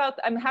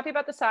 I'm happy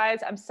about the size.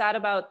 I'm sad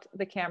about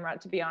the camera,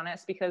 to be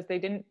honest, because they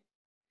didn't.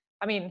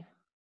 I mean,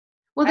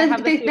 Well, I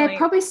have the they're feeling-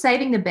 probably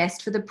saving the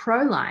best for the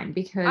pro line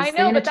because I they're know,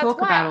 going to but that's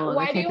talk about all of the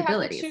why do you have to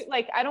capabilities. choose?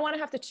 Like, I don't want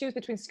to have to choose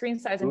between screen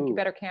size and Ooh.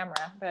 better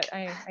camera. But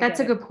That's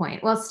a get it. good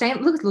point. Well,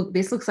 look,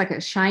 this looks like a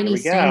shiny There we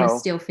stainless go.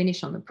 steel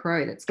finish on the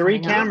pro. That's 3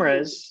 coming up.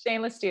 cameras.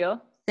 Stainless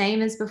steel.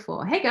 Same as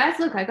before. Hey guys,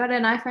 look, I got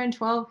an iPhone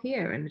 12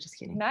 here, and just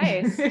kidding.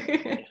 Nice.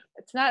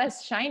 It's not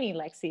as shiny,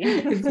 Lexi.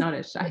 It's not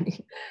as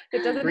shiny.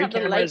 It doesn't 3 have the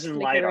light cameras and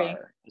flickering.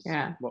 LiDAR is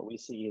Yeah. what we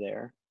see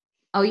there.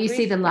 Oh, you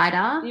see the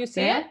LiDAR? You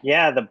see there? it?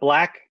 Yeah, the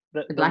black.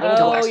 The black little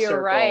dot. Oh, black you're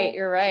circle right.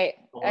 You're right.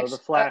 below the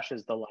flash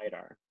is the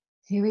LiDAR.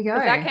 Here we go.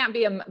 That can't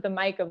be the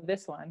mic of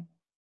this one.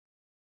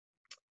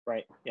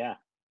 Right. Yeah.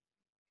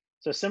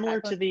 So similar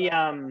to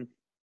iPhone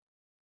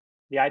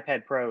the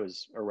iPad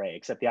Pro's array,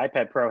 except the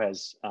iPad Pro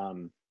has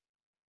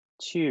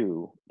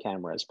 2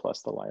 cameras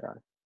plus the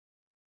LiDAR.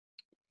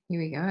 Here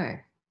we go.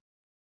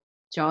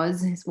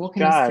 Jaws is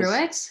walking us through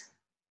it.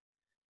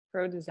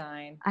 Pro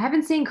design. I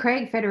haven't seen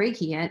Craig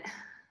Federici yet.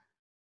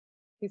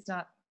 He's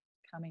not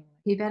coming.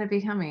 He better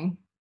be coming.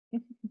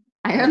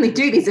 I only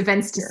do these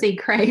events to see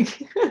Craig.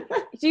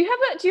 Do you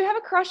have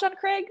a crush on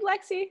Craig,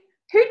 Lexi?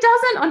 Who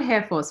doesn't on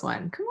Air Force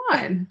One? Come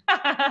on.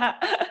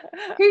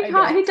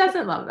 Who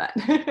doesn't love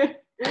that?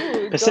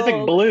 Ooh, Pacific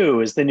gold.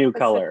 blue is the new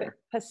color.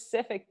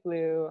 Pacific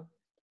blue.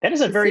 That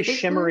is a very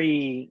Pacific blue?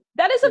 shimmery.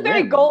 That is a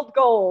very rim.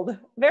 gold.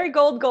 Very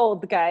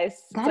gold, guys.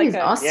 It's That like is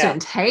a-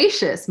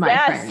 ostentatious, my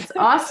Yes. friends.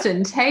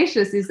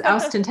 Ostentatious is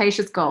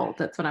ostentatious gold.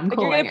 That's what I'm Like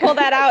calling you're gonna pull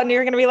that out and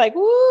you're gonna be like,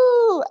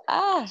 woo,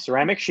 ah.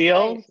 Ceramic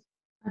shield, it.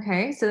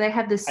 Okay, so they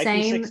have the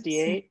same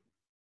IP68.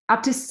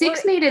 up to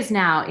 6 meters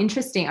now.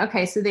 Interesting.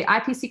 Okay, so the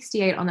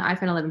IP68 on the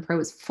iPhone 11 Pro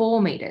is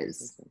 4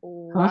 meters.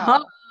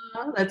 Wow.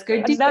 Let's go.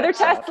 Another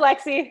test,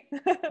 Lexi.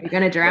 You're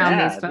gonna drown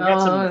Yeah, these we got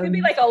some- phones. It's gonna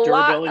be like a lot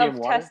Durability of in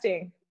water.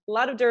 testing. A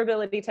lot of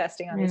durability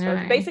testing on these I know.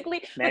 phones.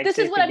 Basically, but this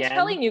is MagSafe what I'm again.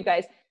 telling you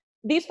guys.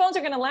 These phones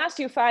are going to last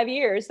you 5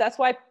 years. That's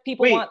why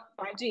people Wait. want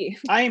 5G.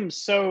 I'm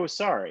so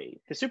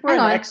sorry. The Super Hang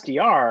N on.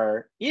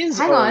 XDR is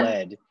Hang on.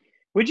 OLED.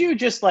 Would you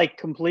just like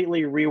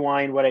completely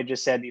rewind what I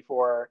just said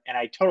before? And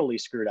I totally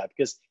screwed up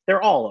because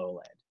they're all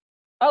OLED.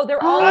 Oh,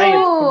 they're all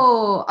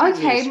Oh,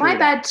 completely okay. My screwed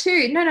bad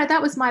too. No,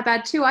 that was my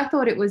bad too. I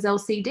thought it was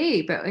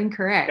LCD, but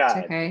incorrect.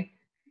 God. Okay.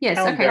 Yes.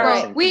 How Okay. Well,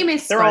 embarrassing. we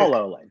misspoke. They're all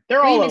OLED.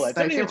 They're We all OLED. misspoke.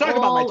 Something to They're talk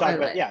about my all talk OLED.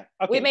 about. Yeah.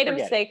 Okay. we made a forget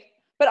it. mistake.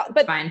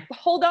 But Fine.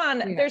 hold on.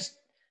 Yeah. There's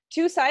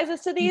 2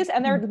 sizes to these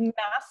and they're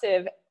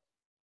massive.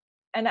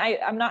 And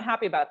I'm not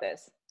happy about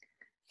this.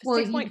 Well,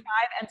 6.5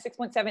 and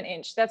 6.7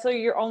 inch. That's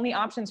your only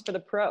options for the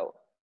Pro.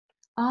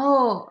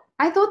 Oh,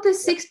 I thought the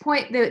 6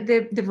 point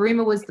the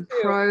rumor was the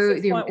Pro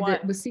the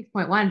 6.1. was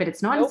 6.1, but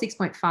it's not Nope. a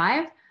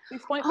 6.5.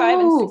 6.5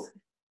 Oh, and 6.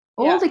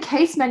 all yeah. the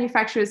case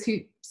manufacturers who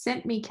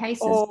sent me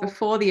cases Oh.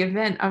 before the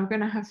event, I'm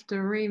gonna have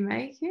to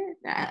remake it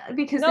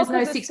because No, there's no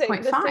 'cause the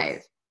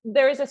 6.5.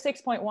 There is a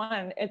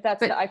 6.1. That's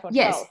But the iPhone 12.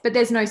 yes, but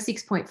there's no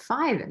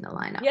 6.5 in the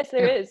lineup. Yes,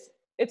 there is.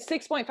 It's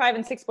 6.5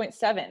 and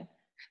 6.7.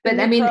 But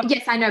The I new mean, Pro-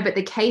 yes, I know, but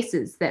the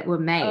cases that were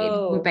made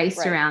were Oh, based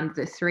right. around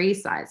the 3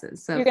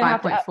 sizes. So You're gonna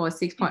have to 5.4, You're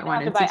 6.1, gonna have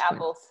to and buy 6.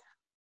 apples.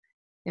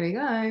 There we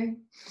go.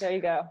 There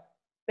you go.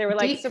 They were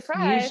like, Deep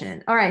surprise.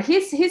 Fusion. All right,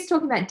 here's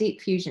talking about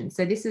Deep Fusion.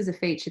 So this is a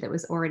feature that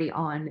was already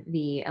on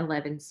the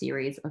 11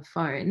 series of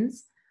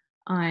phones.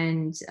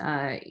 And,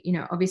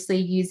 obviously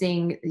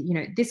using,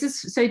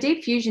 so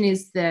Deep Fusion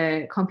is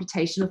the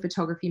computational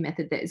photography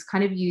method that is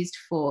kind of used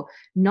for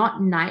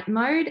not night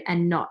mode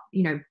and not,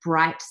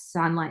 bright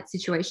sunlight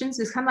situations.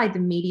 It's kind of like the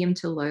medium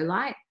to low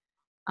light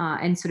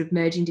and sort of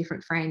merging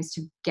different frames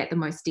to get the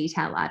most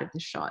detail out of the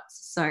shots.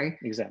 So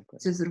Exactly.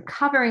 So sort of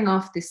covering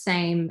off the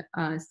same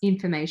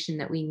information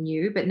that we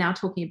knew, but now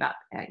talking about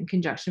in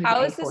conjunction with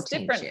How the is this A14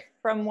 different chip.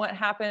 from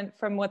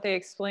what they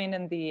explained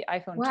in the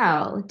iPhone 12?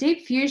 Well,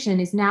 Deep Fusion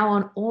is now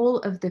on all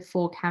of the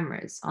 4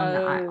 cameras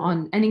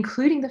on and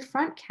including the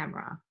front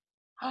camera,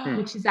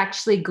 which is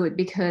actually good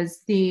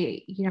because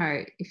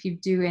if you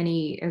do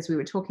any, as we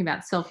were talking about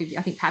selfie,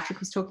 I think Patrick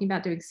was talking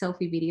about doing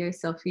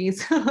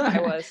selfies.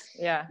 I was,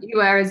 yeah. You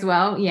were as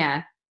well,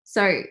 yeah.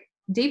 So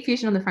Deep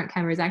Fusion on the front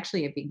camera is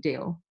actually a big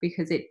deal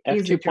because it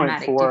is a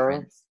dramatic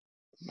difference.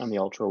 On the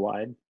ultra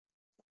wide,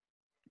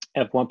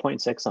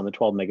 f1.6 on the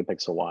 12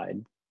 megapixel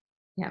wide.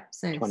 Yeah,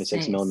 so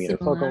 26 millimeter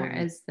focal.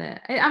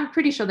 I'm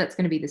pretty sure that's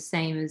going to be the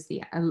same as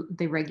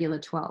the regular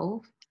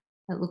 12.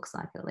 It looks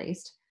like, at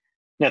least.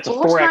 That's a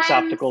 4 4x times.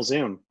 optical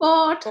zoom.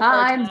 4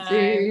 times times.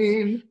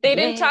 zoom. They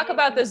didn't talk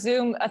about the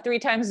zoom, a 3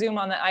 times zoom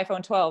on the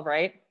iPhone 12,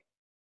 right?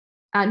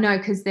 No,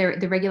 because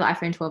the regular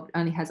iPhone 12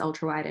 only has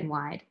ultra wide and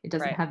wide. It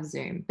doesn't Right. have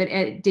zoom. But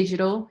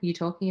digital, you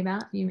talking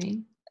about? You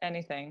mean?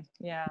 anything.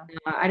 Yeah.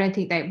 I don't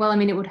think they, well, I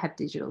mean, it would have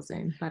digital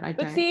zoom, but I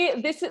But don't. see,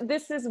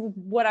 this is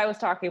what I was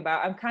talking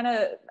about.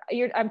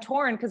 I'm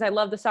torn because I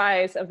love the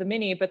size of the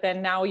mini, but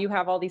then now you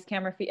have all these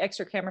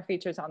extra camera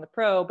features on the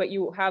Pro, but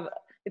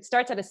it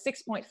starts at a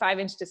 6.5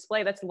 inch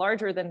display. That's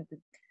larger than,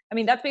 I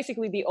mean, that's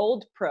basically the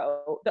old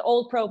Pro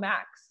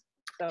Max.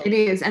 So It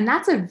is, and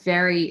that's a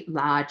very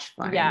large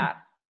phone. yeah.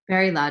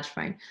 Very large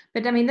phone.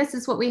 But I mean, this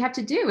is what we have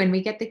to do, and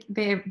we get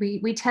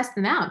we test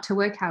them out to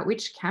work out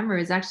which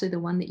camera is actually the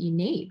one that you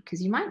need,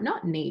 because you might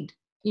not need,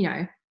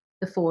 the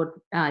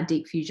four camera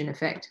deep fusion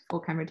effect.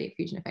 You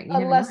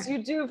Unless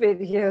you do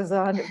videos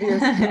on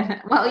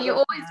it. Well, you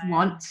always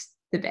want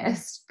the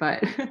best,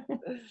 but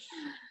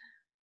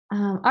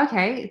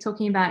okay,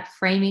 talking about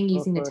framing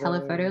using the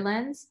telephoto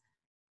lens.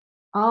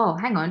 Oh,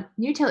 hang on.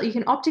 You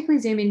can optically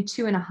zoom in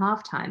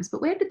 2.5 times, but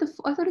where did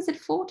I thought it said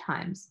 4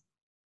 times.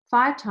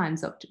 5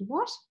 times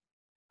what?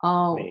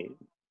 Oh, Wait,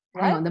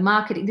 hang on. The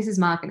marketing. This is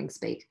marketing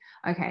speak.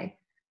 Okay.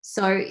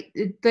 So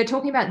they're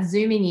talking about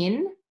zooming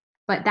in,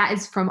 but that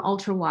is from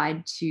ultra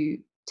wide to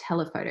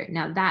telephoto.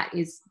 Now that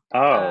is,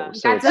 so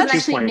that doesn't it's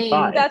actually mean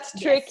 2.5. That's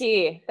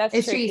tricky. That's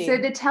it's tricky. So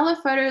the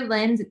telephoto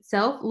lens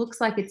itself looks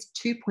like it's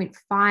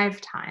 2.5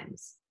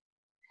 times,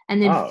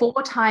 and then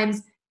 4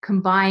 times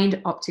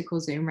combined optical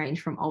zoom range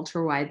from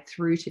ultra wide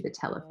through to the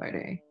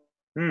telephoto.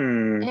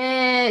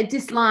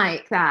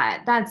 Dislike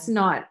that. That's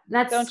Don't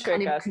trick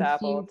kind of us,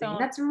 Apple. confusing.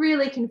 That's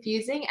really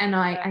confusing, and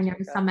I know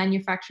some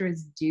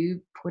manufacturers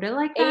do put it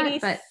like that,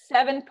 but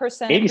 87%.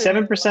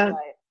 87%.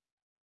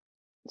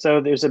 So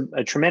there's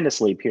a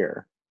tremendous leap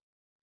here.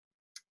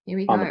 Here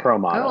we go. On the Pro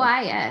model.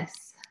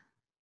 OIS.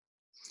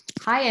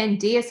 High-end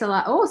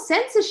DSLR. Oh,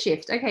 sensor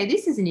shift. Okay,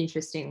 this is an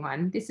interesting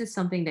one. This is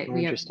something that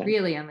we have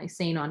really only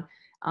seen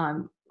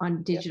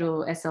on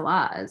digital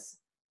SLRs.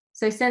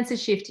 So sensor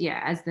shift,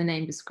 as the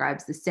name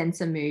describes, the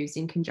sensor moves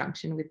in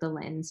conjunction with the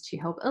lens to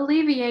help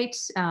alleviate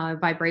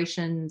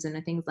vibrations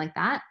and things like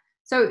that.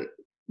 So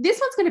this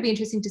one's going to be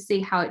interesting to see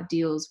how it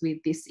deals with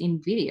this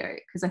in video,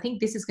 because I think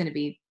this is going to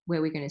be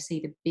where we're going to see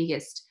the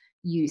biggest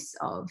use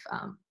of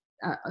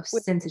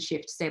sensor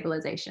shift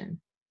stabilization,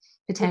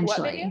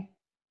 potentially.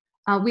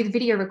 With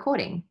video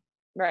recording.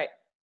 Right.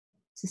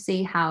 To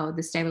see how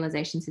the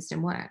stabilization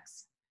system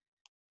works.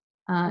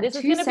 This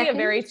is going to be a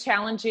very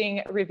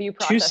challenging review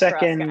process 2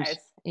 seconds. for us, guys.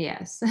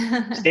 Yes.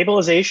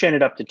 Stabilization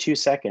at up to 2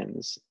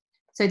 seconds.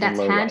 So that's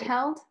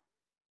handheld?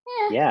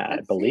 Yeah,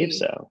 I believe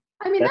so.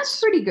 I mean, that's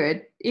pretty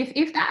good.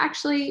 If that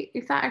actually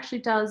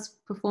does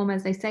perform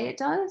as they say it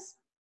does,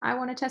 I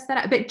want to test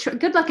that out. But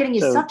good luck getting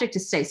your subject to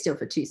stay still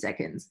for 2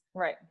 seconds.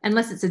 Right.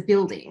 Unless it's a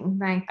building.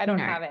 I don't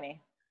have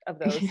any of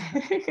those.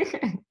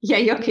 Yeah,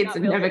 your kids are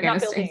never going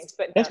to stay.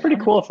 That's pretty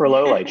cool for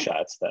low light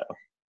shots, though.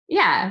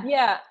 Yeah.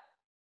 Yeah.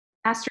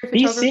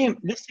 Astrophotography.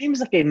 This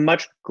seems like a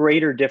much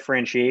greater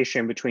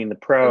differentiation between the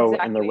Pro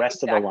and the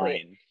rest of the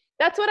line.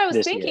 That's what I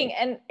was thinking.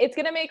 And it's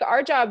going to make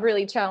our job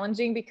really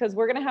challenging, because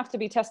we're going to have to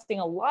be testing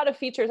a lot of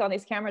features on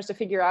these cameras to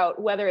figure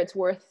out whether it's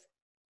worth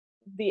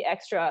the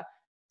extra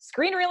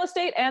screen real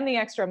estate and the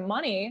extra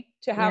money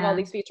to have all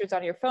these features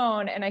on your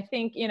phone. And I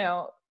think,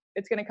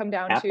 it's going to come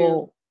down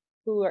to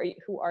what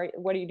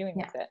are you doing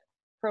with it?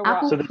 Pro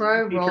Apple Raw.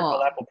 Pro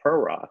Raw. Apple Pro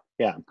Raw.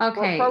 Yeah.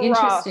 Okay. Pro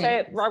interesting. Raw. Say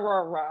it.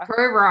 Raw.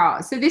 Pro Raw.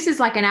 So this is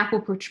like an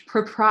Apple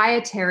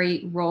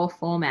proprietary RAW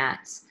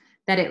format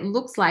that it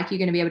looks like you're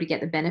going to be able to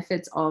get the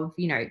benefits of,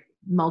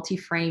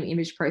 multi-frame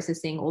image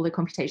processing, all the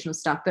computational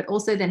stuff, but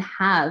also then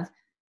have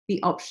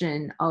the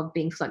option of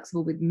being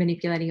flexible with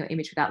manipulating your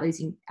image without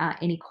losing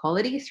any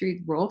quality through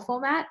RAW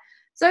format.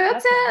 So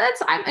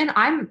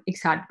I'm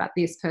excited about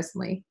this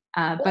personally.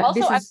 But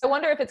also, I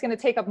wonder if it's going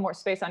to take up more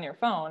space on your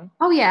phone.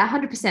 Oh yeah,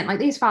 100%. Like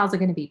these files are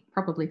going to be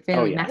probably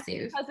fairly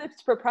massive. Because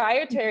it's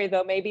proprietary,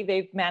 though, maybe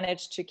they've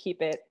managed to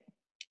keep it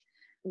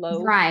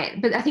low.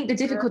 Right, but I think the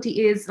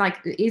difficulty is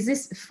is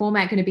this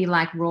format going to be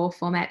like RAW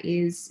format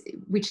is,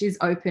 which is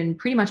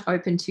pretty much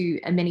open to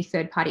many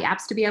third-party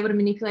apps to be able to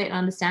manipulate and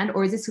understand,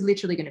 or is this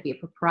literally going to be a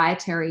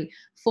proprietary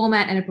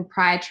format and a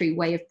proprietary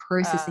way of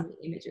processing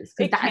the images?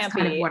 Because that's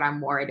kind of what I'm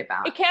worried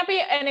about. It can't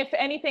be, and if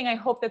anything, I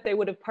hope that they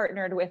would have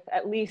partnered with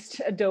at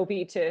least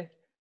Adobe to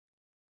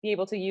be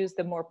able to use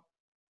the more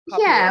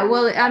Yeah,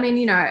 well, I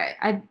mean,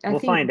 I we'll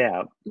think find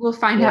out. We'll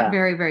find out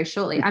very, very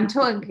shortly. I'm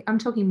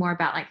talking more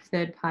about like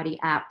third-party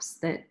apps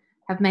that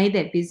have made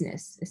their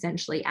business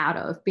essentially out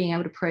of being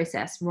able to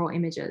process raw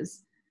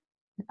images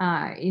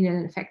in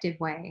an effective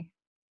way.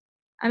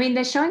 I mean,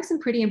 they're showing some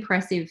pretty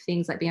impressive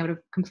things, like being able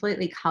to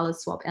completely color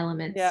swap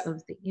elements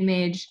of the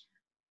image,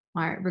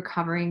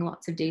 recovering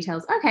lots of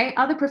details. Okay,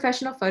 other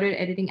professional photo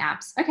editing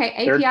apps. Okay,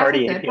 API for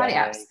third-party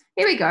apps.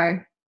 Here we go.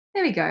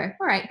 There we go.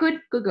 All right, good.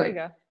 There you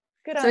go.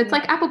 So it's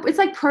like Apple, it's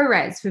like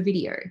ProRes for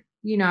video.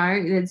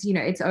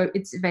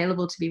 It's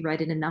available to be read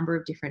in a number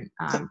of different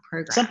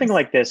programs. Something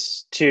like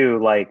this too,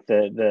 like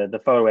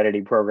the photo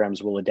editing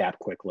programs will adapt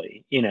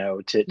quickly,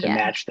 to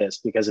match this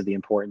because of the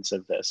importance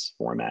of this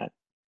format.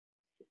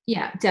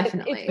 Yeah,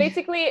 definitely. It's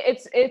basically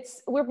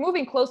we're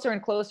moving closer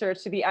and closer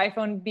to the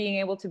iPhone being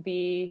able to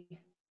be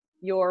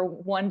your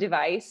one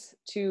device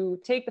to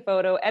take the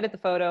photo, edit the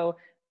photo,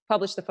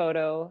 publish the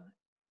photo,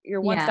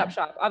 your one-stop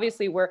shop.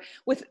 Obviously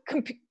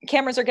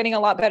cameras are getting a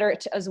lot better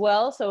as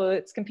well. So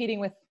it's competing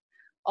with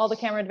all the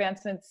camera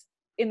advancements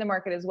in the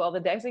market as well, the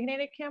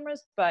designated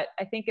cameras, but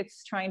I think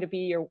it's trying to be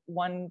your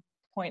one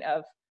point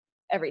of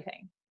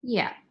everything.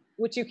 Yeah.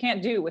 Which you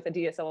can't do with a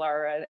DSLR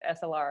or an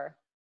SLR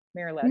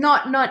mirrorless.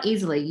 Not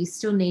easily. You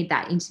still need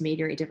that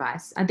intermediary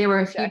device. There were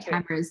a few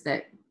cameras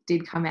that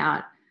did come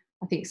out.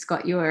 I think,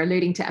 Scott, you were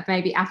alluding to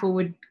maybe Apple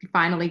would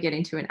finally get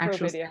into an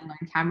actual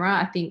standalone camera.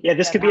 I think. Yeah,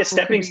 this could be a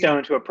stepping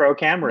stone to a pro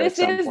camera at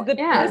some point.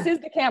 This is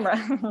the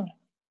camera.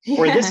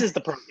 Or this is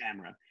the pro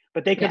camera.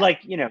 But they could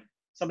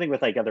something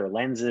with like other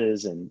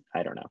lenses and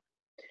I don't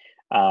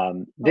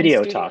know.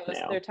 Video talk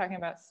now. They're talking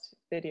about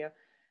video.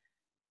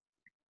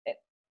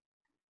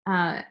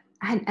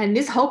 And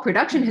this whole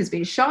production has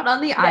been shot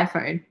on the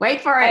iPhone.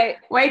 Wait for it.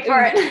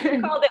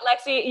 You called it,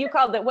 Lexi. You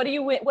called it. What do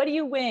you win? What do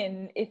you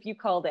win if you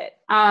called it?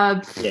 Yeah,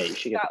 you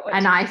should get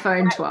an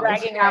iPhone 12.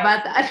 How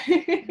about that?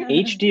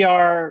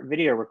 HDR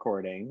video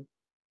recording.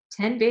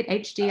 10-bit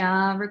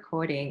HDR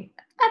recording.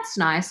 That's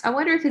nice. I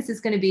wonder if this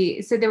is going to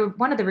be. So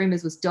one of the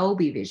rumors was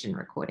Dolby Vision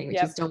recording,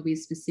 which is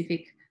Dolby's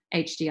specific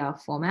HDR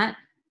format,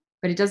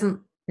 but it doesn't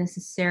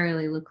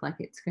necessarily look like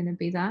it's going to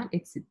be that.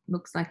 It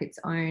looks like its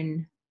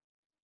own.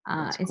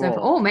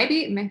 Cool.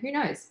 Maybe who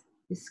knows?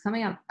 This is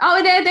coming up.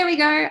 Oh, there we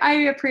go.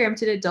 I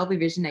preempted it. Dolby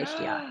Vision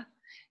HDR.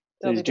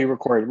 These do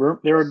record.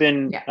 There have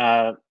been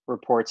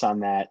reports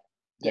on that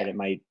it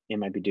might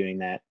be doing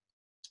that.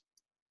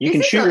 You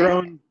can shoot your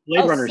own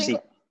Blade Runner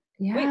sequence.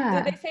 Yeah.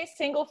 Wait, did they say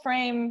single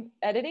frame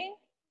editing?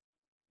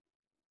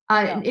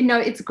 No,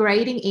 it's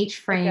grading each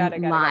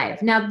frame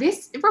live. Now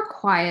this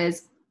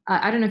requires.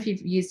 I don't know if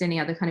you've used any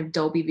other kind of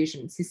Dolby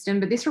Vision system,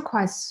 but this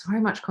requires so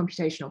much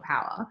computational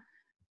power.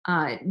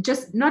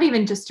 Just not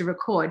even just to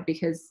record,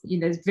 because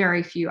there's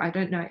very few. I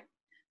don't know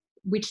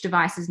which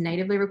devices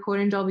natively record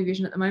in Dolby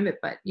Vision at the moment,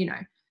 but you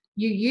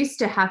used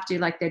to have to,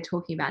 like they're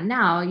talking about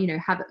now,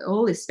 have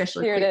all this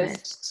special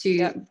equipment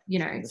to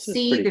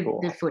see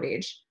the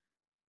footage.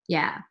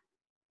 Yeah,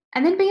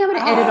 and then being able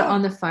to edit it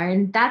on the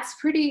phone, that's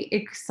pretty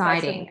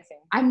exciting.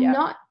 I'm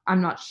not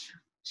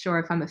sure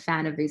if I'm a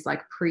fan of these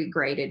like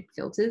pre-graded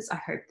filters. I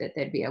hope that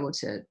they'd be able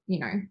to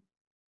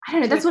I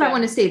don't know. That's what I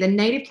want to see. The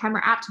native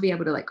camera app to be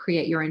able to like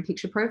create your own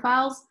picture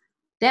profiles.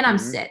 Then I'm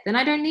set. Then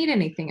I don't need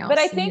anything else. But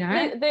I think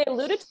they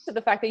alluded to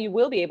the fact that you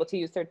will be able to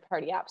use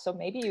third-party apps. So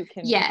maybe you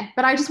can. Yeah,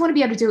 but I just want to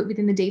be able to do it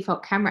within the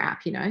default camera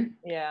app.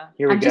 Yeah.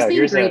 I'm just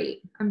being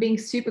greedy. I'm being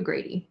super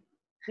greedy.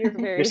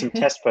 Here's some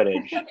test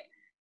footage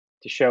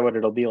to show what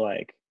it'll be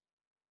like.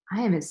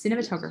 I am a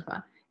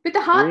cinematographer. But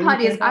the hard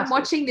part is I'm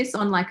watching this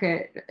on like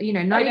a,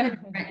 not even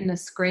Retina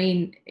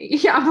screen.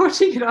 Yeah, I'm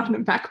watching it on a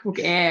MacBook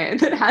Air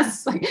that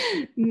has like,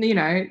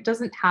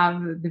 doesn't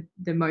have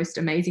the most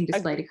amazing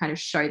display to kind of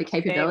show the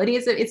capability.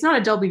 It's not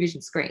a Dolby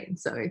Vision screen.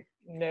 So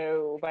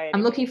no,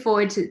 I'm looking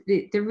forward to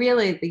you're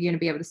going to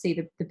be able to see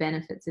the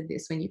benefits of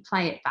this when you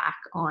play it back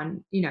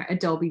on, a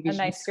Dolby Vision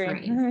nice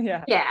screen.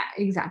 Yeah,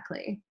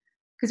 exactly.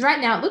 Because right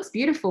now it looks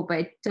beautiful, but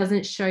it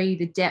doesn't show you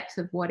the depth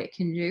of what it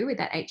can do with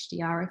that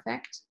HDR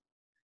effect.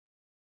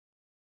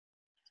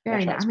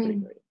 Very nice.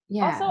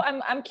 Also,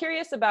 I'm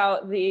curious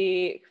about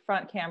the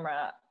front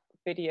camera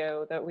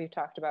video that we've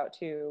talked about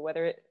too.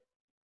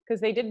 Because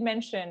they did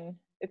mention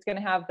it's going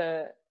to have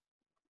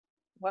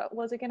what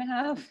was it going to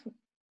have?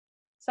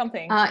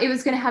 Something. It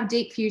was going to have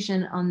deep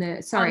fusion on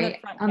the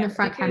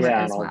front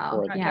camera as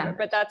well. Camera,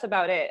 but that's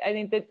about it. I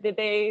think did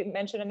they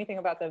mention anything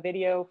about the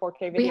video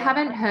 4K video? We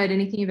haven't heard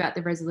anything about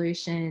the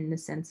resolution, the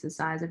sensor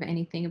size of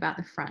anything about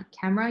the front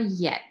camera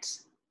yet.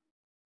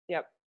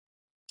 Yep.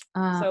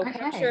 So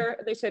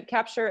they said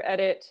capture,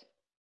 edit,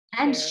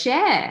 and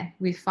share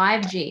with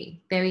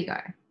 5G. There we go.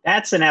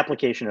 That's an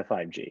application of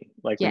 5G.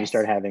 Like when you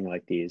start having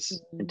like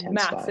these intense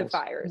massive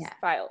fires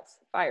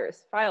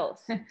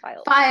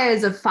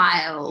of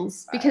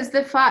files, because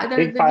the big file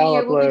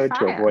video will be upload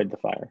to avoid the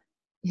fire.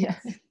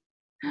 Yes.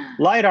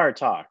 LiDAR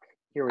talk.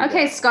 Here we go.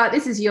 Okay, Scott,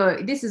 this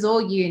is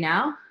all you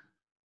now.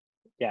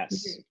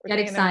 Yes. Get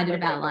excited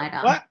about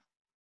LiDAR. What?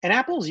 And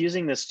Apple's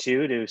using this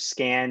too to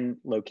scan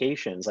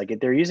locations. Like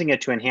they're using it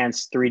to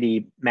enhance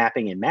 3D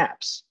mapping in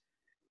maps.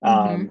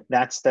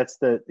 That's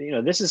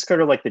this is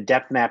sort of like the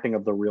depth mapping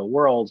of the real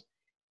world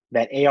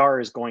that AR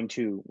is going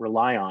to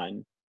rely on.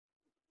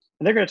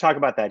 And they're going to talk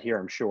about that here,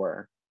 I'm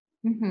sure.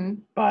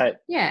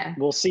 But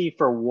we'll see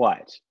for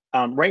what.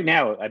 Right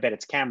now, I bet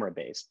it's camera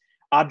based.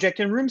 Object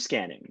and room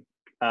scanning,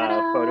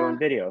 photo and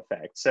video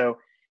effects. So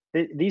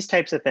these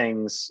types of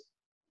things,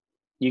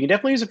 you can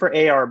definitely use it for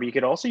AR, but you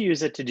could also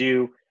use it to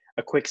do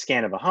a quick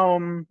scan of a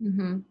home.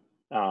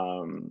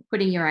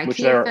 Putting your IKEA which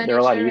there are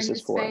a lot of uses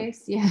for.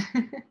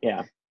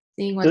 Yeah.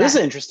 Seeing what so this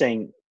is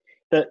interesting.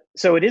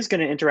 So it is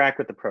going to interact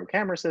with the Pro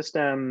camera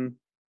system.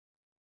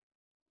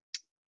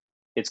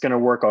 It's going to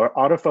work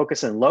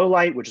autofocus in low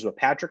light, which is what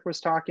Patrick was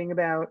talking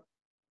about.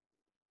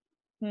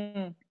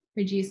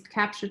 Reduced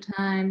capture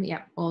time.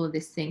 Yep, all of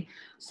this thing.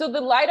 So the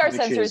LiDAR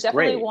sensor is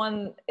definitely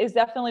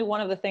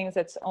one of the things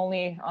that's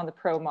only on the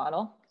Pro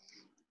model.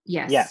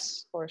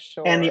 Yes. For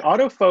sure. And the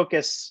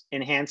autofocus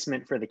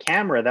enhancement for the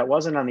camera, that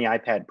wasn't on the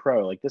iPad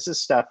Pro. Like this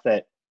is stuff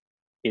that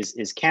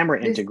is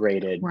camera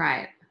integrated.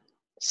 Right.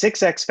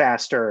 6x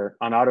faster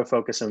on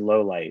autofocus and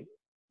low light.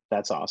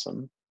 That's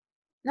awesome.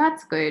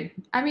 That's good.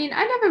 I mean,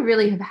 I never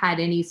really have had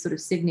any sort of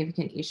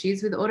significant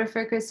issues with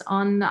autofocus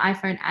on the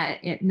iPhone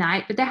at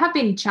night, but there have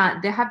been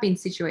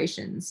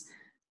situations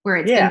where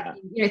it's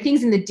been,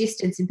 things in the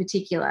distance in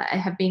particular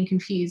have been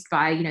confused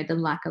by, the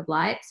lack of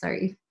light. So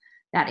if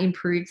that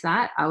improves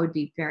that, I would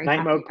be very night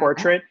happy mode about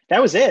portrait.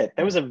 That was it.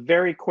 That was a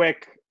very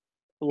quick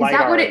Is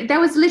that what that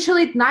was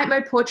literally night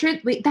mode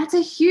portrait?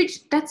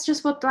 That's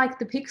just what like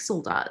the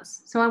Pixel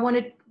does. So I want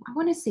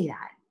to see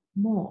that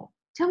more.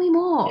 Tell me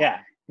more. Yeah.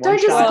 Don't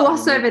just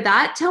gloss over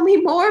that. Tell me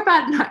more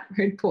about night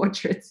mode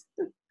portraits.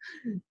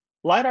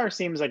 LiDAR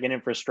seems like an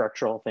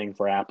infrastructural thing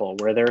for Apple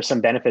where there are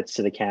some benefits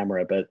to the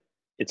camera, but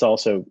it's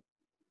also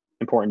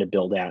important to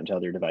build out into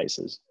other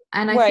devices.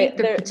 And I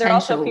think they're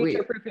also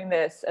future-proofing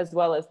this as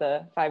well as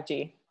the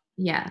 5G.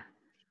 Yeah.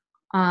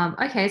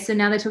 Okay, so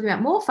now they're talking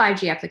about more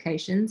 5G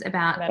applications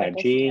about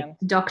 5G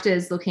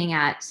doctors looking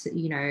at,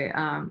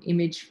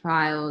 image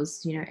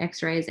files,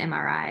 X-rays,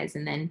 MRIs,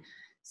 and then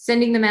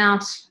sending them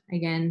out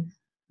again.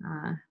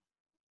 All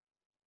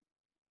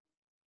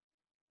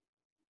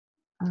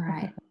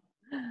right.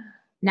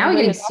 Now we're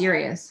getting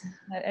serious.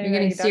 We're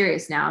getting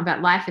serious now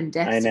about life and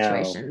death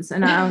situations.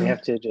 And we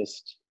have to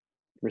just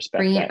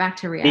respect bring it back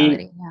to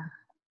reality.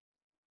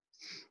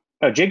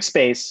 Jig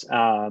Space.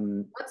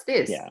 What's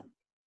this? Yeah.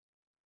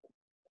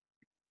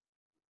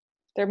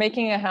 They're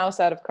making a house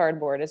out of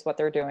cardboard is what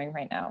they're doing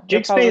right now.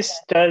 Jig Space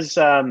has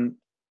some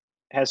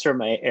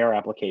AR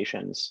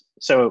applications.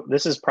 So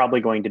this is probably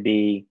going to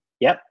be,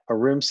 a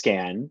room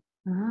scan.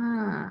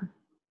 Ah.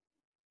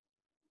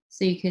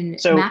 So you can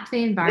map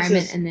the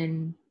environment and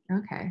then,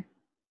 okay.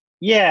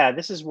 Yeah,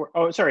 this is where,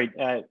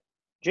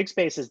 Jig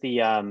Space is the,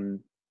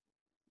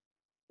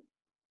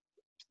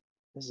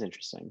 this is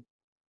interesting.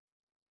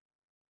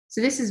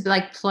 So this is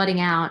like plotting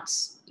out,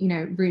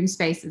 room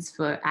spaces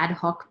for ad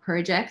hoc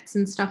projects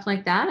and stuff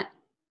like that?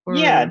 Or...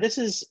 Yeah,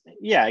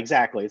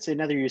 exactly. It's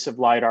another use of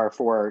LiDAR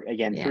for,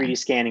 again, 3D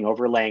scanning,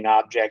 overlaying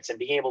objects, and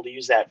being able to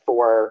use that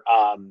for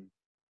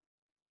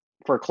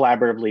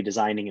collaboratively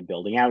designing and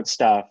building out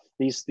stuff.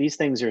 These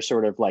things are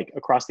sort of like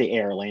across the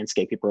AR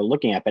landscape people are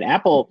looking at, but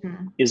Apple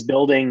is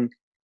building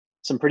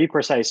some pretty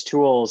precise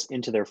tools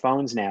into their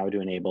phones now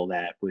to enable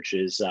that, which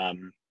is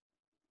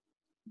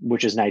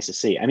nice to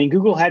see. I mean,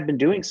 Google had been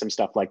doing some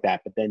stuff like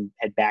that, but then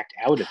had backed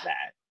out of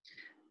that.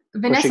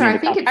 Vanessa, I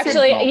think it's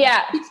actually,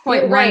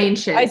 6.1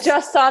 inches. I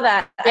just saw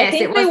that. Yes, I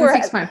think it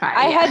wasn't 6.5.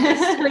 I had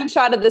this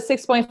screenshot of the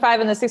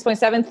 6.5 and the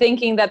 6.7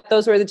 thinking that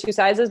those were the two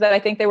sizes, but I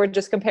think they were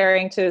just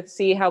comparing to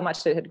see how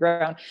much it had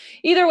grown.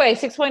 Either way,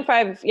 6.5,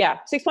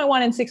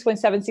 6.1 and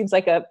 6.7 seems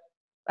like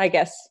I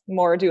guess,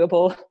 more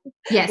doable.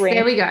 Yes, range.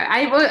 There we go.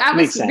 I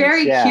was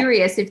very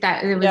curious if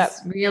it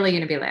was really going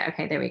to be like,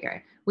 okay, there we go.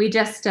 We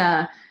just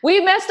we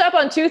messed up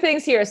on two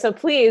things here, so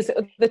please,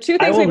 the two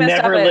things we messed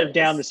up. I will never live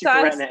down the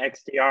Super Retina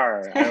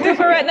XDR.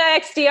 Super Retina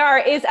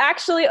XDR is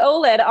actually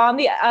OLED on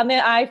the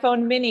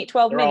iPhone Mini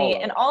 12 Mini,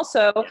 and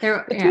also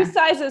the two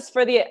sizes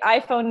for the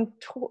iPhone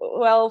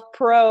 12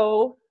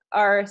 Pro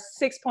are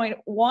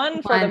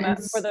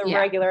 6.1 for the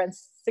regular and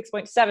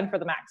 6.7 for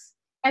the Max.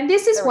 And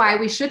this is why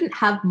we shouldn't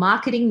have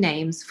marketing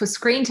names for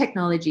screen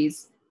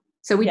technologies.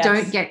 So we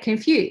don't get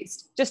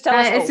confused. Just tell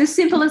us. It's as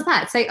simple as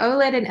that. Say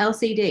OLED and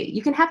LCD.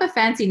 You can have a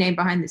fancy name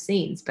behind the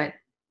scenes, but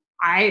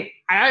I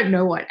don't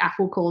know what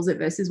Apple calls it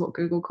versus what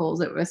Google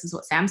calls it versus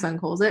what Samsung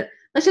calls it.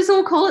 Let's just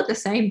all call it the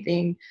same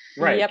thing.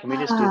 Right. Yep. Can we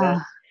just do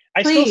that?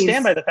 I still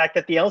stand by the fact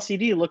that the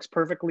LCD looks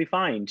perfectly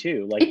fine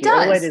too. Like the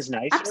OLED is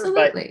nicer,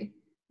 but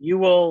you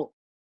will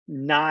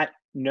not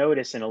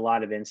notice in a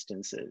lot of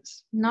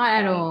instances. Not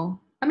at all.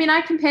 I mean,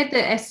 I compared the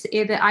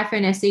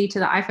iPhone SE to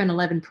the iPhone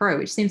 11 Pro,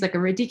 which seems like a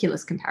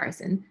ridiculous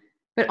comparison.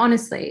 But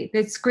honestly,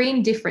 the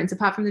screen difference,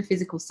 apart from the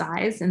physical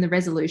size and the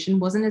resolution,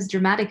 wasn't as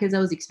dramatic as I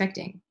was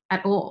expecting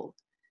at all.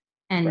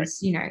 And,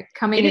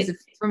 coming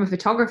from a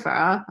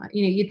photographer,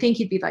 you'd think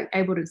you'd be like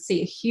able to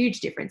see a huge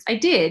difference. I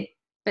did,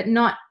 but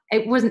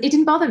it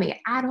didn't bother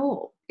me at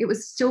all. It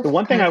was still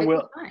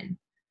fine.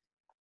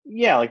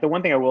 Yeah, like the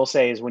one thing I will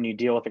say is when you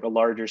deal with like a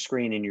larger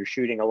screen and you're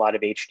shooting a lot of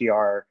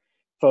HDR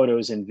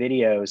photos and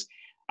videos,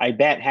 I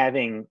bet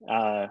having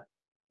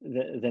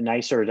the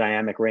nicer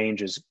dynamic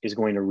range is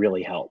going to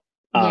really help.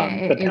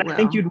 But then I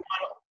think you'd want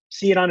to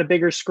see it on a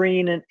bigger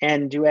screen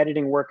and do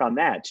editing work on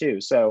that too.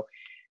 So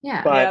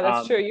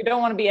that's true. You don't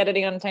want to be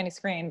editing on a tiny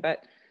screen,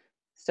 but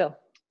still,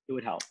 it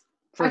would help.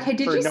 Did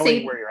you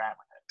knowing where you're at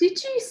with it.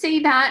 Did you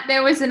see that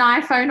there was an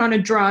iPhone on a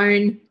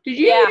drone? Did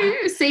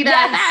you see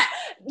that?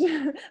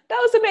 Yes. That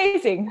was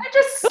amazing. I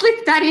just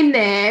slipped that in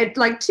there,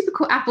 like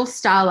typical Apple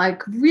style,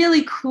 like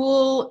really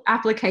cool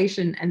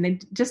application, and then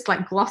just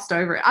like glossed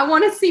over it. I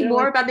want to see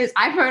more about this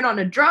iPhone on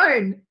a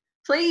drone,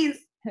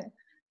 please.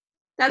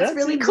 That's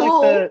really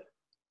cool.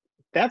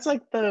 That's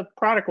like the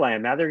product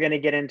line. Now they're going to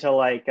get into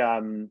like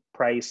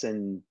price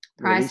and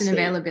Price and release date.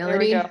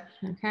 availability. There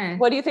Okay.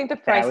 What do you think the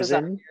price is?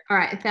 1,000. All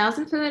right,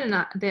 1,000 for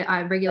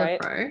the regular Right.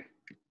 Pro.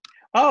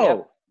 Oh,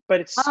 Yep. but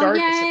it starts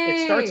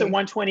at yay.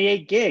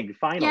 128 gig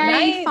finally. Yay!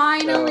 Nice.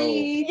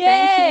 Finally, So, thank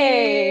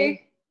yay. you,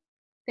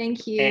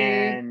 thank you.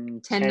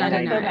 And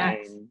 $10.99 Pro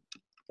Max.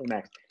 Pro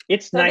Max.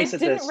 It's So nice they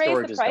that the didn't raise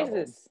storage the is doubled.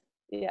 prices.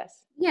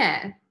 Yes.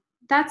 Yeah,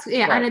 that's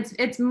Right. and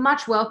it's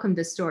much welcome,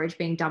 the storage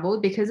being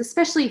doubled, because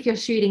especially if you're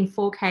shooting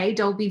 4K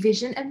Dolby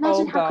Vision,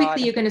 imagine Oh, how quickly God.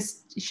 you're going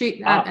to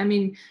shoot. Ah. I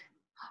mean,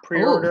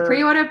 Pre-order.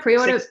 pre-order.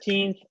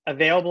 16th,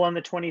 available on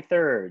the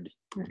 23rd.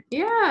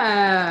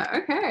 Yeah.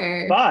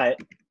 Okay. But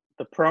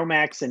the Pro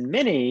Max and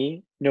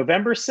Mini,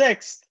 November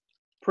 6th,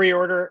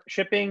 pre-order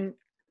shipping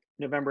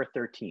November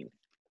 13th.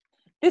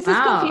 This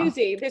Wow. is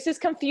confusing. This is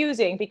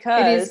confusing It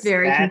because is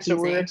very That's confusing.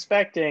 what we're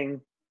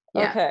expecting.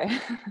 Yeah. Okay.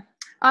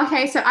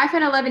 Okay, so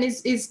iPhone 11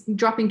 is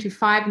dropping to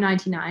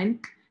 $599.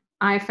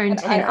 iPhone And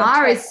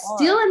XR iPhone is 10R.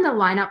 still in the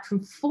lineup from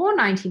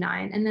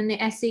 $499, and then the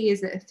SE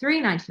is at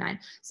 $399.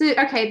 So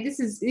okay, this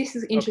is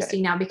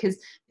interesting now, because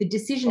the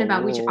decision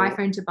about which Oh.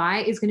 iPhone to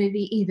buy is going to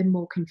be even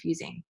more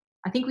confusing.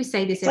 I think we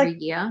say this It's every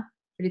year,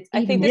 but it's I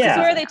even think more this is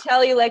Yeah. where they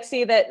tell you,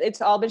 Lexi, that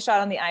it's all been shot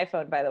on the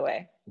iPhone, by the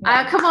way.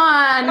 come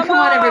on,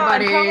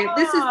 everybody. come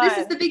This is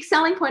on. the big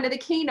selling point of the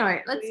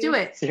keynote. Let's do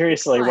it.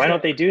 Seriously, Come why on.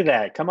 don't they do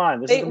that? Come on,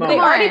 this They is the they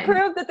moment. already on.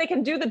 proved that they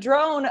can do the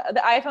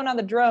iPhone on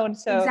the drone.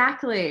 So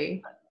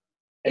Exactly.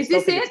 I Is still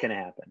this think it? it's going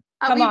to happen.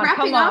 Are come we on,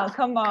 wrapping come up? on,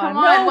 come on. Come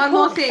on, No, one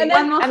more thing. And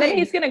then, One more and then thing.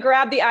 he's gonna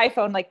grab the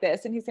iPhone like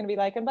this, and he's gonna be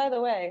like, and by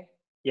the way,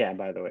 Yeah,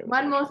 by the way.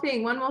 One more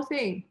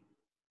thing.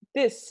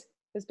 this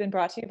has been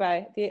brought to you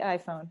by the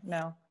iPhone.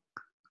 No.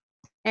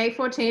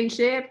 A14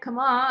 chip, come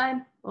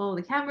on. All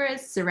the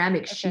cameras,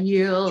 ceramic Okay.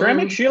 shield.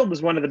 Ceramic Shield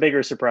was one of the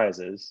bigger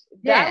surprises.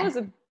 Yeah. That was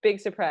a big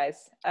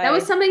surprise. That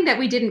was something that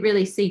we didn't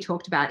really see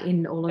talked about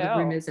in all of the No,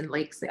 rumors and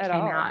leaks that at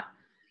came all. out.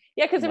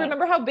 Yeah, because I No.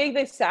 remember how big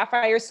the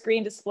sapphire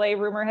screen display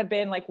rumor had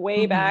been, like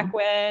way Mhm. back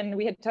when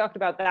we had talked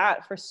about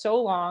that for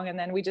so long, and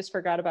then we just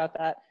forgot about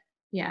that.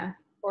 Yeah.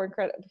 Or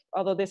incredible,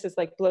 although this is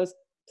like blows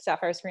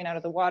sapphire screen out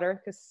of the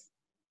water. Because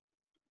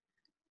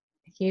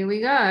Here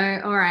we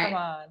go. All right. come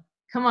on,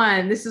 Come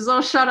on. This is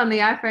all shot on the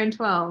iPhone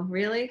 12.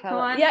 Really? Come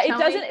on. yeah, it tell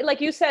me. doesn't,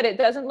 like you said, it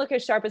doesn't look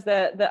as sharp as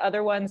the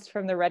other ones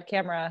from the Red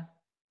camera,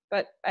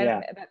 but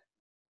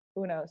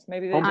who knows?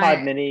 Maybe they HomePod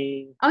Alright.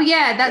 Mini. Oh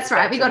yeah, that's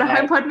right. We got a That-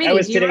 HomePod Mini. that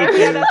was Do you today remember?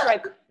 too. yeah, that's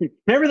right.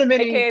 Remember the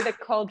Mini? AKA the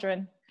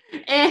cauldron.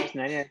 Eh. It's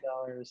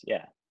 $99.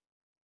 Yeah.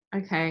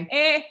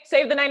 Okay.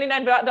 Save the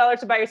 $99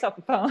 to buy yourself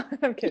a phone. I'm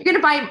You're kidding. gonna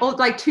buy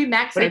like 2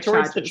 MagSafe Put it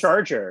towards the chargers.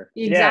 charger.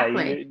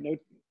 Exactly. Yeah,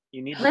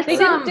 you need the Let's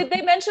charger. Did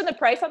they mention the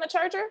price on the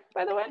charger,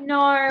 by the way?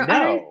 No, I No.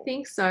 don't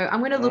think so. I'm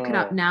going to look it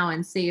up No. now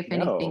and see if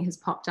anything No. has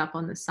popped up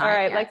on the site. All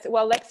right, yet.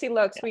 Lexi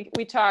looks.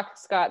 We talk,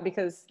 Scott,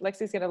 because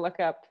Lexi's gonna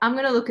look up. I'm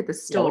going to look at the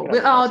store. look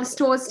it up. The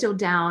store's still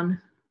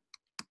down.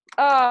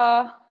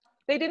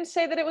 They didn't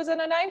say that it was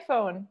on an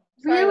iPhone.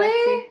 Sorry, Really?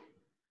 Lexi.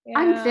 Yeah,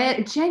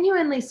 I'm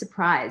genuinely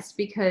surprised,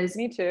 because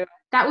me too.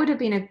 that would have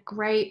been a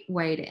great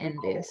way to end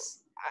this.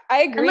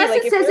 I agree. Unless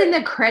like, it says in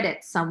the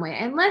credits somewhere.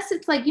 Unless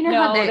it's like,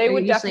 how no, they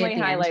would usually definitely at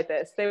the highlight end.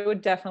 this. They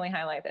would definitely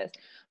highlight this.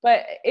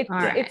 But it's All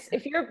right. it's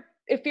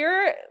if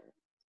you're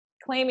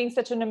claiming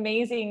such an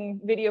amazing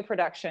video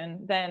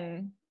production,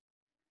 then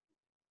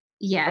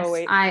Yes, Oh,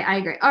 wait. I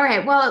agree. All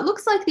right. Well, it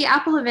looks like the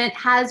Apple event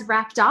has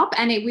wrapped up,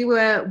 and we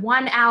were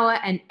 1 hour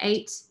and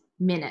 8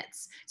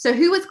 minutes. So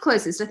who was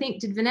closest? I think,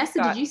 did Vanessa,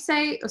 Scott. did you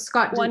say, or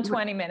Scott?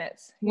 120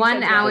 minutes. He 1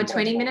 said hour,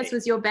 120. 20 minutes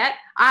was your bet?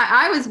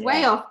 I was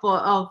way Yeah.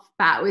 off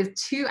that with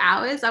 2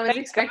 hours. I was Thank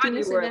expecting God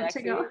you this were, event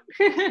to go.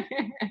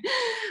 Lexi.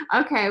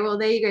 Okay, well,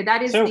 there you go.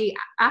 That is So- the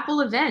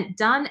Apple event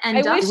done and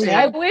I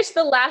dusted. wish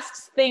the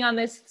last thing on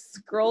this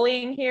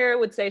scrolling here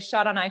would say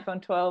shot on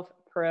iPhone 12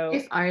 Pro.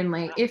 If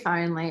only.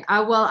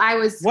 I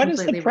was What is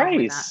completely the wrong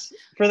with that. price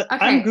for the?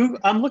 Okay.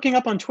 I'm looking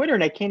up on Twitter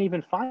and I can't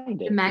even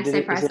find it. The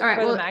MagSafe price. All right,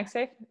 For well, the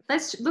MagSafe?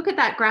 let's look at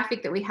that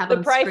graphic that we have The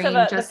on price screen of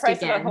a just the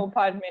again.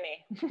 HomePod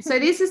Mini. So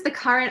this is the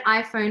current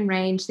iPhone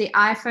range. The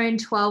iPhone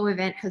 12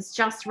 event has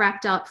just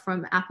wrapped up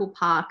from Apple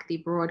Park, the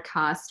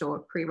broadcast or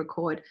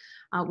pre-record,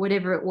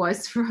 whatever it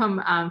was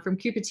from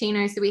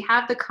Cupertino. So we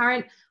have the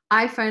current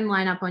iPhone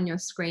lineup on your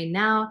screen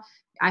now.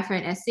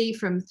 iPhone SE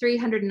from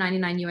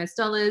 $399 US.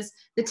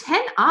 The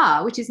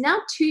 10R, which is now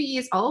 2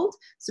 years old,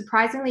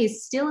 surprisingly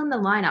is still in the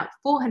lineup,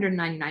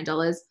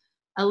 $499.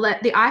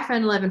 The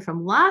iPhone 11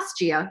 from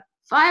last year,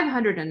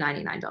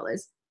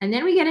 $599. And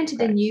then we get into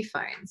the new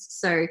phones.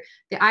 So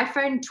the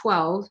iPhone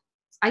 12,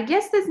 I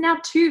guess there's now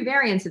 2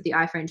 variants of the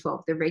iPhone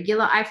 12. The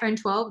regular iPhone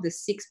 12, the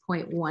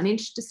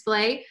 6.1-inch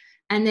display,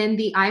 and then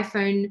the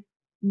iPhone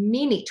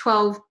Mini,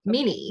 12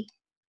 Mini,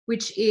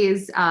 which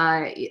is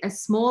a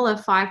smaller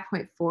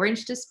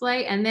 5.4-inch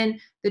display, and then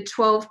the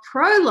 12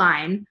 Pro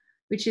line,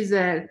 which is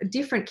a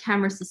different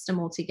camera system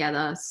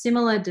altogether,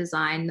 similar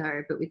design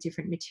though, but with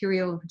different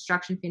material and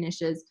construction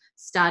finishes,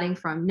 starting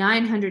from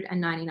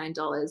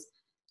 $999.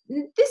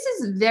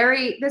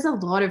 There's a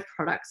lot of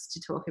products to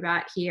talk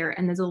about here,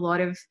 and there's a lot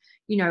of,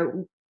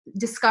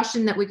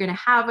 discussion that we're going to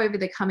have over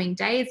the coming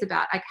days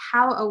about like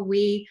how are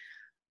we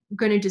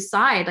going to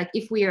decide, like,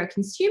 if we are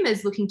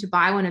consumers looking to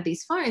buy one of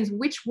these phones,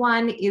 which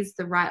one is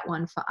the right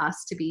one for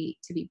us to be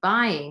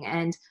buying.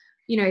 And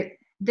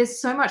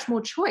there's so much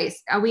more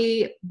choice. Are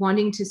we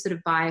wanting to sort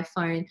of buy a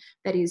phone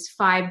that is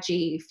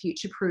 5G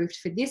future proofed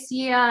for this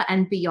year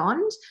and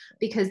beyond?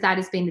 Because that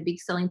has been the big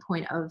selling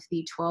point of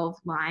the 12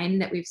 line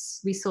that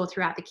we saw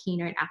throughout the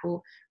keynote.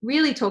 Apple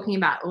really talking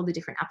about all the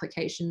different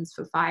applications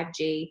for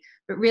 5G,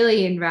 but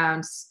really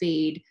around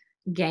speed,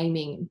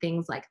 gaming, and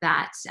things like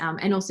that,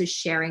 and also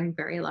sharing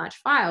very large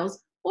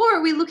files. Or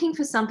are we looking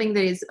for something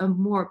that is a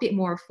bit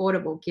more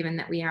affordable, given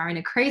that we are in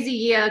a crazy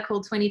year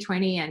called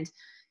 2020, and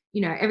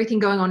everything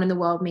going on in the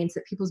world means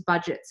that people's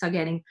budgets are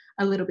getting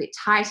a little bit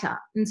tighter.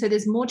 And so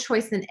there's more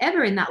choice than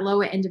ever in that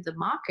lower end of the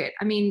market.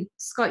 I mean,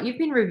 Scott, you've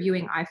been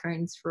reviewing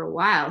iPhones for a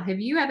while. Have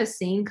you ever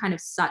seen kind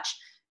of such,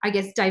 I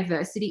guess,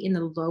 diversity in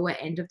the lower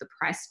end of the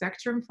price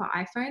spectrum for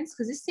iPhones?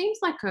 Because this seems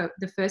like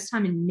the first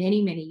time in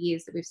many, many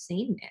years that we've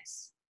seen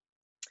this.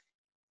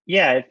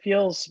 Yeah, it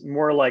feels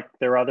more like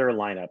there are other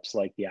lineups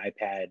like the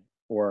iPad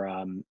or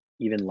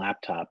even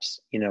laptops,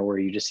 where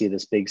you just see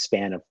this big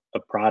span of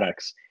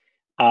products.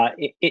 I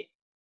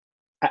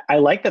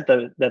like that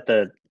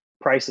the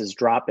price is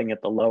dropping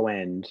at the low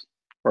end,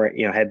 or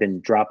had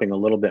been dropping a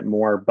little bit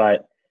more,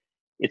 but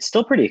it's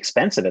still pretty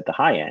expensive at the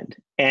high end.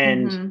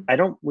 And I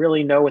don't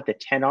really know what the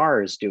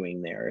 10R is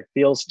doing there. It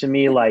feels to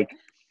me like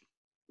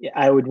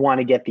I would want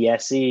to get the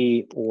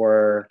SE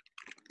or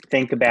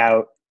think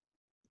about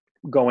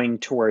going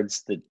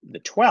towards the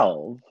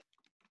 12.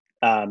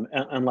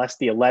 Unless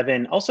the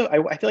 11, also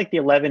I feel like the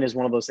 11 is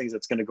one of those things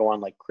that's going to go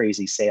on like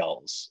crazy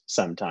sales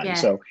sometime. Yeah.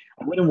 So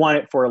I wouldn't want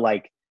it for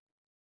like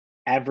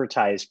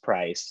advertised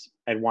price.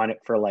 I'd want it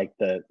for like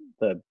the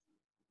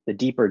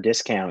deeper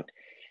discount.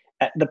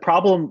 The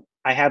problem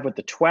I have with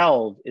the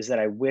 12 is that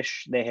I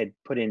wish they had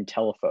put in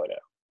telephoto.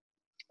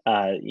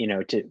 I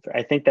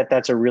think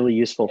that's a really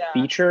useful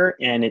feature,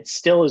 and it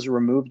still is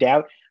removed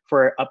out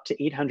for up to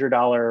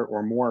 $800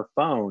 or more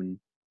phone.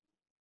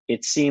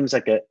 It seems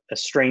like a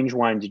strange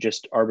one to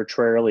just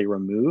arbitrarily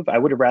remove. I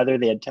would have rather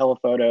they had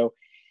telephoto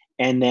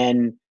and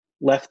then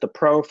left the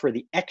Pro for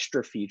the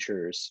extra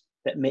features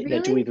that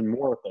do even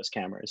more with those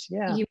cameras.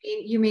 Yeah.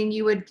 You mean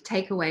you would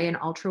take away an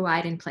ultra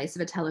wide in place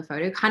of a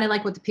telephoto, kind of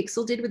like what the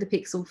Pixel did with the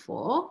Pixel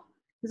 4?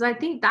 Because I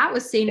think that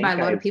was seen by a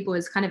lot of people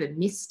as kind of a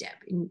misstep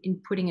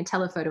in putting a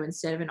telephoto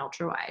instead of an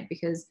ultra wide,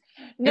 because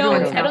no,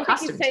 I don't think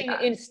he's saying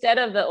instead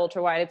of the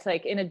ultra wide. It's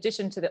like in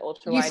addition to the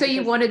ultra wide. So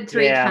you wanted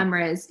three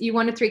cameras. You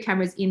wanted 3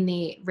 cameras in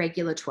the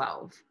regular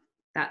 12.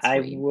 That's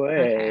what you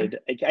would.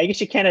 Okay. I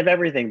guess you can't have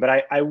everything,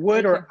 but I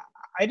would, or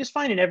I just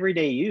find in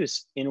everyday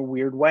use in a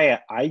weird way,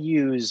 I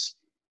use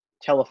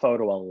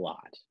telephoto a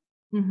lot.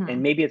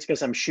 And maybe it's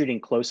because I'm shooting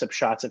close-up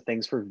shots of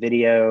things for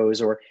videos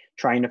or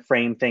trying to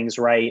frame things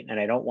right, and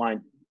I don't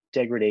want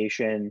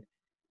degradation.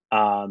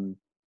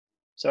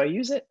 So I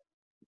use it,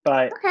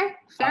 but okay,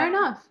 fair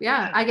enough.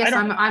 Yeah, I guess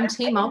I'm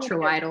team ultra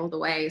wide all the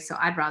way, so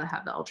I'd rather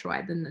have the ultra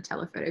wide than the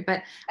telephoto.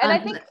 But I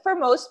think for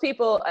most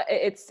people,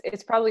 it's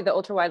probably the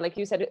ultra wide, like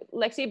you said,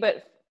 Lexi.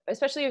 But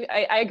especially,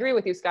 I agree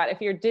with you, Scott.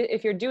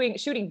 If you're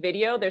shooting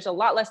video, there's a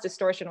lot less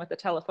distortion with the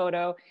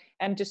telephoto,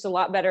 and just a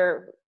lot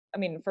better. I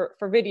mean,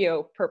 for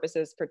video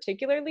purposes,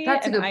 particularly.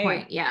 That's a good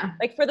point. Yeah.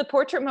 Like for the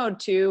portrait mode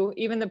too,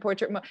 even the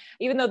portrait mode,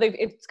 even though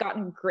it's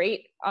gotten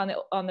great on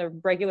the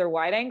regular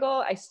wide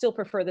angle, I still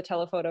prefer the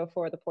telephoto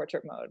for the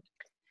portrait mode.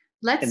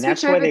 And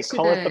that's why they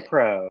call it the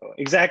Pro.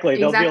 Exactly.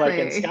 They'll be like,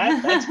 and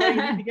Scott, that's why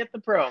you need to get the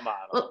Pro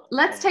model. Well,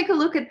 let's take a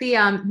look at the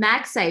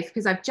MagSafe,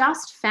 because I've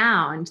just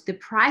found the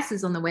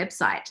prices on the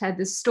website.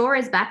 The store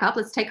is back up.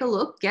 Let's take a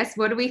look. Guess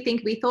what do we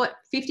think? We thought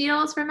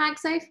 $50 for a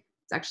MagSafe.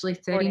 It's actually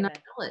 $39.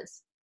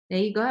 There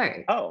you go.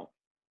 Oh.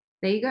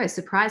 There you go.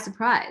 Surprise,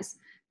 surprise.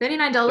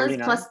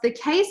 $39 plus the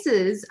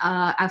cases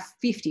are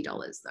 $50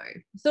 though.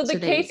 So the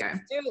cases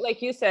do,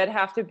 like you said,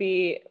 have to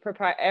be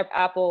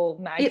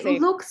Apple MagSafe.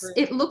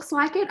 It looks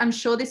like it. I'm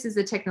sure this is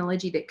a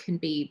technology that can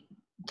be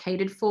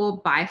catered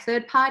for by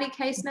third-party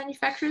case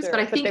manufacturers, but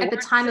I think at the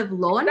time of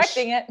launch,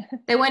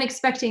 they weren't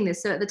expecting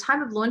this. So at the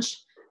time of launch,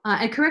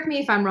 and correct me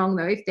if I'm wrong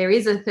though, if there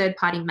is a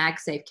third-party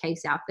MagSafe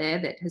case out there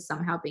that has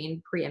somehow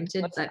been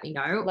preempted, let me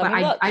know. But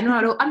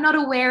I'm not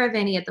aware of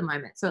any at the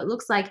moment. So it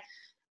looks like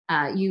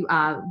you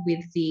are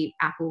with the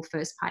Apple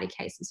first-party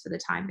cases for the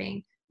time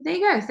being. There you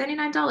go,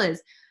 $39.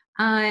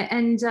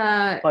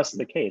 Plus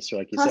the case,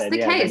 like you plus said.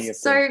 Plus the case.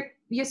 So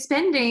you're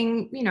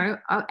spending,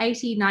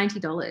 $80,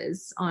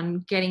 $90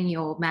 on getting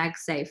your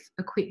MagSafe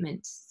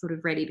equipment sort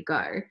of ready to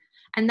go.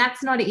 And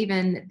that's not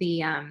even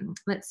the,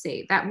 let's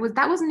see, that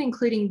wasn't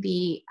including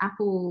the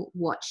Apple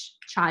Watch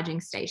charging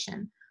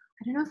station.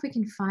 I don't know if we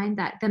can find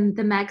that. The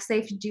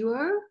MagSafe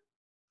Duo.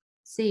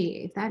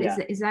 See if that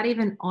is that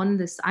even on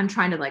this? I'm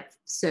trying to like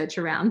search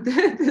around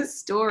the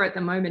store at the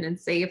moment and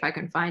see if I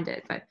can find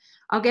it. But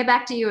I'll get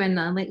back to you and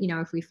let you know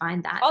if we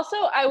find that. Also,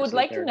 I would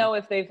like to know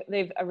if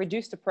they've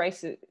reduced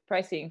the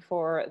pricing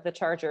for the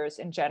chargers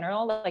in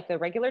general, like the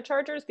regular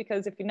chargers,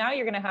 because if now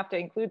you're going to have to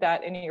include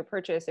that in your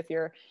purchase if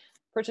you're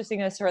purchasing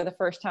this for the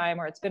first time,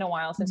 or it's been a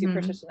while since you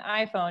purchased an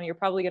iPhone, you're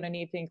probably going to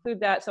need to include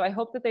that. So I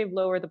hope that they've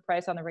lowered the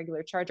price on the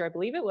regular charger. I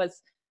believe it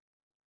was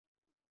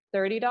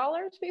 $30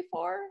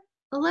 before.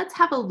 Well, let's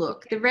have a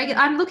look.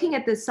 I'm looking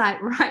at the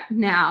site right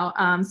now.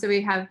 So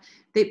we have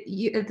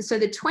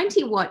the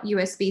 20 watt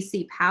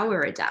USB-C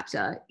power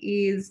adapter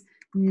is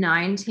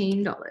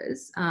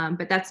 $19,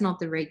 but that's not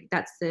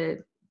that's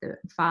the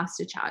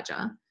faster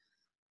charger.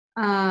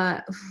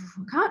 I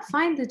can't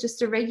find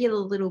just a regular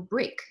little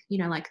brick,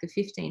 like the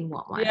 15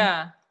 watt one.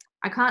 Yeah.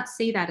 I can't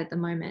see that at the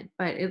moment,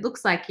 but it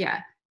looks like,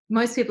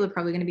 most people are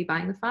probably going to be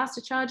buying the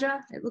faster charger,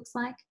 it looks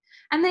like.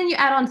 And then you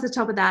add on to the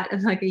top of that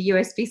like a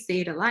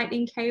USB-C to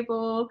lightning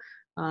cable.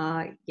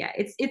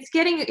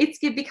 It's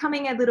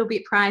becoming a little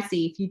bit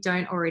pricey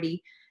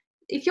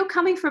if you're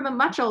coming from a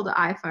much older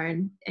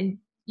iPhone and,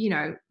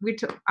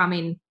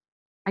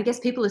 I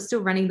guess people are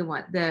still running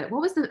what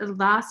was the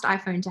last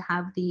iPhone to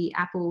have the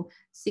Apple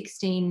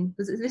 16,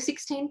 was it the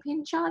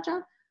 16-pin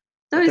charger?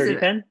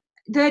 30-pin?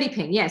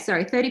 30-pin, yeah,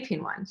 sorry,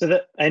 30-pin one.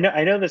 So I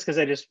know this because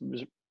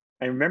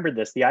I remembered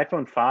this. The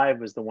iPhone 5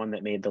 was the one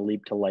that made the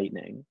leap to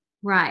lightning.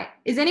 Right.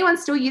 Is anyone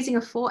still using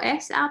a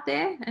 4S out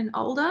there and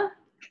older?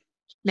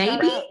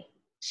 Maybe.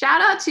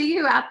 Shout out to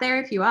you out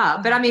there if you are.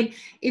 But I mean,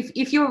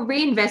 if you're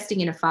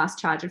reinvesting in a fast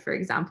charger, for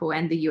example,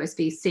 and the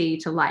USB-C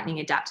to lightning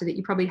adapter that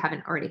you probably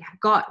haven't already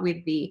got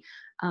with the,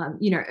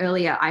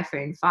 earlier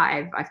iPhone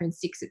 5, iPhone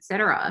 6,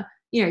 etc.,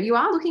 you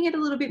are looking at a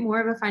little bit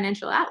more of a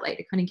financial outlay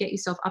to kind of get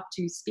yourself up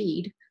to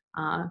speed.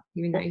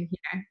 Even though,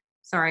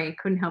 sorry, I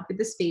couldn't help with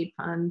the speed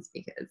puns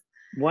because.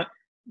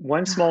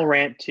 One small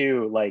rant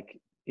too, like,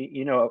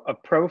 a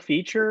pro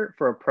feature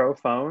for a pro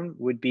phone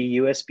would be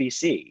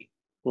USB-C.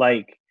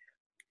 Like,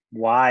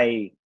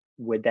 why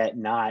would that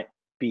not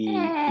be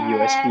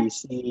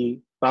USB-C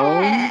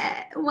phone?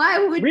 Why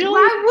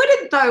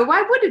wouldn't though?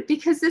 Why would it?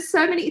 Because there's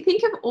so many.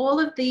 Think of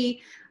all of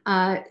the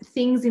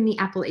things in the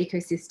Apple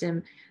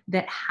ecosystem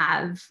that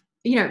have,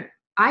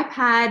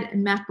 iPad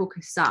and MacBook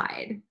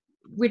aside,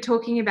 we're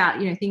talking about,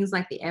 things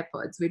like the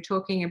AirPods. We're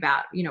talking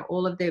about,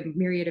 all of the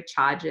myriad of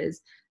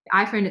chargers. The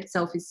iPhone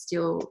itself is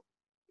still,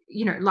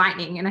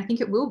 lightning, and I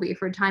think it will be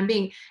for a time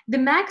being. The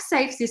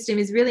MagSafe system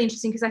is really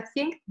interesting because I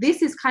think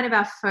this is kind of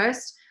our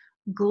first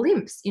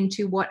glimpse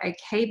into what a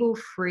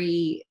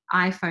cable-free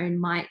iPhone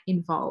might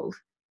involve.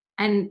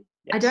 And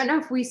yes. I don't know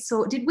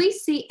if did we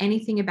see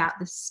anything about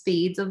the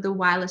speeds of the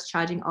wireless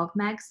charging of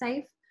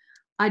MagSafe?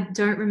 I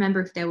don't remember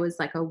if there was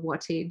like a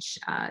wattage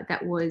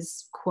that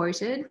was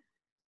quoted.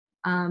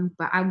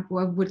 But I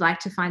would like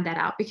to find that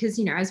out because,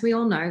 as we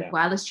all know,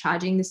 wireless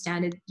charging, the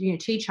standard,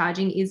 Qi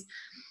charging is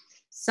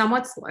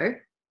somewhat slow.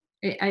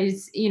 It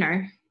is,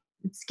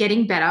 it's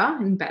getting better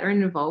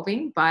and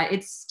evolving, but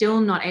it's still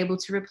not able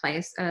to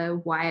replace a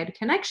wired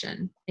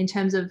connection in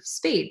terms of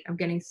speed of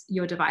getting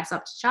your device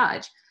up to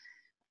charge.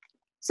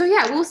 So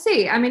we'll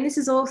see. I mean, this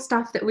is all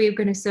stuff that we're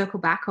going to circle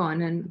back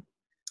on and,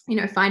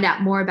 find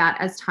out more about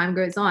as time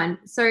goes on.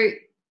 So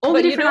all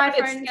the different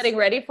iPhones. It's getting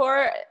ready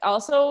for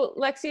also,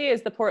 Lexi,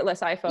 is the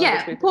portless iPhone.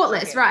 Yeah,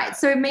 portless, right.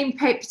 So I mean,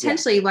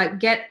 potentially like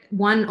get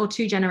 1 or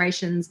 2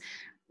 generations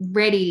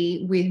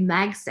ready with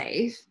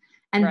MagSafe,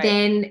 and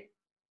then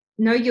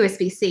no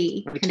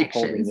USB-C connections. Keep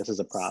holding this as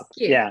a prop.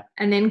 Yeah.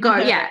 And then go.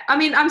 Yeah. I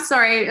mean, I'm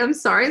sorry,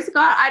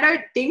 Scott. I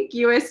don't think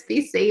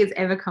USB-C is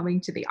ever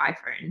coming to the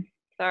iPhone.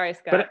 Sorry,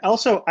 Scott. But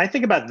also, I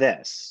think about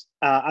this.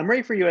 I'm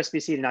ready for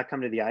USB-C to not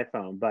come to the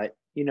iPhone, but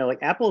like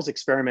Apple's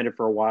experimented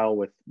for a while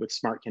with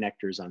smart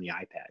connectors on the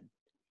iPad,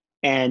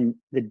 and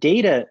the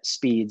data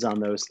speeds on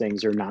those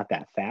things are not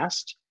that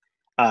fast.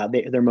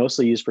 They're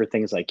mostly used for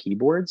things like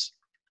keyboards,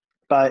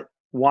 but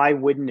why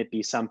wouldn't it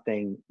be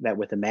something that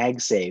with a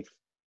MagSafe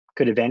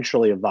could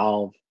eventually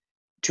evolve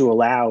to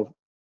allow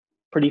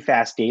pretty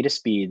fast data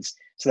speeds,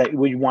 so that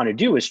what you want to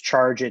do is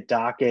charge it,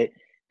 dock it,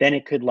 then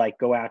it could like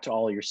go out to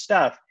all your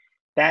stuff.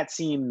 That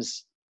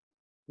seems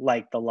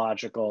like the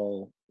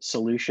logical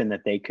solution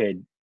that they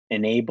could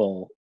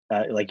enable,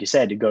 like you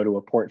said, to go to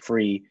a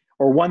port-free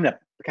or one that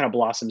kind of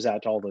blossoms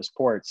out to all those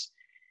ports.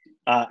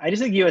 I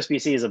just think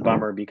USB-C is a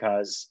bummer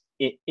because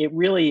it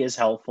really is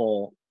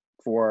helpful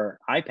for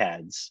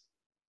iPads.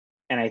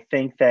 And I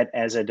think that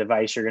as a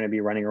device, you're going to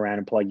be running around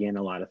and plugging in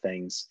a lot of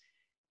things.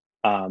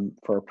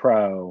 For a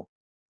Pro,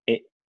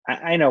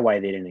 I know why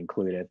they didn't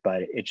include it,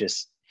 but it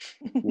just,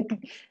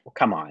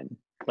 come on.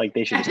 Like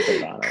they should just put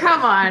it on.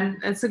 Come on.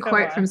 That's a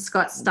quote from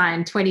Scott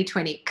Stein,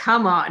 2020.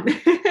 Come on.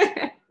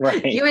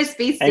 Right.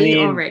 USB-C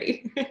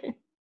already.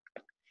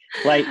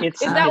 Like is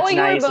that what you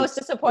were most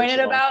disappointed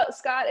about,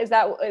 Scott? Is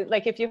that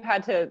like if you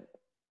had to,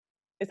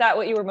 is that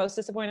what you were most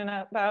disappointed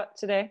about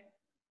today?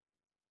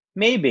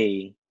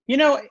 Maybe.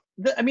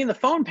 The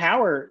phone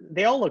power,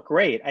 they all look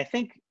great. I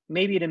think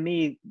maybe to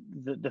me,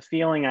 the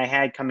feeling I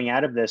had coming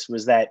out of this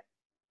was that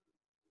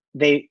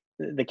the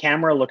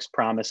camera looks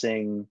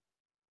promising.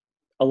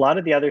 A lot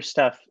of the other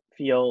stuff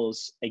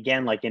feels,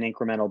 again, like an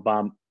incremental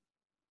bump.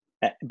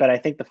 But I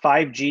think the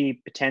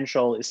 5G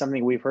potential is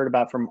something we've heard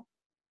about from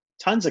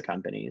tons of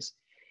companies.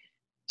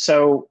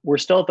 So we're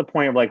still at the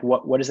point of like,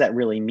 what does that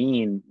really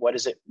mean? What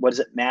does it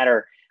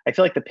matter? I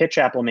feel like the pitch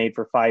Apple made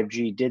for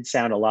 5G did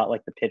sound a lot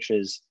like the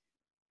pitches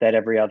that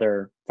every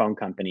other phone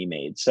company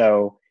made.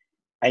 So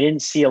I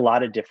didn't see a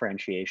lot of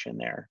differentiation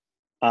there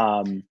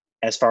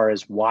as far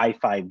as why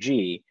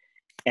 5G.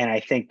 And I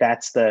think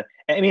that's I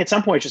mean, at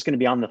some point, it's just going to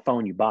be on the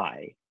phone you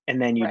buy.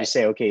 And then you just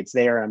say, okay, it's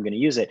there, I'm going to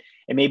use it.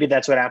 And maybe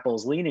that's what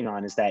Apple's leaning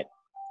on, is that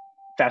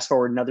fast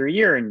forward another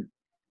year and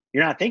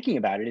you're not thinking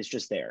about it, it's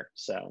just there.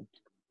 So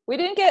we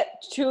didn't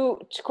get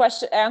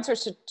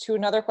answers to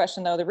another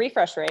question, though, the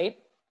refresh rate.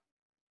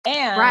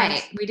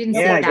 And we didn't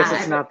see that. I guess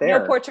it's not there.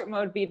 No portrait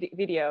mode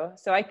video.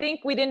 So I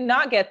think we did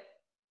not get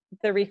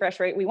the refresh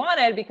rate we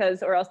wanted,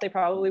 or else they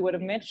probably would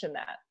have mentioned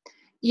that.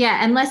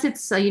 Yeah, unless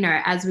it's,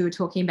 as we were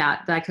talking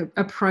about, like a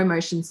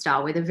ProMotion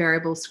style with a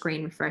variable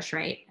screen refresh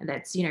rate.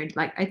 That's,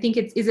 like, I think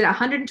is it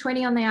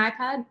 120 on the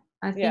iPad?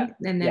 I think,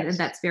 and then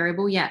that's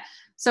variable. Yeah.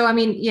 So, I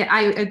mean, yeah,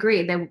 I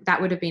agree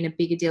that would have been a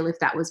bigger deal if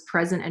that was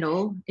present at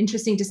all.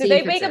 Interesting to see.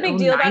 Did they make a big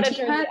deal about it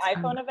during the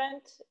iPhone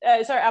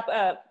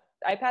event?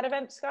 iPad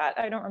event, Scott?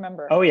 I don't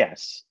remember. Oh,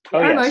 yes.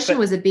 ProMotion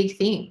was a big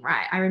thing,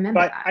 right? I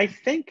remember that. I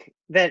think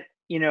that,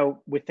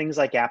 with things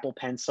like Apple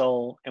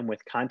Pencil and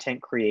with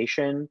content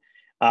creation,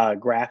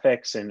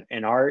 graphics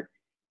and art,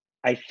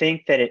 I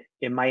think that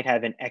it might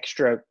have an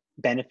extra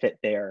benefit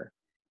there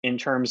in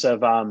terms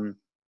of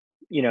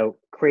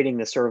creating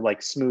this sort of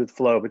like smooth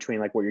flow between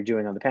like what you're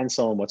doing on the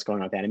pencil and what's going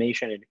on with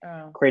animation,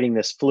 and creating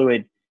this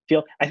fluid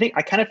feel.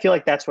 I kind of feel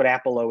like that's what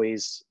Apple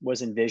always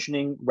was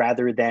envisioning,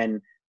 rather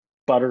than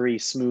buttery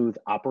smooth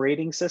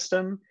operating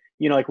system.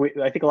 I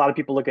think a lot of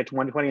people look at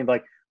 120 and be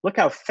like, look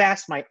how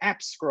fast my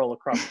apps scroll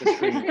across the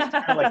screen.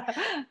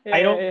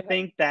 I don't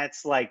think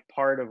that's like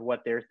part of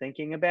what they're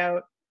thinking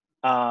about.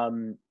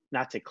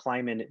 Not to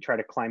try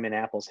to climb in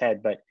Apple's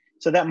head, but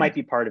so that might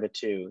be part of it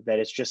too, that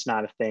it's just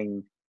not a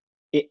thing.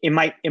 It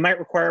might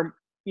require,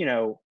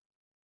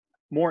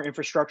 more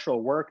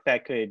infrastructural work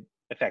that could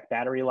affect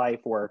battery life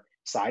or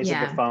size of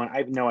the phone. I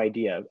have no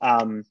idea.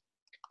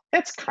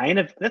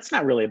 That's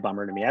not really a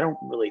bummer to me. I don't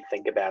really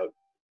think about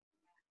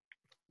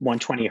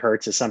 120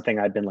 hertz is something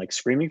I've been like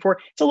screaming for.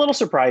 It's a little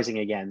surprising,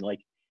 again, like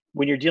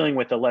when you're dealing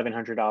with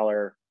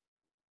 $1,100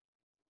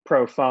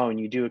 Pro phone,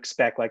 you do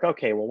expect like,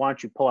 okay, well, why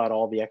don't you pull out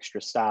all the extra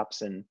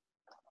stops and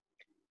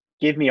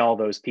give me all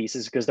those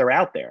pieces, because they're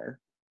out there.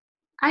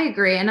 I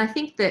agree. And I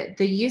think that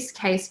the use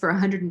case for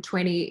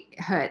 120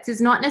 hertz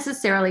is not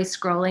necessarily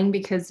scrolling,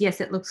 because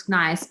yes, it looks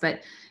nice, but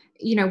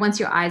once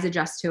your eyes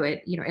adjust to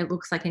it, it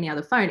looks like any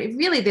other phone. I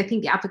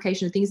think the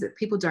application of things that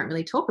people don't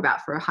really talk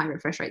about for a high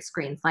refresh rate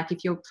screens, like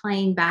if you're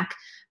playing back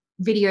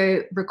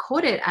video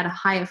recorded at a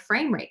higher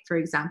frame rate, for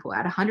example,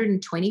 at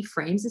 120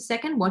 frames a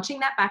second, watching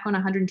that back on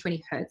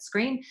 120 hertz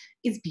screen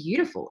is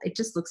beautiful. It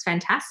just looks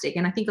fantastic.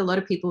 And I think a lot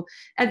of people,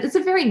 it's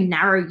a very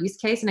narrow use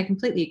case. And I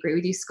completely agree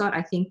with you, Scott.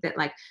 I think that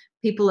like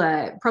people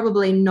are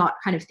probably not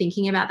kind of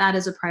thinking about that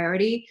as a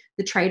priority.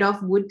 The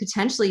trade-off would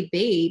potentially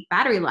be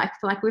battery life,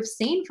 like we've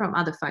seen from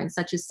other phones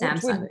such as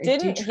Samsung. Which we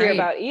didn't hear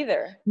about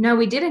either. No,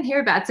 we didn't hear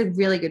about. It's a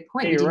really good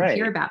point. We didn't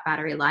hear about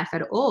battery life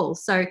at all.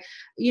 So,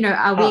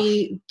 are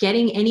we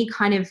getting any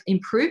kind of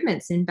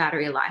improvements in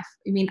battery life?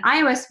 I mean,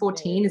 iOS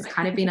 14 has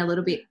kind of been a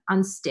little bit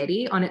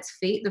unsteady on its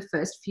feet the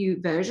first few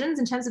versions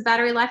in terms of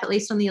battery life, at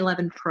least on the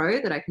 11 Pro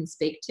that I can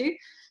speak to.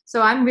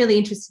 So I'm really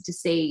interested to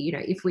see,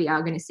 if we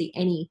are going to see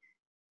any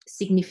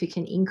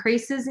significant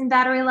increases in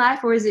battery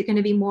life, or is it going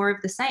to be more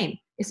of the same?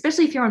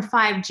 Especially if you're on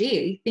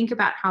 5G, think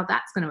about how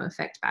that's going to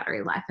affect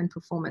battery life and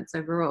performance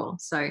overall.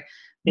 So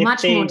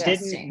much more testing. If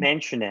they didn't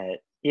mention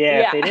it,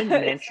 if they didn't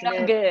mention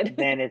it,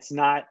 then it's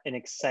not an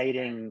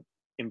exciting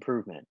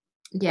improvement.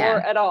 Yeah.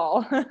 Or at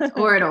all.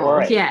 Or at all,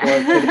 or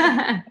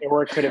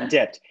it could have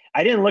dipped.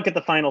 I didn't look at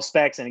the final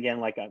specs, and again,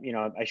 like,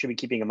 I should be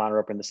keeping a monitor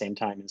open at the same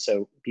time, and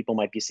so people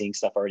might be seeing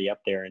stuff already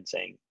up there and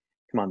saying,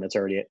 come on, that's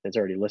already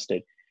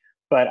listed.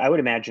 But I would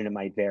imagine it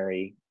might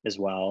vary as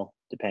well,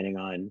 depending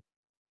on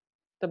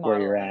the model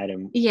where you're at.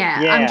 And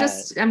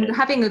I'm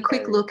having a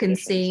quick look and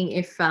seeing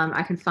if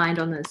I can find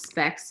on the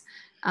specs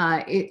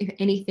if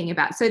anything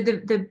about. So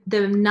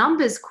the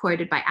numbers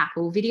quoted by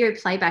Apple: video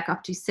playback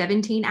up to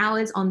 17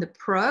 hours on the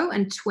Pro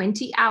and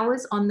 20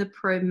 hours on the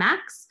Pro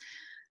Max.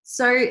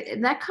 So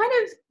that kind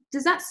of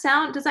does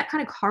that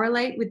kind of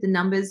correlate with the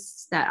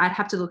numbers that I'd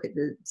have to look at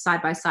the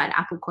side-by-side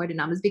Apple quoted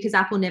numbers, because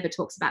Apple never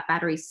talks about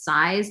battery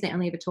size. They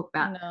only ever talk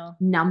about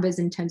numbers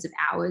in terms of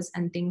hours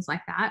and things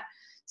like that.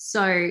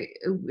 So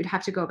we'd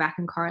have to go back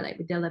and correlate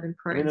with the 11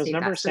 Pro. Those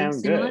numbers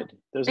sound good.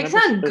 They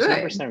sound good.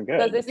 Numbers sound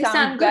good. Does it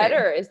sound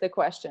better is the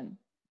question.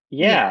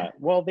 Yeah.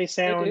 Well, they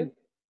sound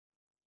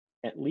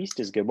at least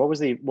as good. What was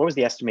the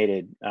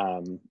estimated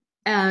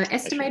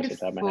estimated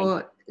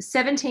for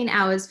 17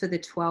 hours for the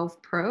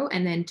 12 Pro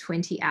and then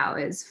 20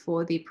 hours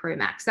for the Pro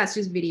Max. That's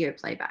just video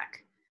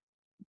playback,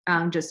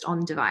 just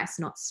on device,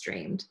 not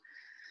streamed.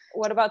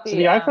 What about the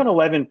iPhone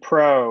 11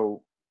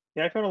 Pro?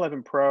 The iPhone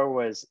 11 Pro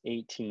was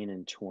 18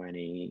 and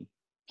 20.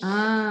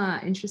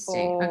 Ah,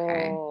 interesting.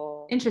 Okay,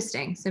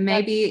 interesting. So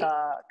maybe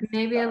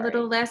a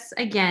little less.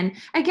 Again,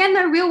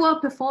 the real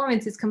world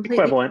performance is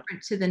completely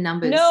different to the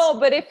numbers. No,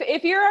 but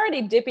if you're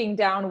already dipping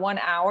down 1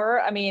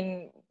 hour, I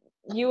mean,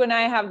 you and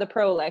I have the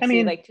Pro, Lexi. I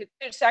mean, like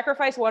to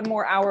sacrifice 1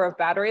 more hour of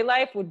battery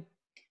life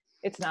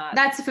it's not.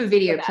 That's for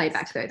video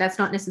playback though. That's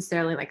not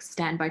necessarily like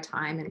standby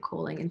time and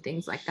calling and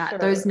things like that. Sure.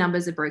 Those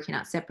numbers are broken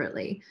out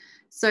separately.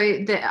 So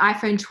the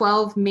iPhone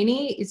 12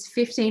 mini is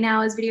 15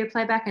 hours video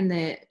playback, and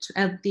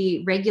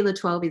the regular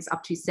 12 is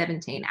up to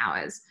 17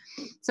 hours.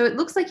 So it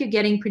looks like you're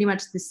getting pretty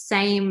much the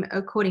same,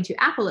 according to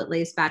Apple at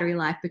least, battery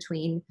life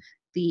between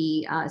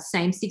the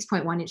same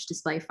 6.1-inch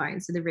display phone,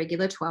 so the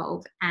regular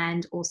 12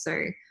 and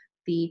also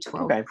the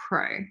 12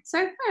 Pro.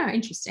 So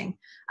interesting.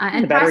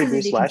 And the battery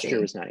boost last year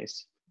was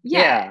nice.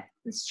 Yeah,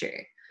 that's true.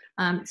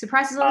 So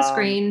prices on the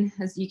screen,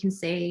 as you can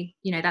see,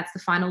 that's the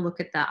final look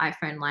at the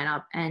iPhone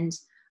lineup. And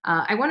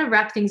I want to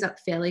wrap things up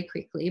fairly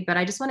quickly, but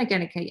I just want to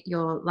get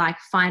your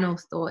final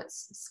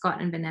thoughts,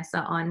 Scott and Vanessa,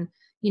 on,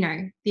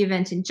 the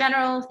event in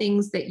general,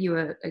 things that you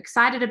were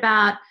excited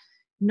about,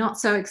 not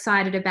so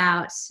excited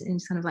about, and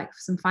kind of like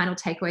some final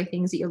takeaway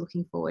things that you're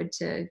looking forward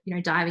to,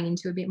 diving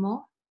into a bit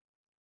more.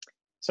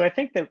 So I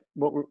think that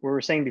what we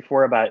were saying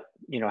before about,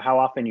 how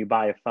often you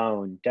buy a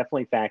phone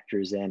definitely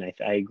factors in.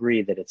 I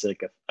agree that it's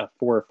like a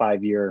 4 or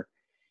 5 year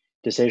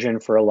decision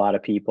for a lot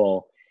of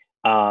people.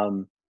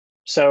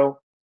 So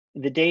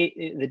the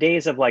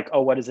days of like,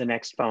 oh, what does the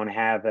next phone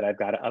have that I've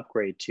got to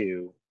upgrade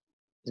to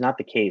is not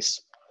the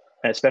case,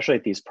 especially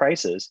at these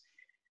prices.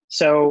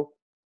 So,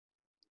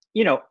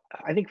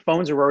 I think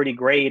phones are already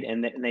great,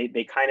 and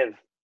they kind of,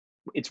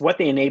 it's what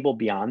they enable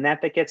beyond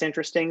that gets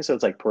interesting. So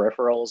it's like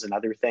peripherals and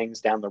other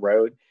things down the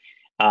road,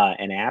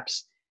 and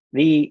apps.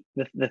 The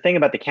thing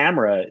about the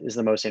camera is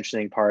the most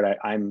interesting part.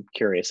 I'm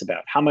curious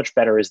about how much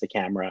better is the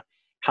camera,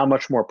 how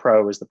much more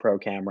pro is the Pro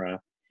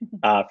camera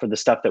for the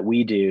stuff that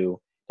we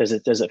do. Does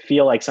it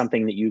feel like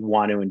something that you'd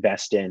want to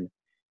invest in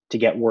to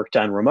get work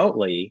done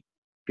remotely?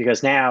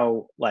 Because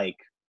now, like,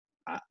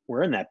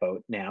 we're in that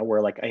boat now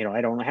where, like,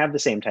 I don't have the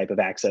same type of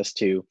access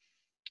to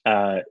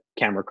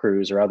camera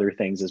crews or other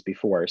things as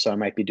before. So I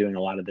might be doing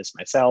a lot of this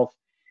myself.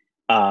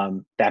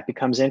 That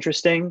becomes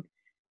interesting.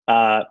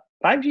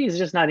 5G is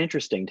just not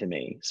interesting to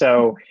me.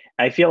 So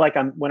I feel like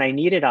when I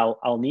need it,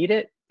 I'll need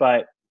it.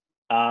 But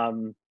I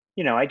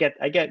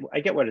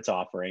get what it's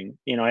offering.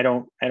 I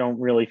don't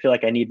really feel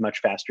like I need much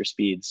faster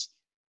speeds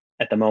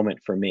at the moment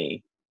for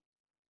me.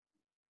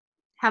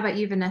 How about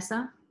you,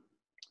 Vanessa?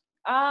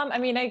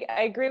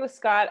 I agree with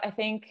Scott. I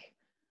think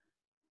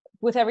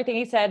with everything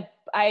he said,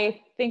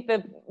 I think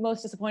the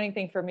most disappointing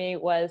thing for me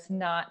was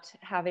not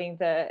having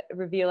the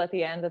reveal at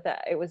the end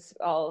that it was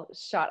all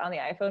shot on the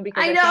iPhone,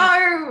 because I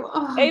know,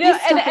 and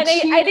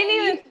I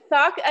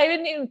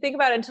didn't even think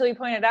about it until you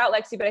pointed it out,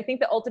 Lexi. But I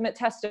think the ultimate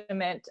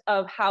testament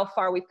of how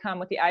far we've come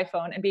with the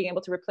iPhone and being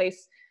able to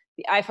replace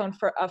the iPhone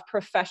of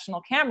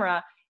professional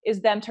camera is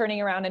them turning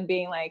around and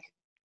being like,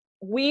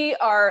 we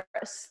are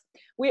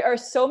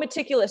so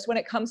meticulous when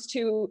it comes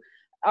to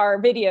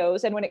our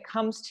videos and when it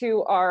comes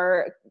to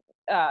our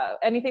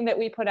anything that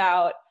we put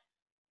out,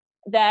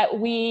 that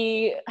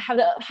we have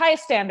the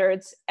highest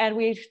standards, and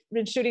we've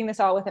been shooting this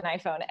all with an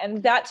iPhone.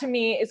 And that to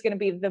me is going to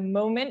be the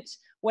moment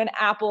when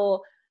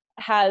Apple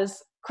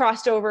has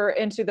crossed over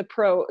into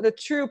the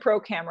true Pro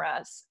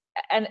cameras,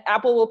 and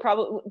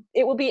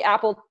it will be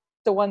Apple,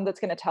 the one that's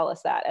going to tell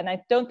us that. And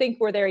I don't think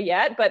we're there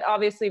yet, but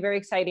obviously very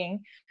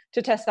exciting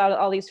to test out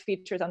all these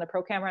features on the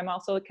Pro camera. I'm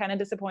also kind of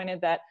disappointed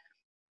that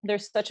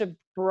there's such a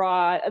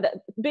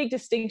big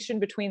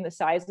distinction between the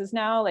sizes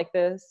now. Like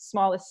the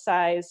smallest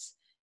size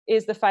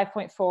is the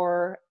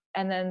 5.4,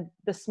 and then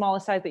the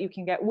smallest size that you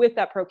can get with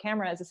that Pro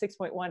camera is a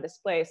 6.1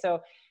 display.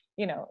 So,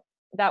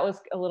 that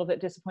was a little bit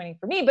disappointing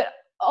for me, but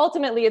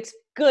ultimately it's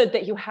good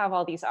that you have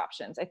all these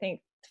options. I think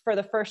for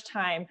the first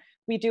time,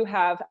 we do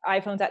have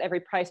iPhones at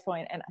every price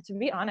point. And to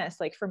be honest,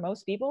 like for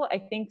most people,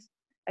 I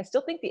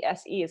still think the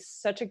SE is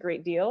such a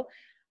great deal,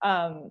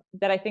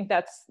 that I think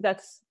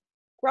that's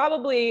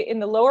probably in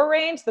the lower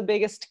range, the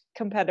biggest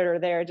competitor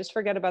there. Just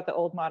forget about the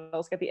old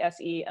models, get the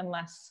SE,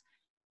 unless,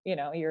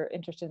 you're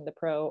interested in the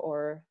Pro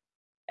or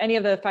any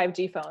of the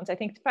 5G phones. I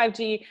think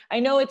 5G, I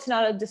know it's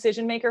not a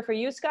decision maker for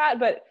you, Scott,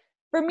 but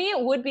for me, it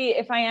would be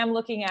if I am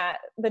looking at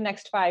the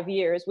next 5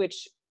 years,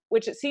 which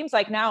it seems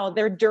like now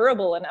they're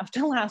durable enough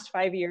to last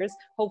 5 years,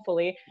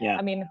 hopefully. Yeah.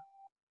 I mean,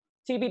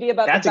 TBD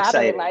about That's the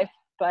battery exciting. life,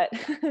 but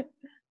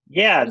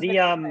yeah,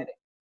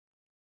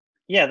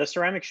 the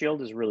ceramic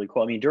shield is really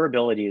cool. I mean,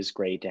 durability is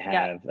great to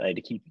have,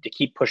 to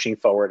keep pushing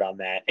forward on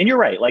that. And you're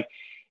right. Like,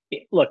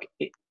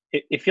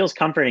 it feels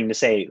comforting to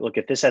say, look,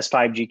 if this has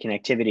 5G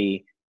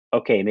connectivity,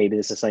 okay, maybe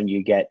this is something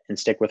you get and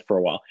stick with for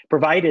a while,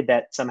 provided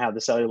that somehow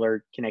the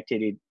cellular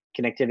connectivity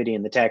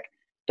in the tech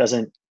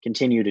doesn't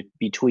continue to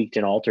be tweaked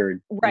and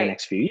altered in the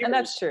next few years. And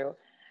that's true.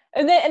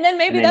 And then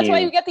maybe that's why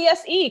you get the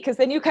SE, because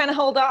then you kind of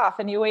hold off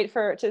and you wait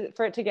for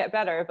it to get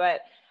better.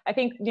 But I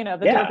think, the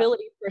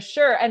durability for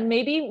sure. And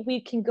maybe we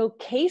can go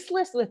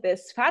caseless with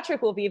this.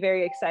 Patrick will be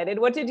very excited.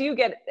 What did you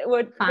get?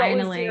 What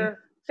was your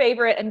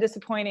favorite and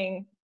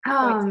disappointing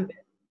points of it?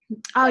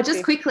 Oh,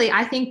 just quickly,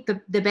 I think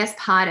the best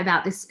part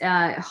about this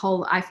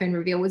whole iPhone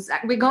reveal was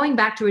that we're going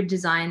back to a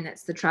design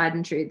that's the tried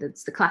and true,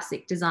 that's the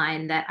classic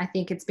design that I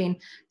think it's been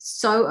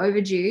so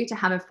overdue to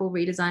have a full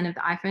redesign of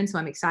the iPhone. So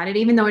I'm excited,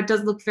 even though it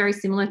does look very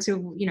similar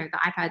to, you know, the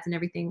iPads and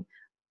everything.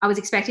 I was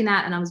expecting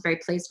that and I was very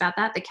pleased about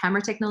that. The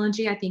camera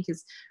technology, I think,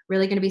 is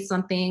really going to be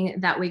something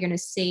that we're going to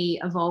see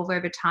evolve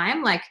over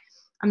time. Like,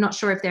 I'm not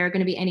sure if there are going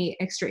to be any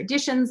extra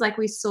additions like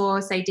we saw,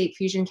 say Deep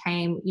Fusion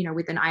came, you know,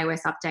 with an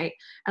iOS update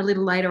a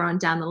little later on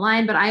down the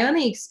line, but I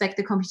only expect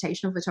the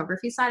computational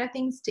photography side of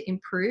things to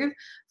improve.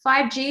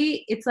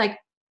 5G, it's like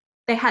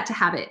they had to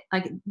have it.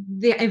 Like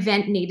the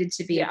event needed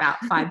to be about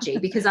 5G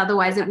because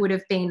otherwise it would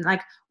have been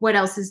like, what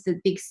else is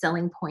the big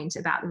selling point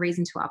about the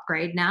reason to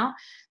upgrade now?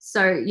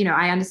 So, you know,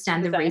 I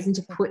understand the reason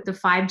to put the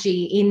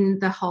 5G in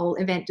the whole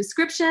event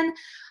description.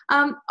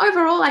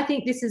 Overall, I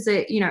think this is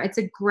it's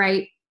a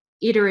great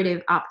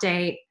iterative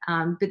update,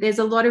 but there's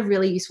a lot of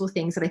really useful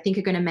things that I think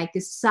are going to make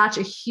this such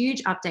a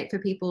huge update for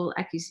people,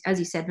 as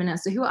you said,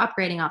 Vanessa, who are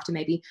upgrading after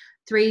maybe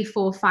 3,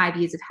 4, 5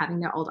 years of having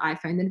their old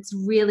iPhone. Then it's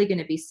really going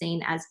to be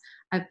seen as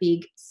a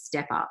big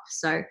step up.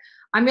 So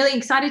I'm really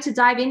excited to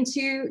dive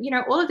into, you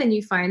know, all of the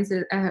new phones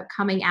that are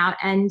coming out,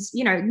 and,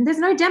 you know, there's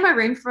no demo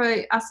room for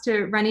us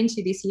to run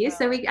into this year.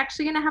 So we're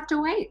actually going to have to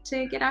wait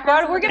to get our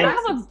hands on we're going to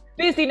have a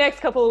busy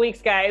next couple of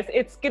weeks, guys.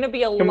 It's going to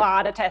be a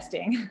lot of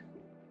testing.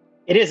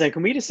 It is, and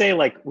can we just say,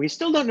 like, we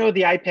still don't know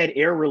the iPad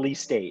Air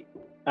release date.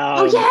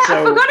 I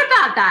forgot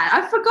about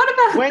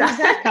that. When is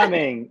that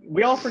coming?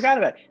 We all forgot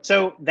about it.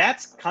 So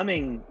that's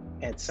coming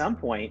at some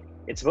point.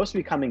 It's supposed to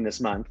be coming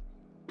this month.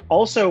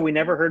 Also, we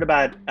never heard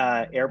about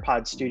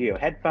AirPod Studio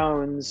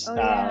headphones.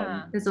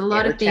 There's a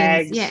lot of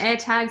things. Yeah,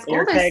 AirTags,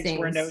 all those things.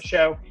 Were a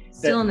no-show.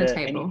 Still on the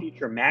table. Any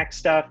future Mac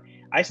stuff.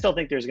 I still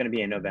think there's going to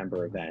be a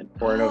November event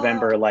or a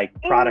November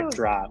product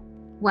drop.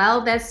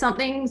 Well, there's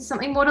something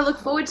more to look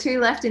forward to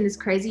left in this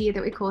crazy year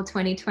that we call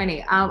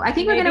 2020. I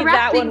think we're going to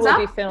wrap things up. That one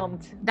will be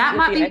filmed. That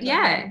might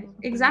be,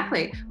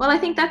 exactly. Well, I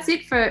think that's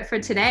it for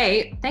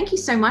today. Thank you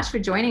so much for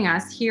joining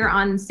us here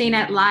on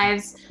CNET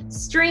Live's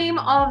stream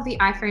of the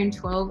iPhone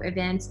 12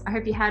 event. I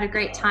hope you had a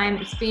great time.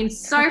 It's been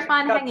so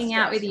fun hanging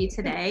out with you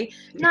today.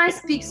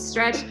 Nice big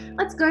stretch.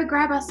 Let's go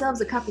grab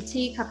ourselves a cup of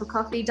tea, cup of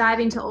coffee, dive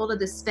into all of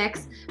the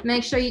specs.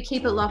 Make sure you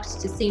keep it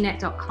locked to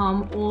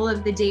cnet.com. All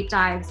of the deep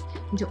dives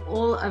into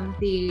all of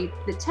the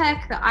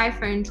tech, the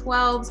iPhone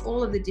 12s,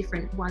 all of the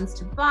different ones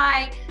to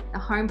buy, the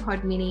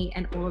HomePod Mini,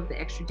 and all of the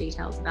extra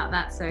details about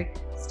that. So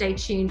stay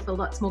tuned for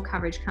lots more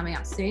coverage coming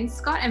up soon.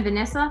 Scott and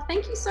Vanessa,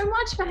 thank you so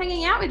much for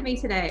hanging out with me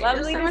today.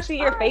 Lovely to see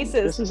your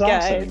faces. This is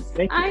guys. awesome.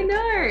 Thank you. I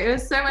know, it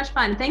was so much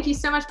fun. Thank you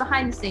so much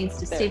behind the scenes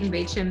to Stephen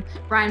Beecham,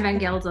 Brian Van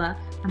Gelder,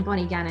 and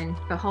Bonnie Gannon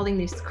for holding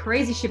this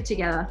crazy ship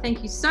together.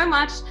 Thank you so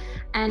much,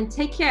 and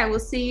take care. We'll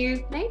see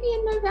you maybe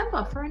in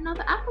November for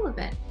another Apple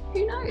event.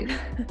 Who knows?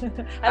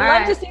 I'd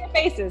love to see your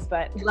faces,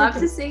 but love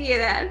to see you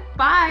then.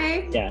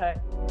 Bye. Yeah.